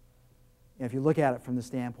 And if you look at it from the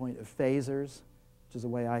standpoint of phasors, which is the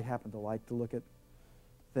way I happen to like to look at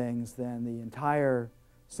things, then the entire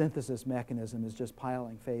synthesis mechanism is just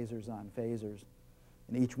piling phasors on phasors.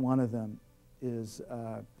 And each one of them is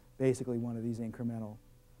basically one of these incremental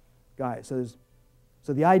guys.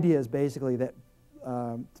 So the idea is basically that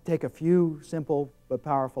to take a few simple but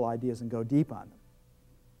powerful ideas and go deep on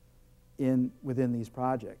them within these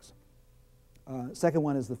projects. Second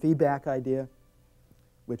one is the feedback idea,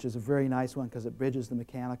 which is a very nice one because it bridges the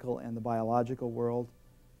mechanical and the biological world.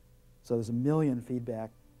 So there's a million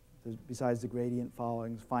feedback besides the gradient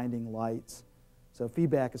following, finding lights. So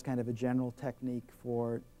feedback is kind of a general technique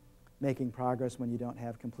for making progress when you don't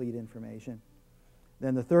have complete information.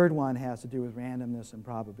 Then the third one has to do with randomness and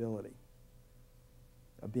probability.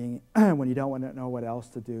 Being when you don't want to know what else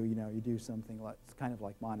to do, you do something like, it's kind of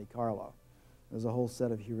like Monte Carlo. There's a whole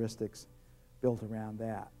set of heuristics built around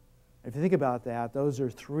that. If you think about that, those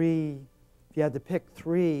are three, if you had to pick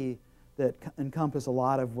three that encompass a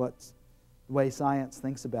lot of the way science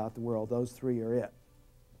thinks about the world, those three are it.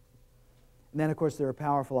 And then, of course, there are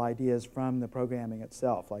powerful ideas from the programming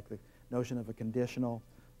itself, like the notion of a conditional,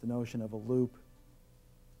 the notion of a loop,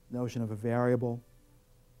 notion of a variable.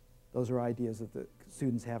 Those are ideas that the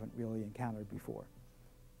students haven't really encountered before.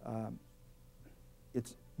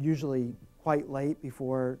 It's usually quite late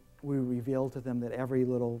before we reveal to them that every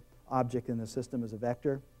little object in the system is a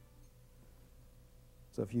vector.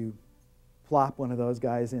 So if you plop one of those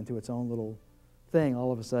guys into its own little thing,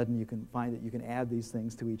 all of a sudden you can find that you can add these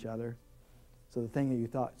things to each other. So the thing that you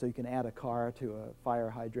thought, so you can add a car to a fire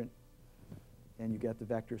hydrant, and you get the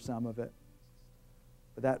vector sum of it.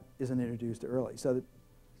 But that isn't introduced early. So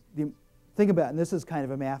think about it, and this is kind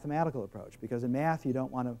of a mathematical approach, because in math you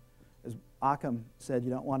don't want to, as Occam said, you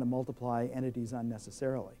don't want to multiply entities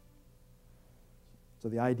unnecessarily. So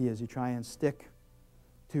the idea is you try and stick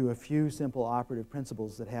to a few simple operative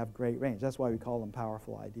principles that have great range. That's why we call them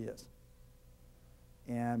powerful ideas.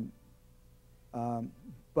 And,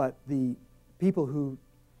 but the people who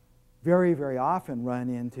very, very often run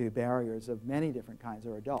into barriers of many different kinds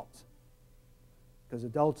are adults. Because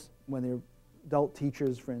adults, when they're adult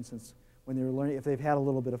teachers, for instance, when they're learning, if they've had a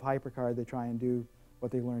little bit of HyperCard, they try and do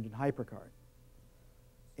what they learned in HyperCard.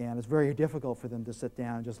 And it's very difficult for them to sit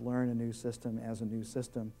down and just learn a new system as a new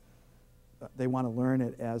system. They want to learn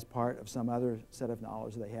it as part of some other set of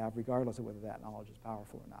knowledge they have, regardless of whether that knowledge is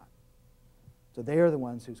powerful or not. So they are the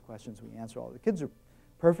ones whose questions we answer all. The kids are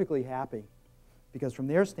perfectly happy, because from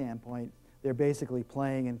their standpoint, they're basically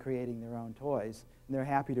playing and creating their own toys, and they're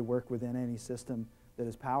happy to work within any system that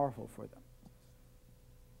is powerful for them.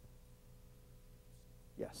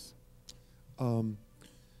 Yes?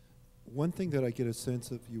 One thing that I get a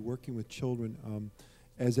sense of you working with children,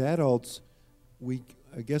 as adults,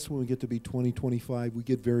 I guess when we get to be 20, 25, we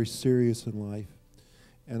get very serious in life.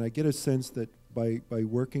 And I get a sense that by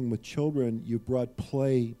working with children, you brought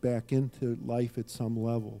play back into life at some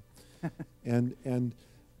level. and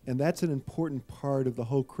that's an important part of the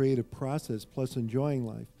whole creative process, plus enjoying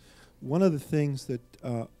life. One of the things that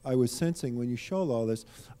I was sensing when you showed all this,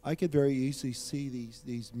 I could very easily see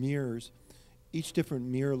these mirrors. Each different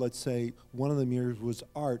mirror, let's say one of the mirrors was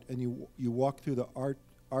art, and you walk through the art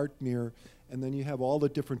mirror, and then you have all the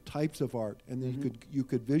different types of art, and then you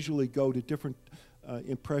could visually go to different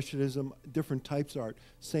impressionism, different types of art.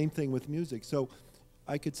 Same thing with music. So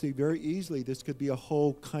I could see very easily this could be a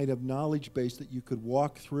whole kind of knowledge base that you could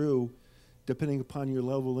walk through, depending upon your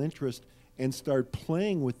level of interest, and start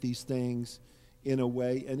playing with these things in a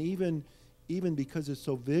way. And even because it's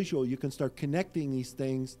so visual, you can start connecting these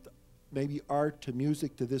things, maybe art to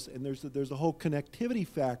music to this, and there's a whole connectivity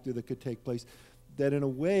factor that could take place that in a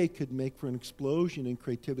way could make for an explosion in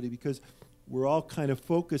creativity, because we're all kind of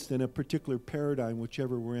focused in a particular paradigm,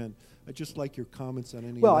 whichever we're in. I just like your comments on any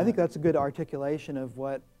of that. Well, I think that's a good articulation of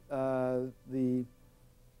what the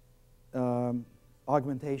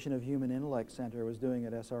Augmentation of Human Intellect Center was doing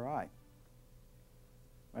at SRI.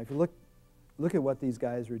 Right, if you look at what these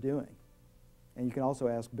guys were doing, and you can also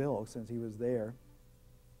ask Bill, since he was there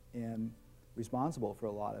and responsible for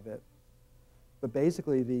a lot of it. But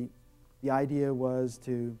basically, the idea was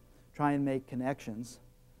to try and make connections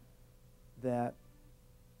that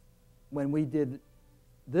when we did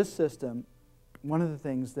this system, one of the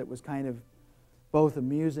things that was kind of both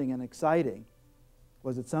amusing and exciting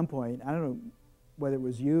was at some point, I don't know whether it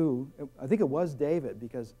was you, I think it was David,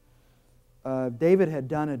 because David had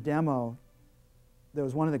done a demo that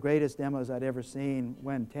was one of the greatest demos I'd ever seen,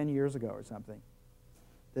 10 years ago or something,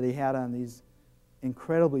 that he had on these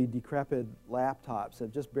incredibly decrepit laptops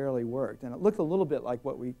that just barely worked. And it looked a little bit like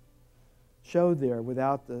what we showed there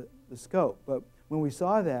without the scope. But when we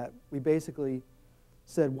saw that, we basically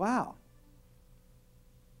said, wow,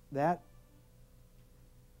 that's,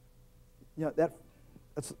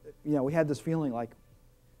 we had this feeling like,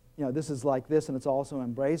 this is like this and it's also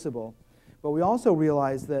embraceable. But we also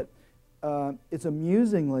realized that it's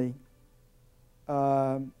amusingly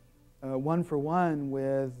one-for-one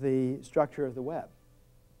with the structure of the web,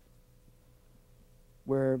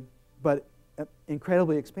 but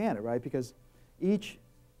incredibly expanded, right? Because each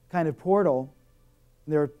kind of portal,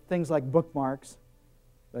 there are things like bookmarks,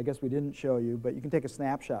 that I guess we didn't show you, but you can take a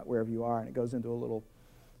snapshot wherever you are, and it goes into a little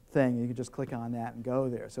thing. You can just click on that and go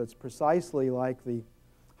there. So it's precisely like the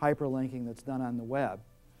hyperlinking that's done on the web.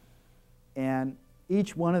 And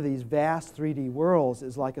each one of these vast 3D worlds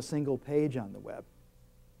is like a single page on the web,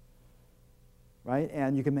 right?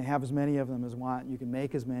 And you can have as many of them as you want. You can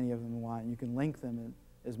make as many of them as you want. You can link them in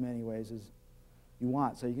as many ways as you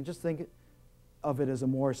want. So you can just think of it as a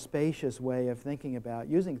more spacious way of thinking about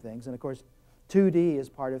using things. And of course, 2D is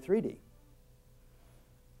part of 3D.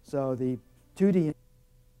 So the 2D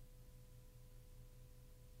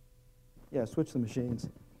Yeah, switch the machines.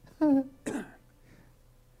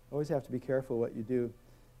 Always have to be careful what you do.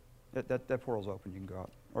 That portal's open. You can go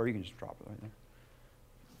out, or you can just drop it right there.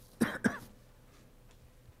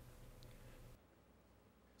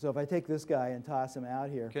 So if I take this guy and toss him out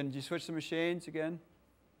here. Can you switch the machines again?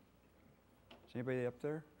 Is anybody up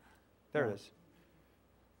there? There No. it is.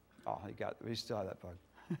 Oh, we still have that bug.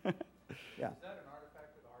 Yeah. Is that an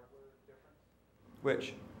artifacted hardware difference?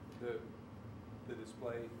 Which? The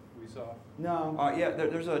display we saw? No. Yeah,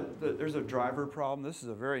 there's a driver problem. This is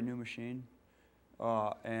a very new machine,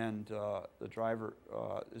 and the driver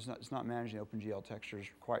is not managing OpenGL textures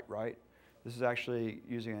quite right. This is actually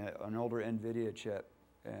using an older NVIDIA chip,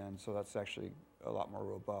 and so that's actually a lot more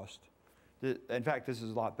robust. In fact, this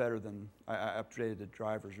is a lot better than I updated the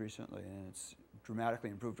drivers recently, and it's dramatically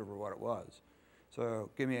improved over what it was. So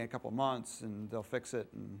give me a couple months, and they'll fix it,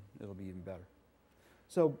 and it'll be even better.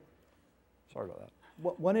 So sorry about that.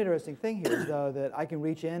 One interesting thing here is, though, that I can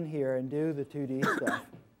reach in here and do the 2D stuff.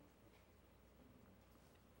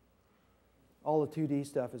 All the 2D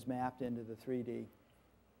stuff is mapped into the 3D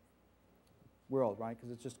world, right?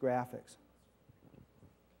 Because it's just graphics.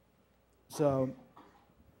 So,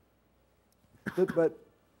 but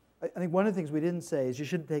I think one of the things we didn't say is you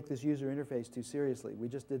shouldn't take this user interface too seriously. We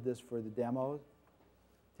just did this for the demo,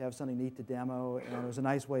 to have something neat to demo, and it was a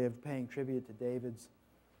nice way of paying tribute to David's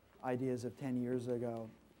ideas of 10 years ago.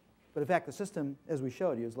 But in fact, the system, as we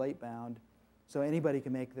showed you, is late-bound, so anybody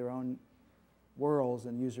can make their own worlds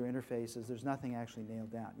and user interfaces. There's nothing actually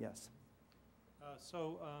nailed down. Yes?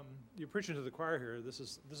 You're preaching to the choir here. This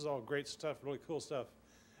is all great stuff, really cool stuff.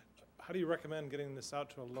 How do you recommend getting this out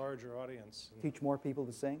to a larger audience? Teach more people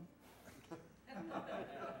to sing?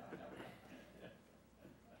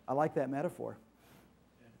 I like that metaphor.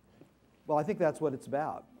 Well, I think that's what it's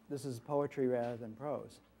about. This is poetry rather than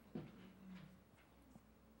prose.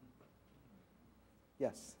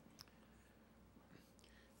 Yes?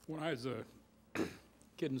 When I was a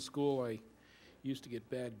kid in school, I used to get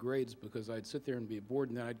bad grades because I'd sit there and be bored,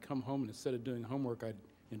 and then I'd come home, and instead of doing homework, I'd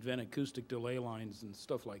invent acoustic delay lines and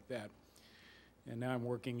stuff like that. And now I'm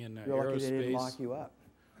working in You're aerospace. lucky they didn't lock you up.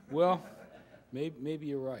 Well, maybe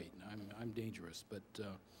you're right. I'm dangerous, but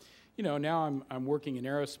you know, now I'm working in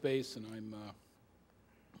aerospace, and I'm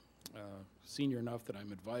senior enough that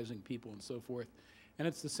I'm advising people and so forth. And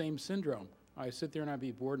it's the same syndrome. I sit there and I'd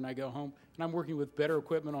be bored, and I go home, and I'm working with better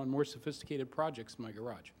equipment on more sophisticated projects in my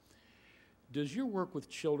garage. Does your work with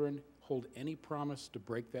children hold any promise to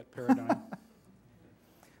break that paradigm?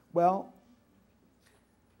 Well,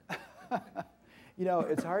 you know,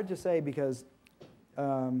 it's hard to say because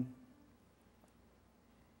there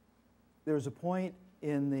was a point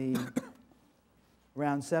in the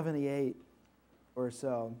around 78 or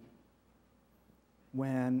so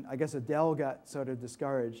when I guess Adele got sort of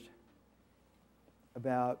discouraged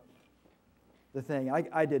about the thing.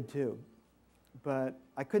 I did too, but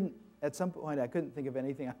I couldn't, at some point I couldn't think of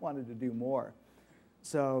anything I wanted to do more.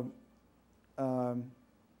 So it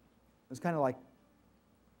was kind of like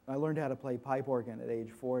I learned how to play pipe organ at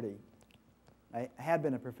age 40. I had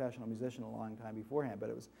been a professional musician a long time beforehand, but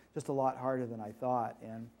it was just a lot harder than I thought.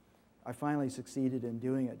 And I finally succeeded in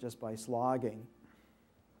doing it just by slogging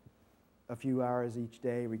a few hours each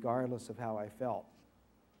day, regardless of how I felt.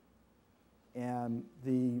 And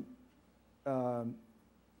the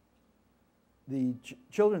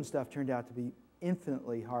children's stuff turned out to be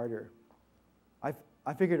infinitely harder.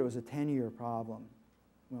 I figured it was a 10-year problem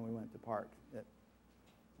when we went to Park. That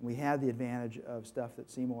we had the advantage of stuff that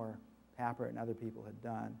Seymour Papert and other people had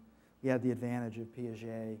done. We had the advantage of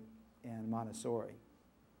Piaget and Montessori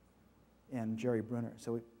and Jerry Brunner.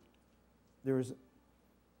 So there was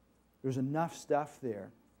enough stuff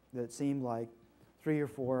there that seemed like 3 or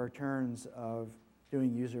 4 turns of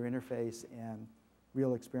doing user interface and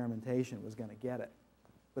real experimentation was going to get it.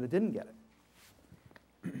 But it didn't get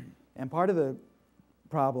it. And part of the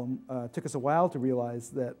problem took us a while to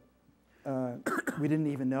realize that we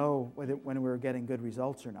didn't even know when we were getting good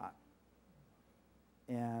results or not.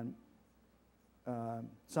 And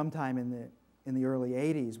sometime in the early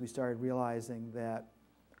 80s, we started realizing that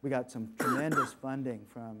we got some tremendous funding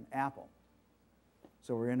from Apple.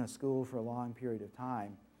 So we're in a school for a long period of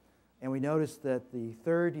time. And we noticed that the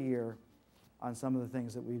third year on some of the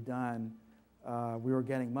things that we've done, we were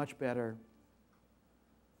getting much better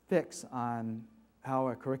fix on how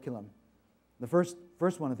a curriculum. The first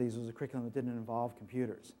one of these was a curriculum that didn't involve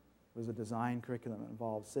computers. It was a design curriculum that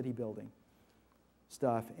involved city building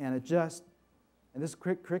stuff. And this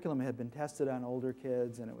curriculum had been tested on older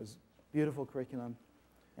kids, and it was beautiful curriculum.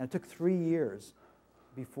 And it took 3 years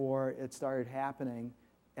before it started happening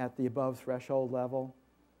at the above threshold level.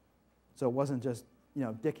 So it wasn't just,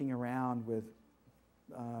 dicking around with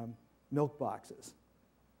milk boxes,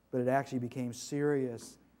 but it actually became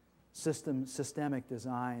serious systemic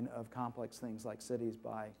design of complex things like cities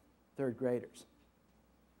by third graders.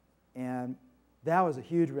 And that was a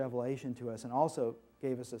huge revelation to us, and also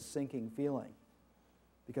gave us a sinking feeling.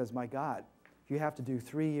 Because, my God, if you have to do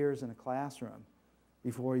 3 years in a classroom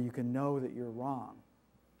before you can know that you're wrong,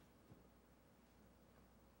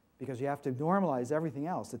 because you have to normalize everything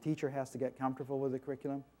else. The teacher has to get comfortable with the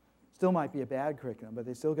curriculum. Still might be a bad curriculum, but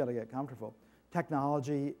they still got to get comfortable.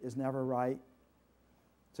 Technology is never right,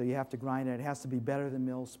 so you have to grind it. It has to be better than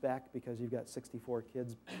mil spec because you've got 64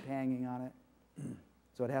 kids hanging on it.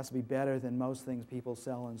 So it has to be better than most things people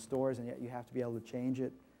sell in stores, and yet you have to be able to change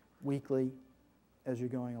it weekly as you're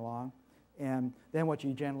going along. And then what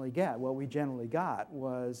you generally get, what we generally got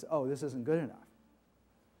was, oh, this isn't good enough.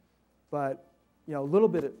 But, a little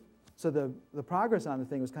bit, so the progress on the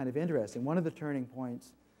thing was kind of interesting. One of the turning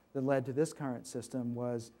points that led to this current system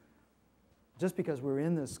was just because we were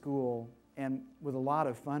in this school and with a lot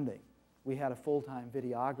of funding, we had a full-time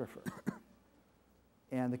videographer.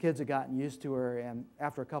 And the kids had gotten used to her, and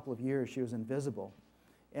after a couple of years, she was invisible.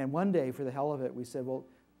 And one day, for the hell of it, we said, well,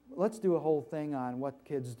 let's do a whole thing on what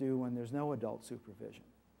kids do when there's no adult supervision.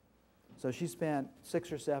 So she spent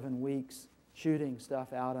 6 or 7 weeks shooting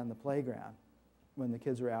stuff out on the playground when the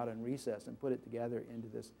kids were out in recess, and put it together into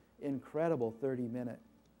this incredible 30-minute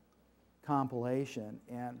compilation.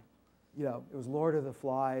 And, it was Lord of the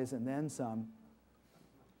Flies and then some.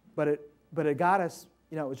 But it got us,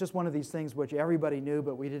 it was just one of these things which everybody knew,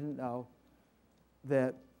 but we didn't know,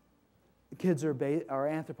 that kids are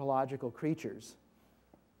anthropological creatures.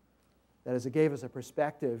 That is, it gave us a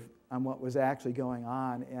perspective on what was actually going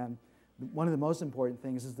on. And one of the most important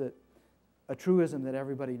things is that a truism that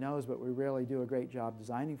everybody knows, but we rarely do a great job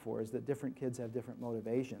designing for, is that different kids have different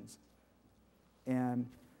motivations. And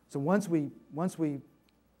so once we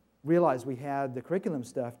realized we had the curriculum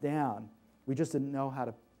stuff down, we just didn't know how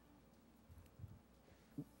to,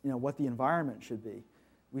 what the environment should be.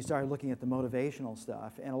 We started looking at the motivational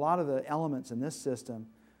stuff. And a lot of the elements in this system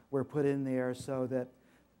were put in there so that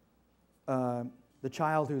the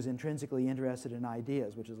child who's intrinsically interested in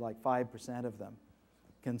ideas, which is like 5% of them,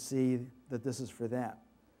 can see that this is for them.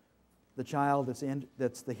 The child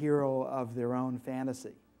that's the hero of their own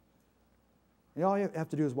fantasy. And all you have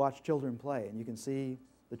to do is watch children play, and you can see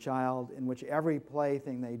the child in which every play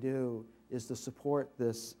thing they do is to support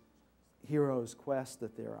this hero's quest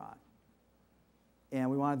that they're on. And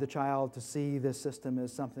we wanted the child to see this system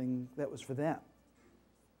as something that was for them.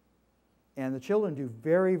 And the children do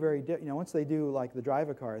very, very, once they do like the drive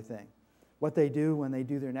a car thing, what they do when they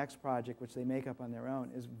do their next project, which they make up on their own,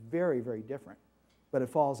 is very, very different, but it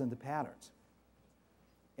falls into patterns.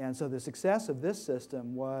 And so the success of this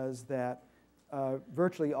system was that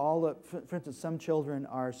virtually all for instance, some children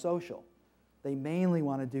are social. They mainly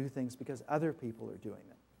want to do things because other people are doing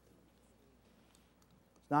them.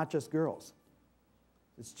 It's not just girls.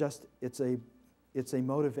 It's a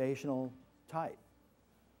motivational type.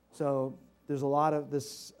 So there's a lot of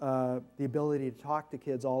this, the ability to talk to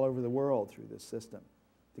kids all over the world through this system,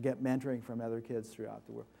 to get mentoring from other kids throughout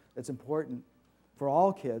the world. It's important for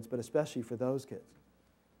all kids, but especially for those kids.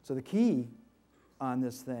 So the key on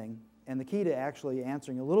this thing, and the key to actually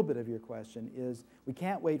answering a little bit of your question, is we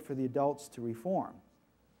can't wait for the adults to reform.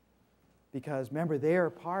 Because remember, they are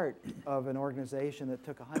part of an organization that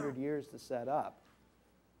took 100 years to set up.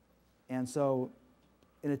 And so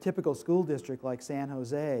in a typical school district like San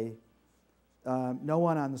Jose, no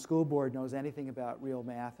one on the school board knows anything about real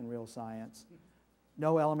math and real science.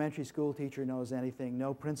 No elementary school teacher knows anything.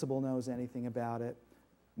 No principal knows anything about it.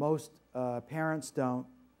 Most parents don't.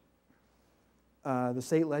 The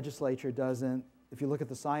state legislature doesn't. If you look at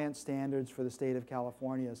the science standards for the state of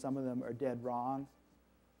California, some of them are dead wrong,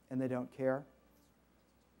 and they don't care.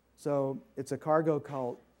 So it's a cargo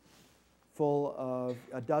cult full of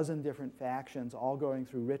a dozen different factions all going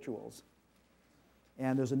through rituals.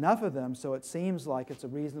 And there's enough of them so it seems like it's a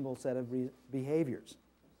reasonable set of behaviors.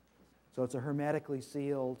 So it's a hermetically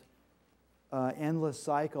sealed, endless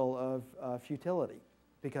cycle of futility,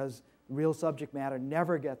 because real subject matter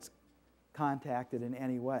never gets contacted in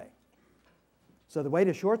any way. So the way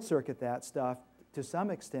to short-circuit that stuff, to some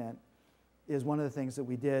extent, is one of the things that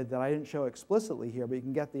we did that I didn't show explicitly here, but you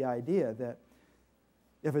can get the idea that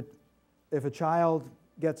if a child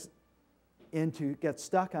gets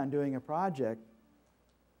stuck on doing a project,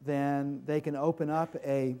 then they can open up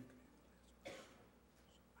a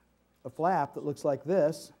flap that looks like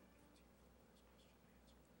this,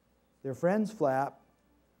 their friend's flap.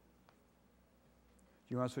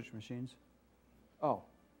 Do you want to switch machines? Oh,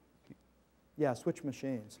 Yeah, switch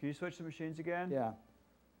machines. Can you switch the machines again? Yeah.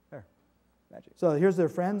 There. Magic. So here's their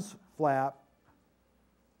friends flap.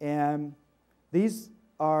 And these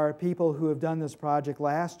are people who have done this project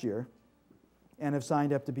last year and have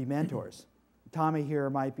signed up to be mentors. Tommy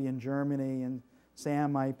here might be in Germany, and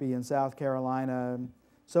Sam might be in South Carolina, and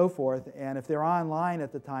so forth. And if they're online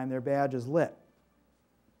at the time, their badge is lit.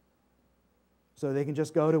 So they can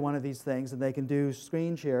just go to one of these things, and they can do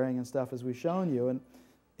screen sharing and stuff as we've shown you.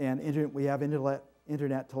 And we have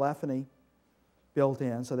internet telephony built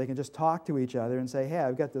in, so they can just talk to each other and say, hey,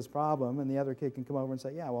 I've got this problem, and the other kid can come over and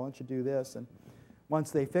say, yeah, well, why don't you do this? And once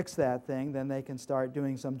they fix that thing, then they can start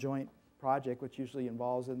doing some joint project, which usually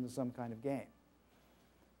involves into some kind of game.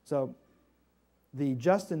 So the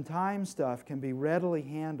just-in-time stuff can be readily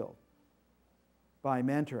handled by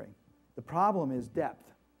mentoring. The problem is depth.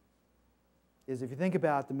 Is if you think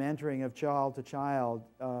about the mentoring of child to child,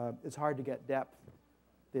 it's hard to get depth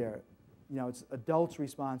there. You know, it's adults'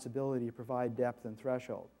 responsibility to provide depth and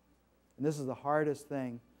threshold. And this is the hardest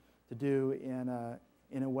thing to do in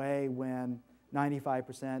a way when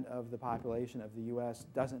 95% of the population of the U.S.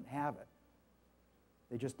 doesn't have it.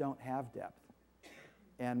 They just don't have depth.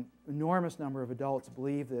 And an enormous number of adults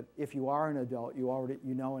believe that if you are an adult,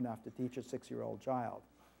 you know enough to teach a 6-year-old child.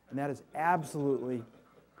 And that is absolutely,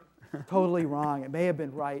 totally wrong. It may have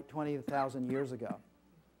been right 20,000 years ago.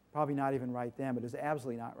 Probably not even right then, but it's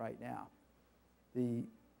absolutely not right now. The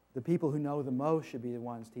people who know the most should be the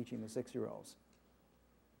ones teaching the 6-year-olds,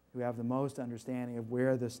 who have the most understanding of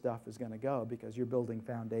where this stuff is going to go, because you're building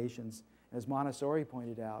foundations. As Montessori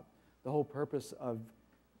pointed out, the whole purpose of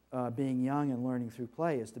being young and learning through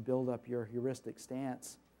play is to build up your heuristic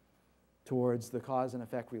stance towards the cause and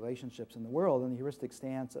effect relationships in the world. And the heuristic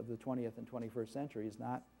stance of the 20th and 21st century is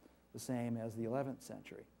not the same as the 11th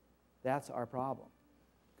century. That's our problem.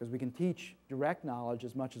 Because we can teach direct knowledge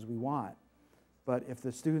as much as we want, but if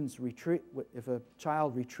the students retreat, if a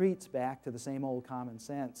child retreats back to the same old common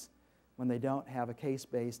sense when they don't have a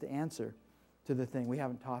case-based answer to the thing, we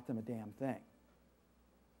haven't taught them a damn thing.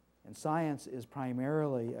 And science is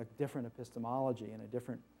primarily a different epistemology and a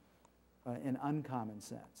different, an uncommon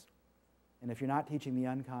sense. And if you're not teaching the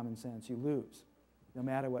uncommon sense, you lose, no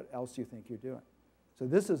matter what else you think you're doing. So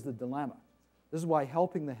this is the dilemma. This is why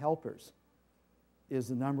helping the helpers is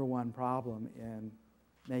the #1 problem in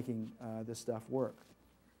making this stuff work.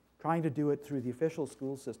 Trying to do it through the official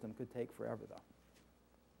school system could take forever, though.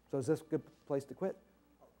 So is this a good place to quit?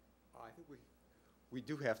 I think we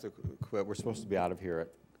do have to quit. We're supposed to be out of here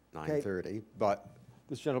at 9:30, but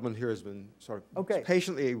this gentleman here has been sort of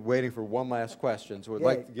patiently waiting for one last question, so we'd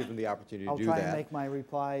like to give him the opportunity to do that. I'll try and make my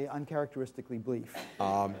reply uncharacteristically brief.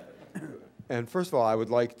 And first of all, I would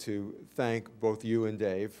like to thank both you and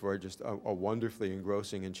Dave for just a wonderfully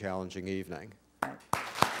engrossing and challenging evening.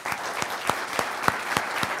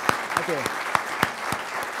 Okay.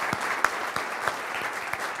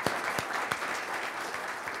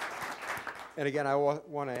 And again, I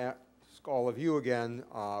want to ask all of you again,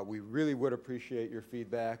 we really would appreciate your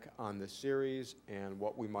feedback on this series and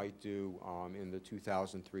what we might do in the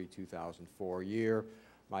 2003-2004 year.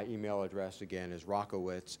 My email address, again, is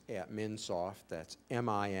rockowitz@minsoft, that's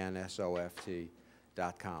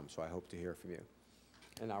MINSOFT.com. So I hope to hear from you.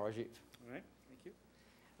 And now, Rajiv. All right, thank you.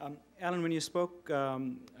 Alan, when you spoke,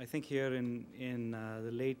 I think here in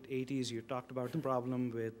the late 80s, you talked about the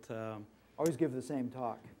problem with... Always give the same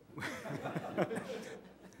talk.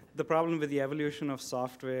 The problem with the evolution of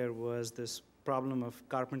software was this problem of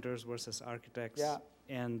carpenters versus architects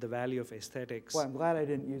and the value of aesthetics. Well, I'm glad I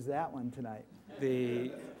didn't use that one tonight.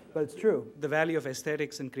 But it's true. The value of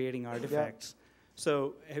aesthetics in creating artifacts.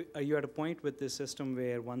 So are you at a point with this system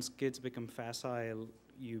where once kids become facile,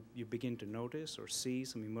 you begin to notice or see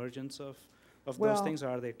some emergence of those things, or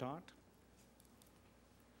are they taught?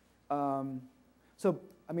 So,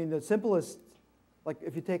 I mean, the simplest, like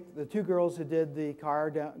if you take the 2 girls who did the car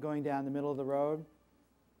going down the middle of the road.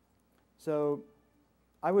 So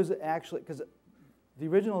I was actually, because the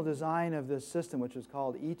original design of this system, which was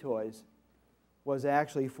called eToys, was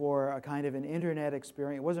actually for a kind of an internet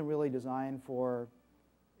experience. It wasn't really designed for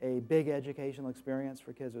a big educational experience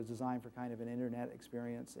for kids. It was designed for kind of an internet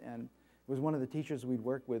experience. And it was one of the teachers we'd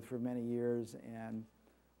worked with for many years. And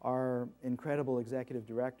our incredible executive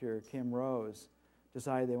director, Kim Rose,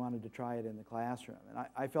 decided they wanted to try it in the classroom. And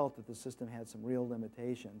I felt that the system had some real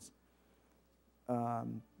limitations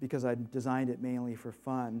because I designed it mainly for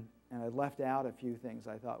fun. And I left out a few things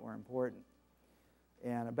I thought were important.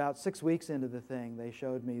 And about 6 weeks into the thing, they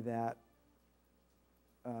showed me that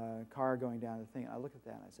car going down the thing. I looked at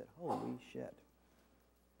that and I said, holy shit.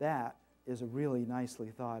 That is a really nicely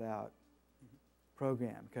thought out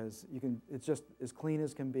program, because it's just as clean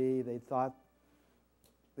as can be.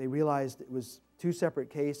 They realized it was two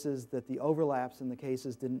separate cases, that the overlaps in the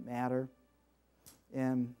cases didn't matter.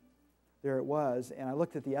 And there it was. And I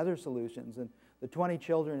looked at the other solutions, and the 20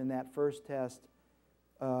 children in that first test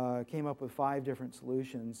came up with 5 different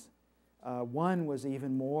solutions. One was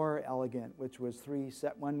even more elegant, which was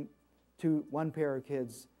one pair of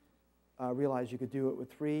kids realized you could do it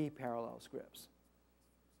with 3 parallel scripts.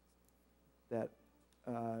 That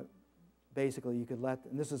basically you could let,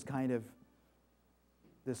 and this is kind of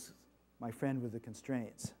my friend with the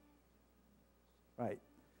constraints. Right.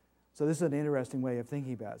 So this is an interesting way of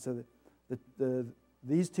thinking about it. So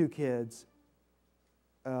these 2 kids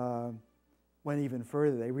went even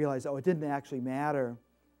further. They realized, oh, it didn't actually matter.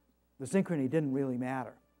 The synchrony didn't really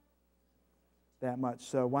matter that much.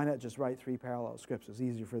 So why not just write 3 parallel scripts? It was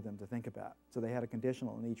easier for them to think about. So they had a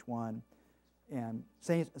conditional in each one, and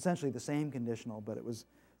essentially the same conditional, but it was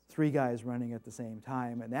 3 guys running at the same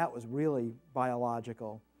time, and that was really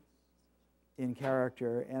biological in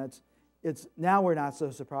character. And it's now we're not so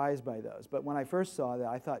surprised by those. But when I first saw that,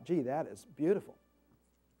 I thought, gee, that is beautiful.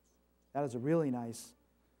 That is a really nice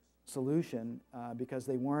solution because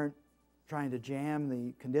they weren't trying to jam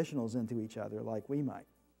the conditionals into each other like we might.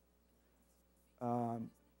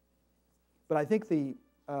 But I think the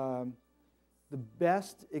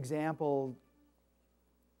best example,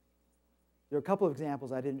 there are a couple of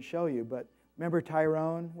examples I didn't show you, but remember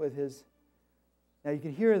Tyrone with his, now you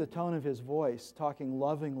can hear the tone of his voice talking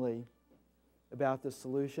lovingly about the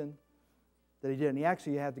solution that he did. And he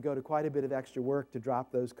actually had to go to quite a bit of extra work to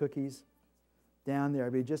drop those cookies down there.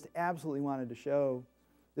 But he just absolutely wanted to show,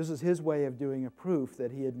 this was his way of doing a proof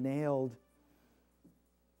that he had nailed,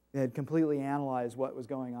 had completely analyzed what was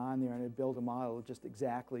going on there and had built a model that just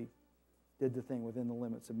exactly did the thing within the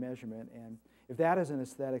limits of measurement. And if that isn't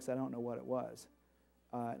aesthetics, I don't know what it was.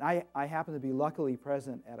 And I happened to be luckily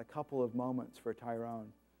present at a couple of moments for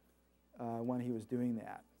Tyrone when he was doing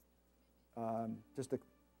that.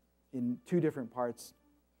 In 2 different parts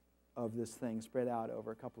of this thing spread out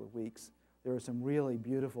over a couple of weeks. There were some really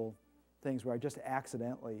beautiful things where I just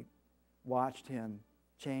accidentally watched him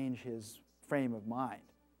change his frame of mind.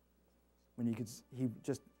 When he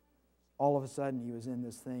just, all of a sudden he was in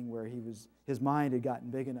this thing where his mind had gotten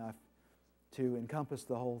big enough to encompass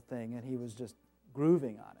the whole thing, and he was just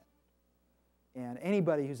grooving on it. And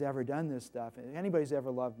anybody who's ever done this stuff, anybody who's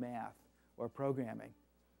ever loved math or programming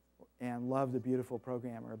and loved a beautiful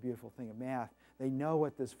program or a beautiful thing of math, they know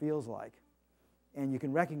what this feels like. And you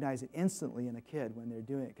can recognize it instantly in a kid when they're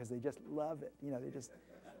doing it because they just love it. You know,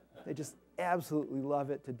 they just absolutely love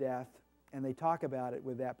it to death, and they talk about it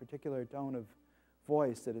with that particular tone of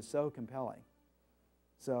voice that is so compelling.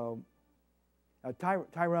 So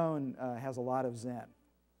Tyrone has a lot of zen.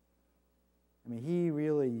 I mean, he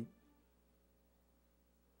really,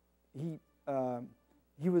 he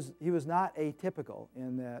was not atypical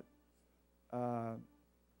in that a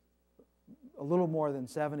little more than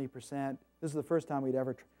 70%. This is the first time we'd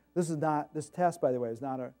ever, this test, by the way, is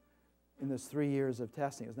not in this 3 years of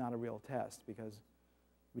testing, is not a real test because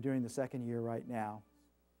we're doing the 2nd year right now.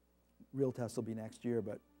 Real test will be next year,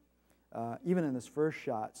 but even in this first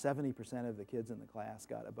shot, 70% of the kids in the class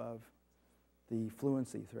got above the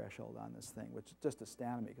fluency threshold on this thing, which just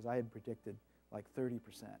astounded me because I had predicted like 30%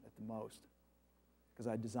 at the most because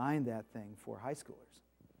I designed that thing for high schoolers.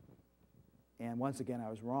 And once again, I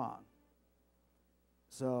was wrong.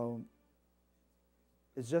 So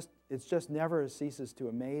it's just never ceases to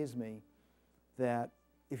amaze me that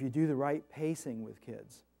if you do the right pacing with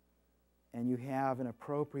kids and you have an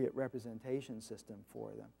appropriate representation system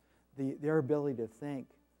for them, their ability to think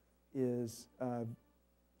is,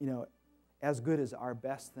 as good as our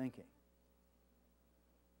best thinking.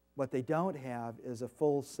 What they don't have is a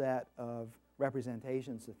full set of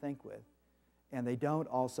representations to think with, and they don't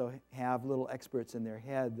also have little experts in their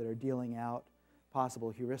head that are dealing out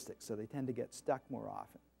possible heuristics, so they tend to get stuck more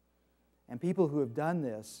often. And people who have done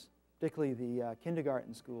this, particularly the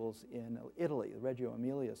kindergarten schools in Italy, the Reggio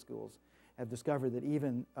Emilia schools, have discovered that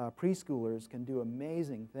even preschoolers can do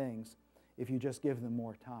amazing things if you just give them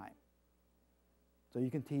more time. So you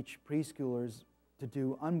can teach preschoolers to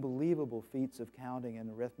do unbelievable feats of counting and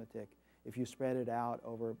arithmetic if you spread it out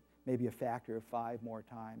over maybe a factor of 5 more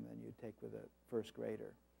time than you'd take with a first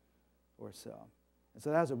grader or so. And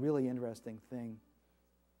so that was a really interesting thing.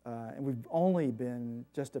 And we've only been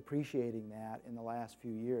just appreciating that in the last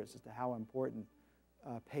few years as to how important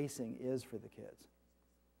pacing is for the kids.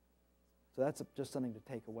 So that's just something to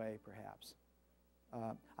take away, perhaps.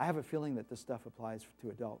 I have a feeling that this stuff applies to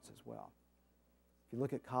adults as well. If you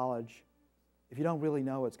look at college if you don't really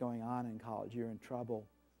know what's going on in college, you're in trouble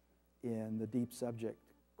in the deep subject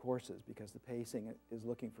courses because the pacing is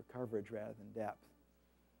looking for coverage rather than depth.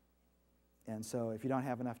 And so if you don't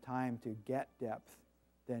have enough time to get depth,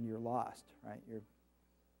 then you're lost, right?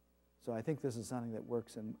 So I think this is something that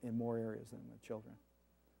works in more areas than with children.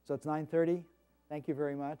 So it's 9:30. Thank you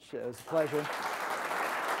very much. It was a pleasure.